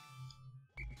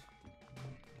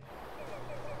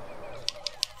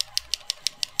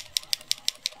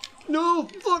 No,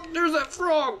 fuck, there's that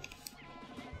frog.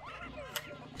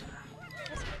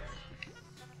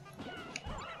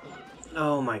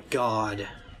 Oh my god.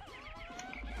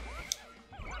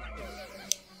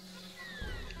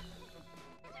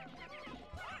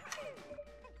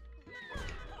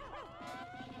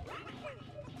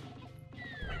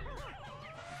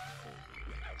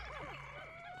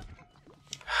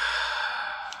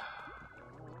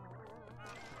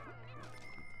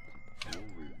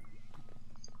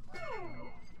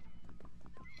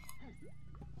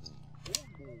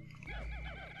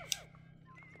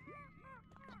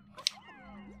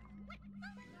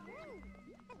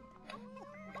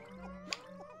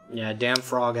 Yeah, damn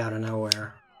frog out of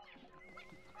nowhere.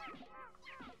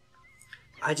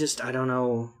 I don't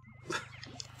know.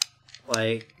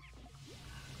 Like,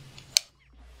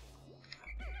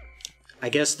 I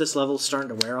guess this level's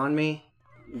starting to wear on me.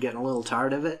 I'm getting a little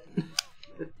tired of it.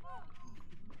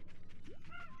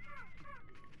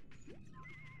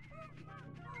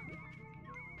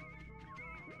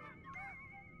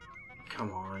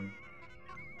 Come on.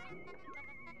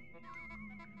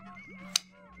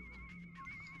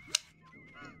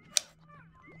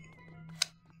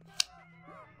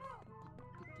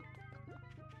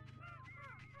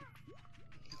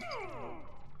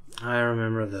 I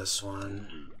remember this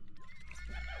one.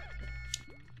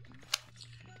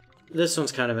 This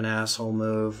one's kind of an asshole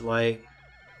move. Like,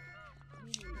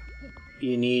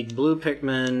 you need blue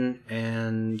Pikmin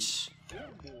and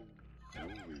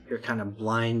you're kind of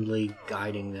blindly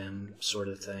guiding them, sort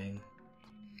of thing.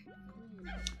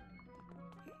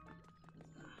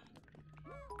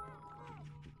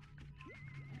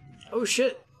 Oh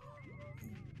shit!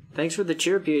 Thanks for the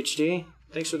cheer, PhD.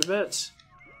 Thanks for the bets.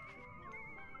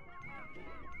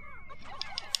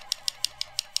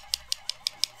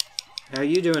 How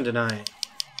you doing tonight?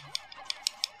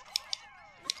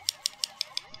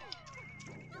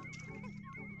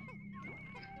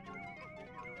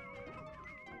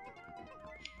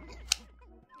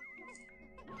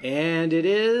 And it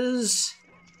is...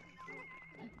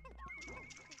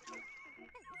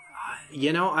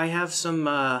 You know, I have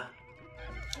some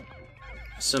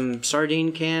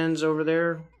sardine cans over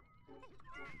there.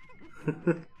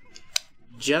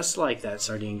 Just like that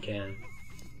sardine can.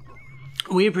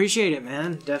 We appreciate it,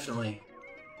 man. Definitely.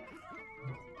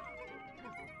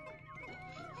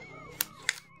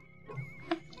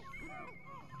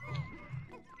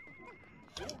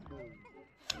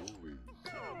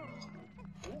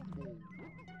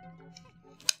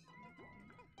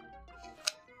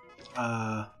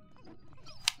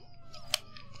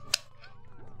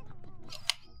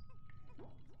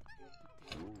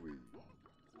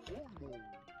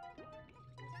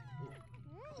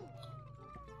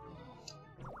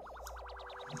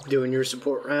 Doing your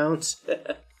support rounds.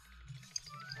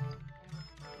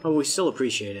 Oh, we still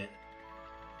appreciate it.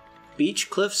 Beach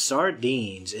Cliff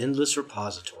Sardines, Endless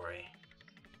Repository.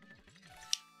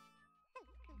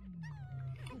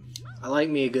 I like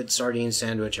me a good sardine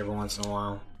sandwich every once in a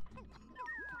while.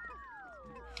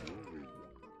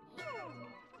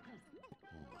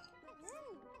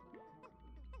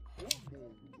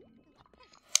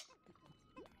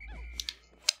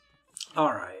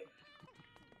 Alright.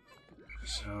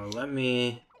 So let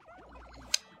me...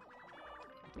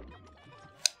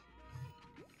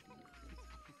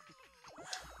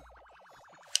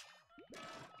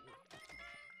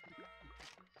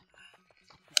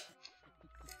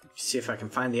 see if I can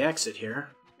find the exit here.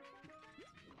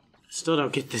 Still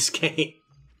don't get this game.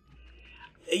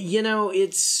 You know,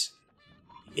 it's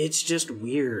just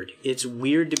weird. It's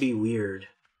weird to be weird.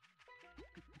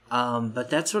 But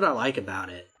that's what I like about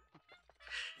it.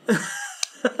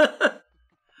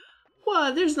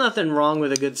 Well, there's nothing wrong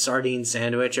with a good sardine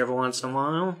sandwich every once in a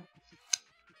while.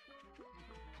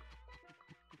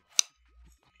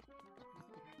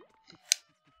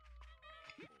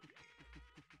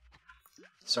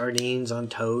 Sardines on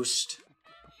toast.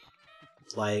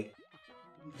 Like,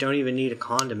 don't even need a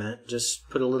condiment. Just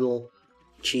put a little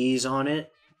cheese on it.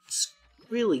 It's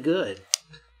really good.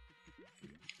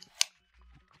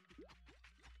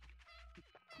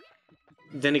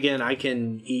 Then again, I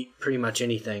can eat pretty much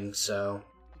anything, so...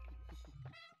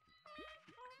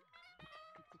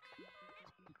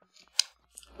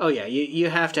 Oh yeah, you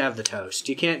have to have the toast.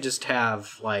 You can't just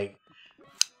have, like,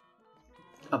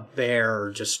 a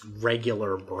bare, just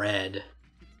regular bread.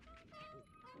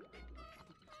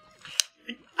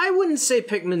 I wouldn't say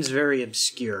Pikmin's very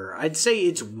obscure. I'd say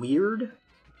it's weird.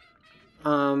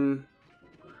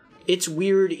 It's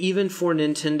weird even for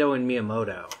Nintendo and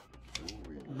Miyamoto.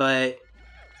 But...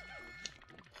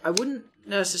 I wouldn't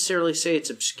necessarily say it's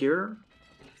obscure.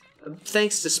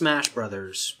 Thanks to Smash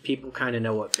Brothers, people kind of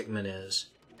know what Pikmin is.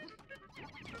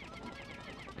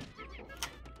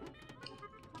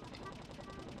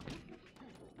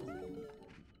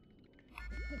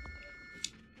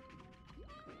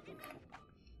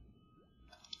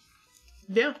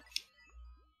 Yeah.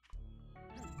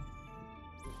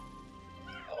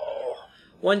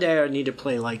 One day I need to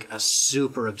play like a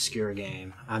super obscure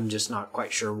game. I'm just not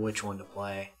quite sure which one to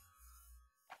play.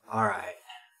 Alright.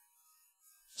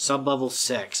 Sub-level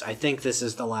 6. I think this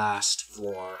is the last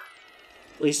floor.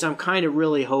 At least I'm kind of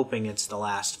really hoping it's the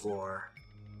last floor.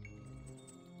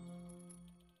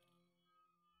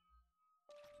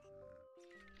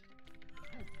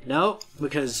 Nope,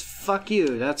 because fuck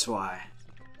you, that's why.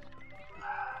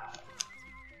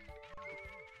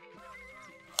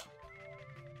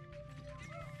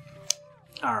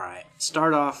 Alright,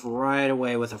 start off right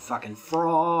away with a fucking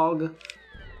frog.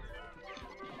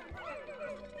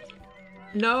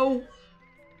 No!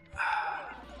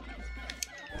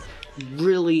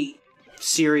 Really?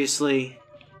 Seriously?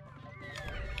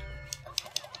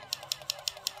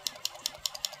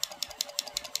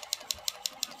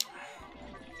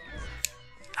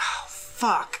 Oh,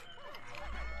 fuck.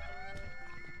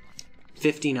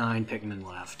 59 Pikmin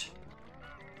left.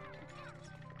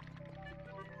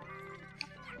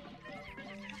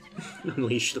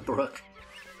 Unleash the brook.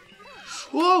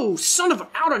 Whoa, son of a,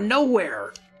 out of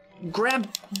nowhere! Grab,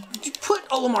 put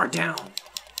Olimar down.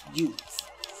 You.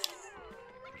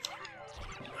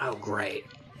 Oh, great.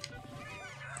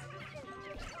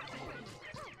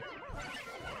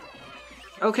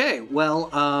 Okay, well,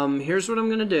 here's what I'm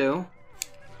gonna do.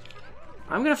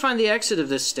 I'm gonna find the exit of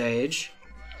this stage,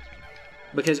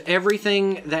 because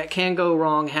everything that can go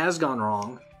wrong has gone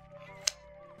wrong.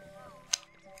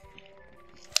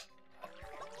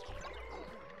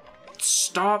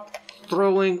 Stop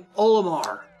throwing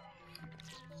Olimar.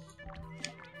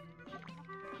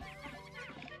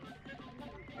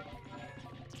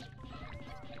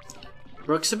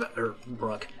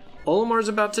 Olimar's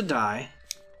about to die.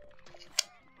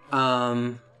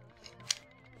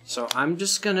 So I'm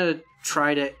just gonna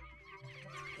try to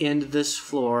end this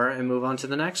floor and move on to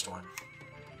the next one.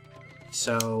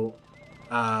 So,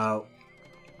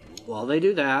 while they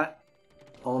do that,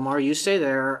 Olimar, you stay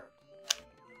there.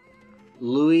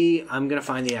 Louis, I'm gonna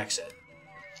find the exit.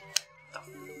 The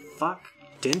fuck?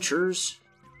 Dentures?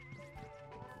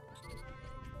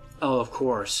 Oh, of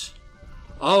course.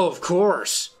 Oh, of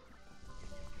course!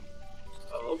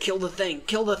 Oh, kill the thing!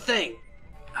 Kill the thing!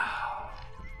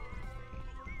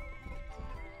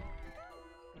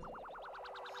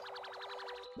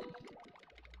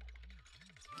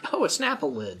 Oh, a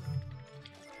Snapple lid.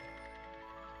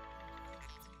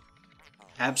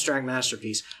 Abstract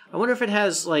masterpiece. I wonder if it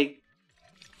has, like...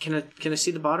 Can I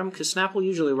see the bottom? Because Snapple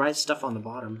usually writes stuff on the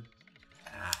bottom.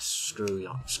 Ah, screw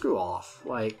off.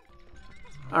 Like...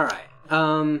 Alright,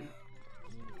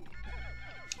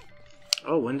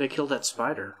 Oh, when did I kill that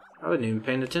spider? I wasn't even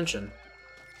paying attention.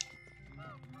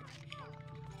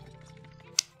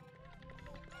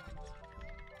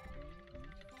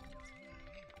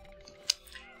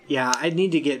 Yeah, I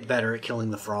need to get better at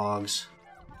killing the frogs.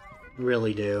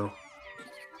 Really do.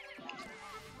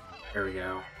 There we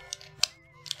go.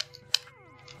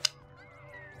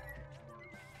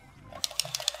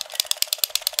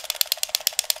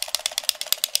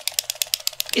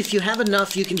 If you have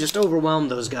enough, you can just overwhelm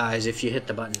those guys if you hit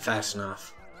the button fast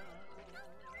enough.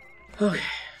 Okay.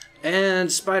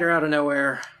 And spider out of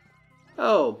nowhere.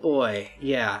 Oh, boy.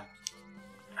 Yeah.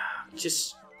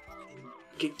 Just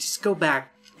go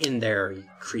back in there, you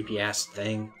creepy-ass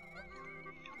thing.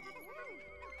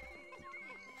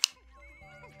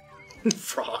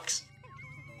 Frogs.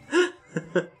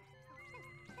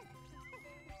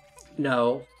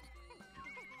 No.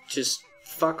 Just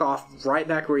fuck off right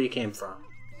back where you came from.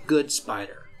 Good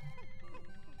spider.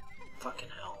 Fucking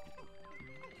hell.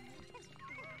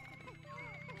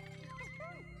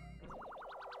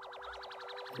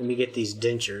 Let me get these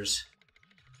dentures.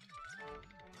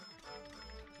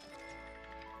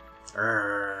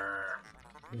 Arrgh.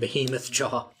 Behemoth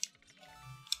jaw.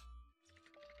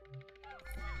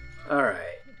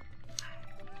 Alright.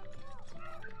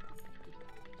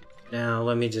 Now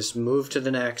let me just move to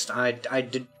the next.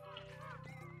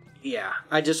 Yeah,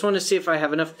 I just want to see if I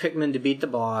have enough Pikmin to beat the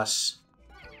boss.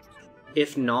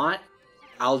 If not,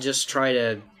 I'll just try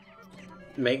to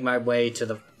make my way to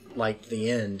the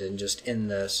end and just end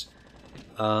this.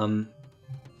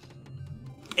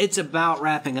 It's about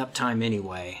wrapping up time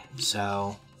anyway,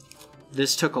 so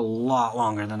this took a lot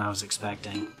longer than I was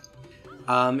expecting.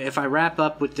 If I wrap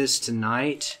up with this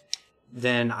tonight,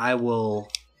 then I will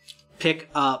pick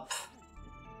up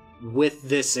with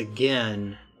this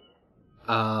again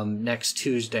next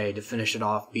Tuesday to finish it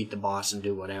off, beat the boss, and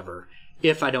do whatever.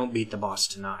 If I don't beat the boss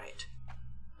tonight.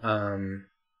 Come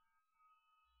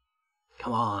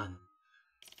on.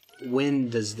 When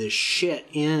does this shit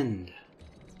end?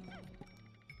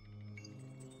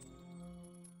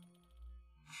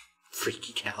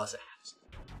 Freaky cow's ass.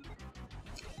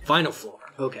 Final floor.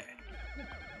 Okay.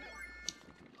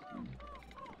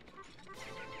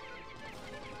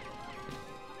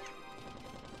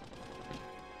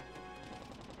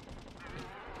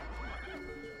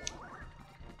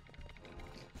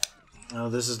 Oh,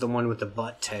 this is the one with the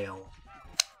butt tail.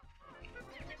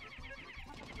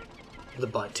 The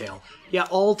butt tail. Yeah,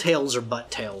 all tails are butt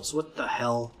tails. What the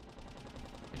hell?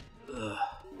 Ugh.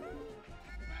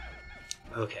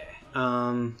 Okay.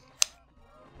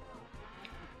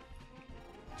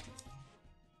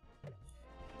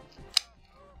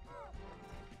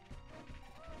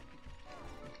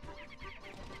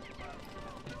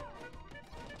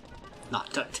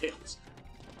 Not DuckTales.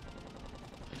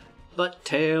 Butt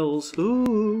tails.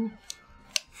 Ooh.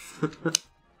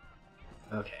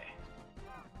 Okay.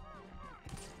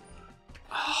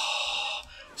 Oh,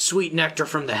 sweet nectar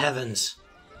from the heavens.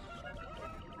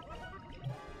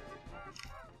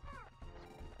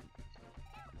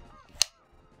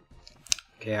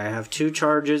 Okay, I have 2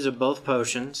 charges of both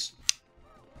potions.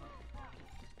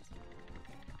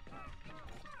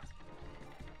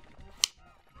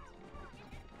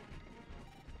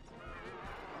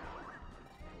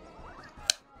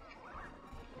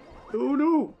 Oh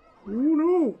no! Oh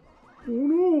no! Oh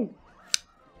no!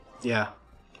 Yeah.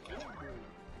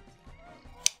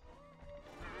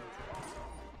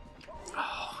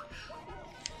 Oh.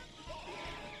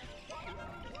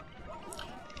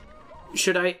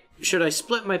 Should I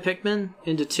split my Pikmin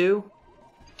into 2?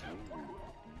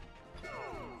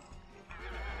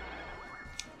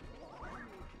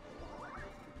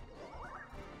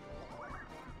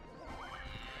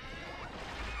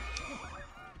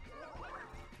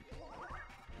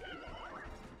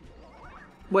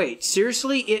 Wait,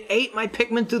 seriously? It ate my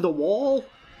Pikmin through the wall?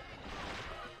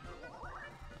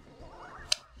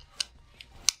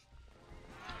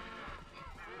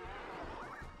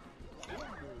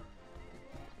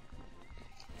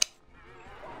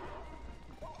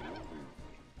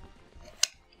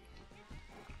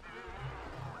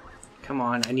 Come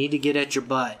on, I need to get at your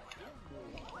butt.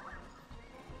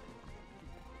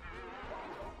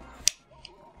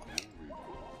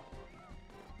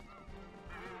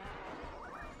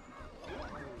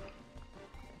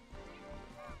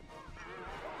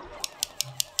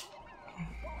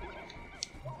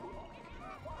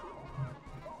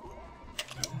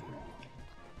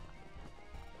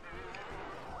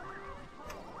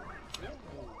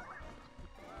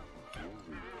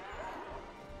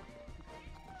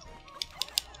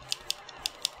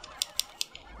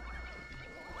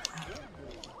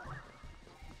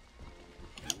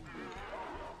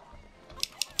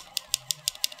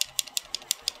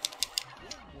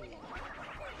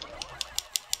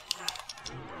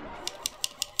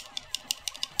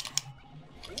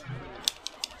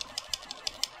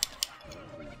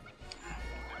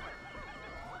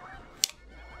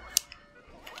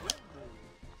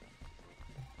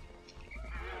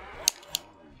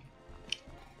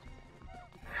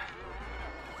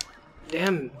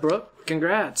 Damn, Brooke,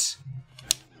 congrats.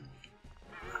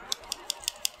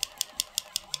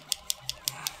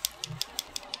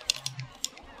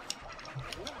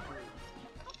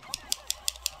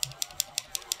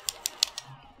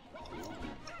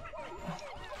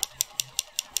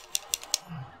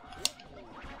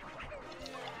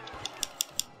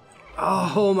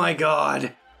 Oh my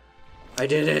god. I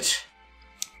did it.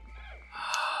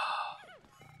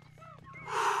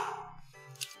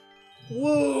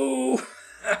 Whoa!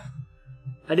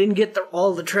 I didn't get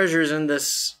all the treasures in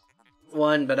this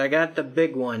one, but I got the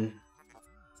big one.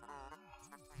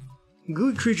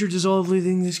 Good creature dissolved,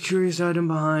 leaving this curious item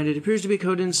behind. It appears to be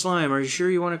coated in slime. Are you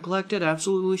sure you want to collect it?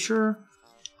 Absolutely sure.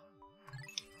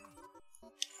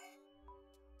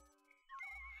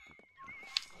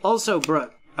 Also,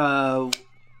 Brooke,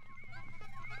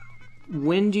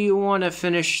 when do you want to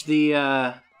finish the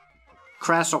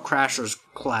Crassle Crashers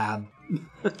collab?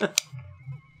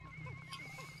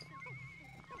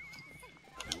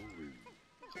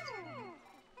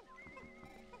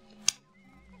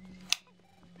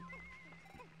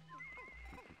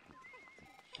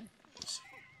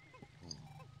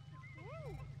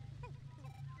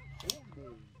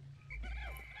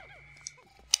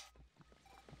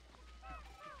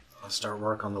 I'll start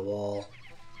work on the wall.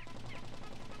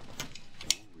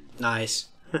 Nice.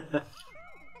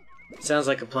 Sounds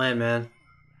like a plan, man.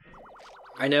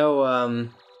 I know,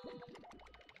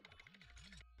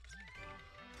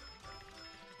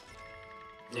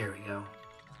 there we go.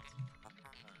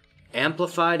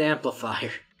 Amplified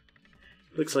amplifier.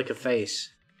 Looks like a face.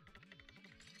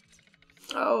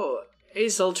 Oh, hey,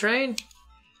 Soul Train.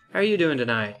 How are you doing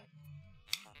tonight?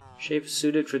 Shape is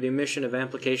suited for the emission of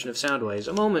amplification of sound waves.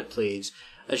 A moment, please.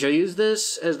 I shall use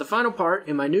this as the final part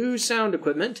in my new sound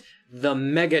equipment, the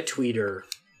Mega Tweeter.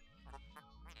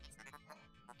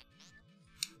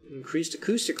 Increased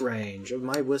acoustic range of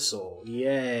my whistle.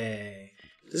 Yay.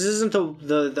 This isn't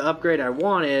the upgrade I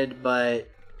wanted, but...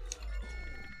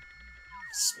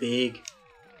 Speak.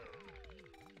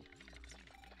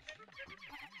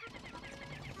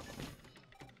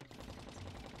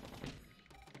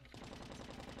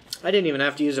 I didn't even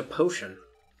have to use a potion.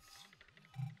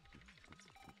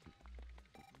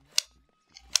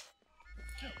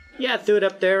 Yeah, I threw it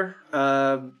up there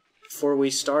before we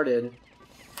started.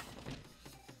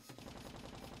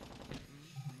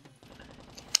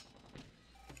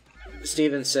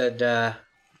 Steven said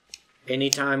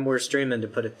anytime we're streaming to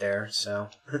put it there, so.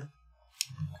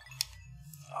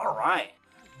 Alright.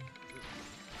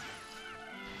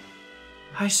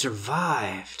 I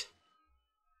survived.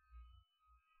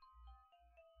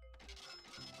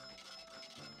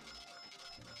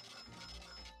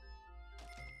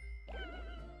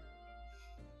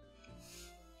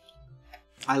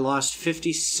 I lost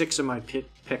 56 of my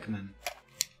Pikmin.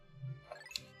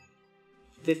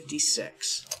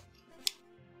 56.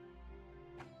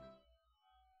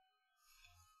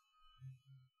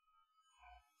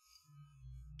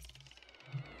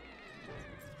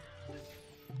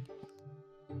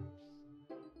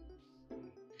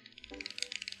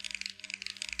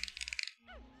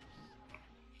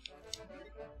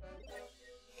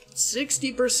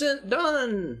 %60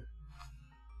 done!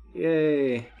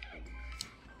 Yay.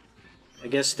 I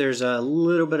guess there's a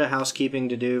little bit of housekeeping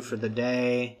to do for the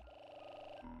day.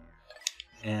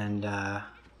 And, let's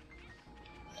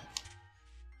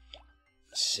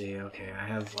see, okay, I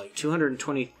have like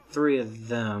 223 of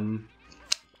them.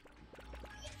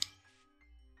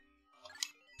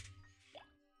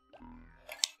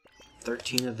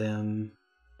 $13 of them.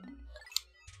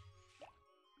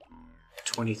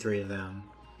 23 of them.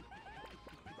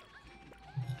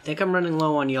 I think I'm running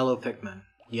low on yellow Pikmin.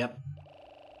 Yep.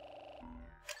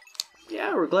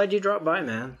 Yeah, we're glad you dropped by,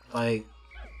 man. Like,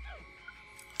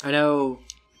 I know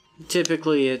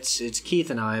typically it's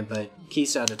Keith and I, but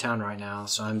Keith's out of town right now,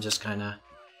 so I'm just kind of...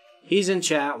 He's in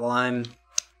chat while I'm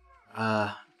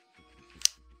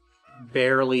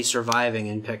barely surviving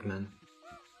in Pikmin.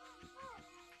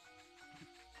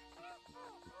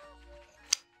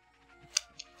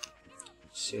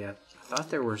 See, I thought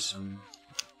there were some...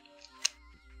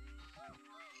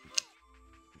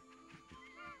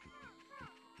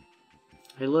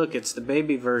 Hey look, it's the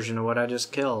baby version of what I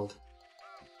just killed.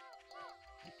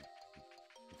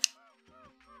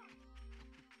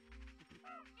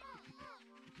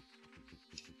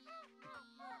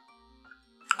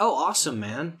 Oh, awesome,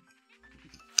 man.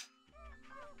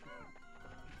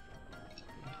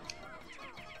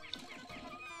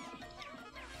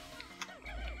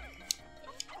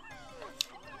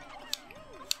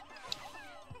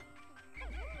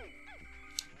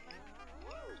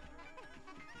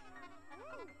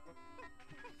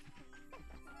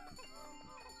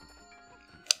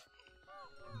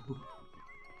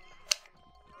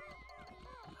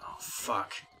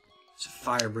 Fuck. It's a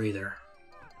fire breather.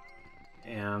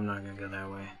 Yeah, I'm not gonna go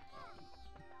that way.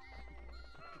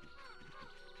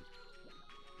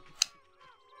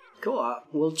 Cool,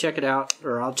 we'll check it out,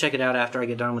 or I'll check it out after I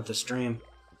get done with the stream.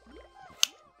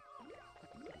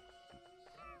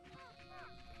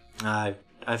 I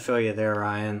feel you there,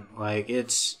 Ryan. Like,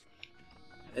 it's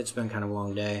been kind of a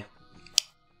long day.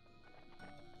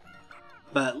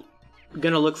 But,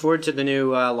 gonna look forward to the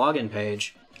new login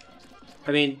page.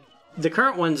 I mean, the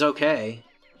current one's okay.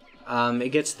 It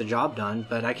gets the job done,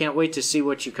 but I can't wait to see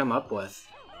what you come up with.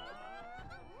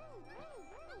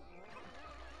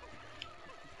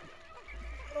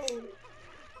 Oh.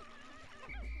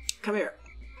 Come here.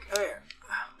 Come here.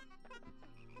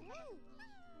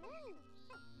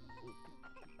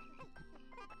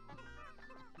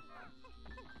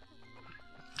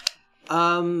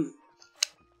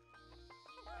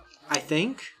 I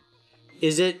think.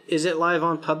 Is it live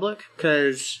on public?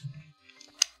 'Cause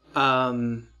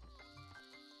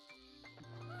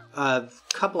a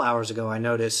couple hours ago I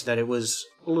noticed that it was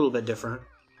a little bit different.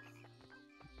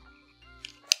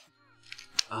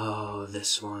 Oh,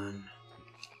 this one.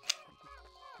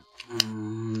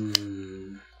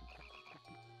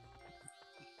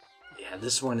 Yeah,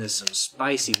 this one is some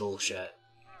spicy bullshit.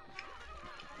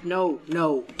 No,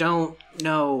 no, don't,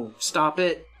 no, stop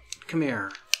it. Come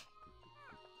here.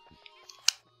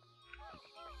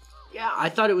 Yeah, I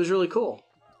thought it was really cool.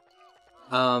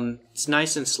 It's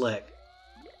nice and slick.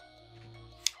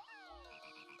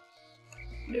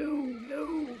 No,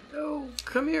 no, no,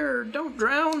 come here, don't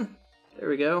drown. There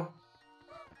we go.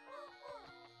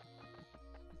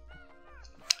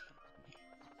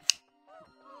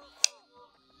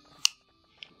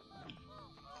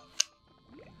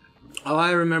 Oh,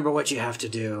 I remember what you have to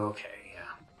do. Okay,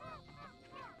 yeah.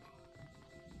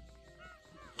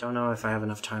 Don't know if I have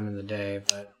enough time in the day,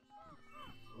 but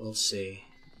we'll see.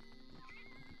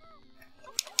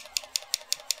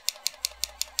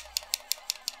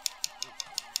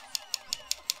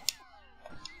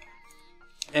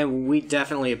 And we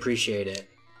definitely appreciate it.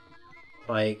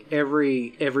 Like,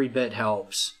 every bit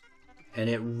helps. And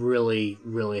it really,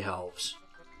 really helps.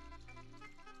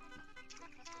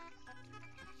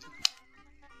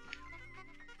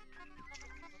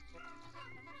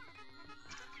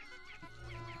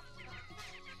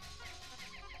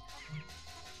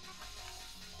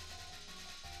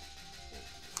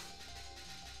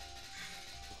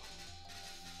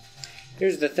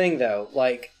 Here's the thing, though,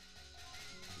 like...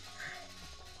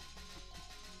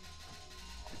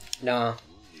 Nah.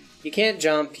 You can't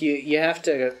jump, you have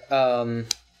to,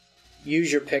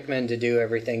 use your Pikmin to do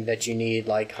everything that you need,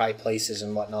 like high places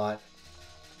and whatnot.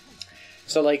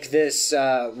 So, like this,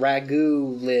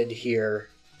 ragu lid here,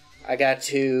 I got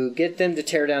to get them to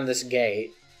tear down this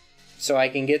gate, so I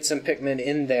can get some Pikmin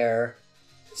in there,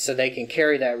 so they can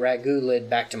carry that ragu lid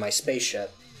back to my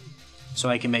spaceship. So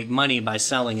I can make money by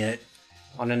selling it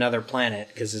on another planet,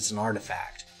 because it's an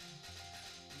artifact.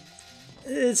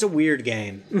 It's a weird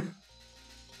game.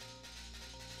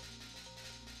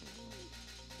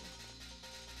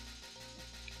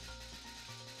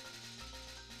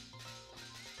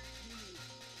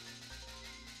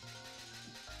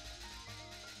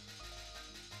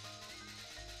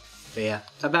 But yeah,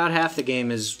 about half the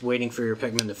game is waiting for your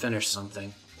Pikmin to finish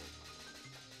something.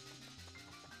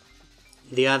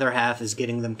 The other half is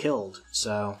getting them killed,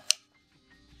 so...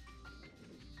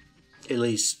 At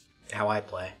least, how I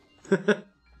play.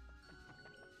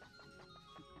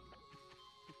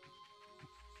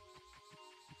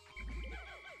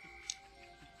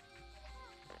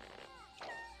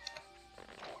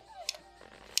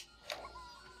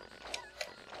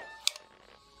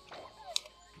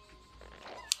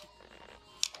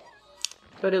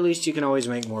 But at least you can always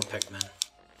make more Pikmin.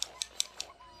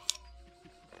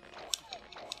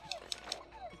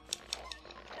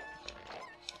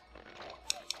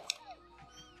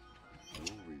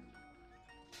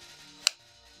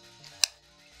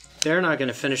 They're not going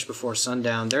to finish before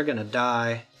sundown. They're going to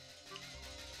die.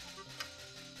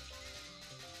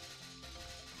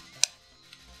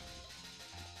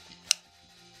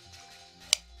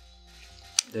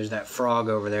 There's that frog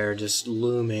over there just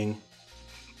looming.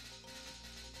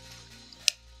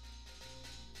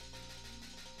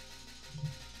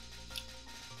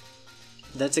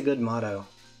 That's a good motto.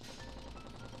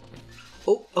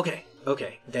 Oh, okay,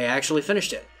 okay. They actually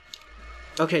finished it.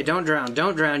 Okay, don't drown,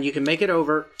 don't drown. You can make it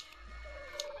over.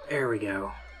 There we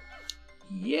go.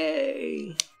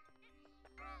 Yay!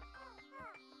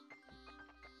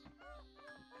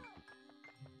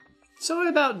 So I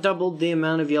about doubled the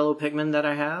amount of yellow Pikmin that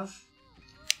I have.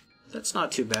 That's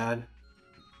not too bad.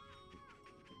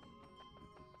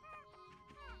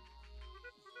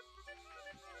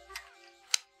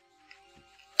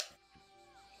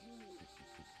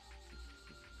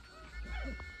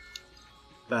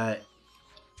 But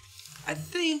I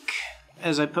think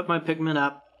as I put my Pikmin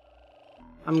up,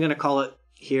 I'm going to call it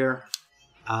here.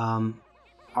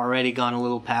 Already gone a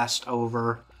little past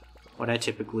over what I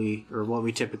typically, or what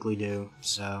we typically do.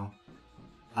 So,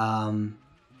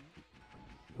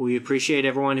 we appreciate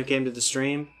everyone who came to the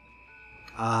stream.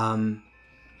 I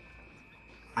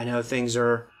know things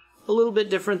are a little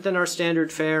bit different than our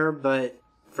standard fare, but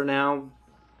for now,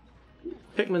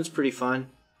 Pikmin's pretty fun.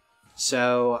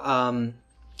 So,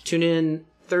 tune in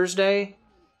Thursday.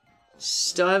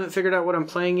 Still haven't figured out what I'm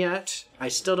playing yet. I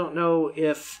still don't know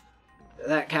if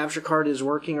that capture card is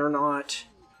working or not.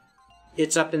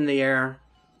 It's up in the air.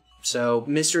 So,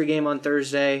 mystery game on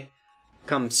Thursday.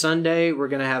 Come Sunday, we're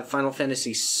going to have Final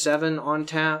Fantasy VII on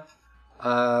tap.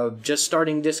 Just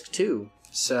starting Disc 2.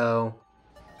 So,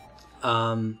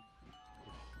 again,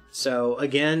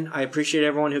 I appreciate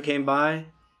everyone who came by.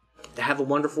 Have a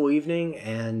wonderful evening,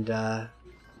 and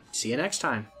see you next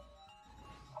time.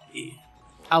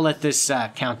 I'll let this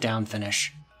countdown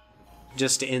finish,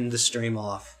 just to end the stream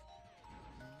off.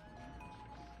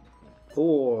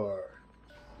 4,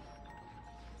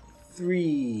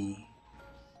 3.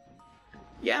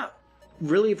 Yeah,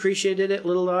 really appreciated it,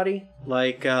 little Lottie.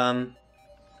 Like I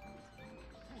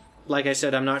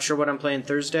said, I'm not sure what I'm playing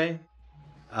Thursday.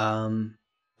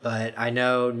 But I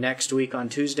know next week on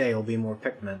Tuesday will be more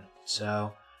Pikmin.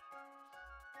 So.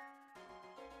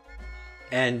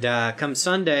 And come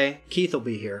Sunday, Keith will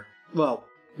be here. Well,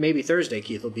 maybe Thursday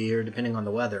Keith will be here, depending on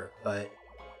the weather. But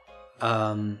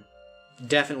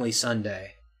definitely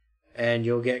Sunday. And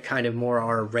you'll get kind of more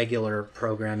our regular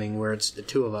programming where it's the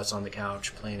two of us on the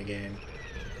couch playing a game.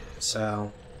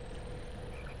 So.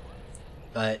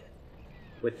 But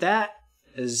with that,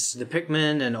 as the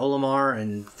Pikmin and Olimar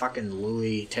and fucking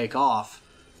Louie take off,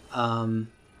 have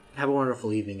a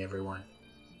wonderful evening, everyone.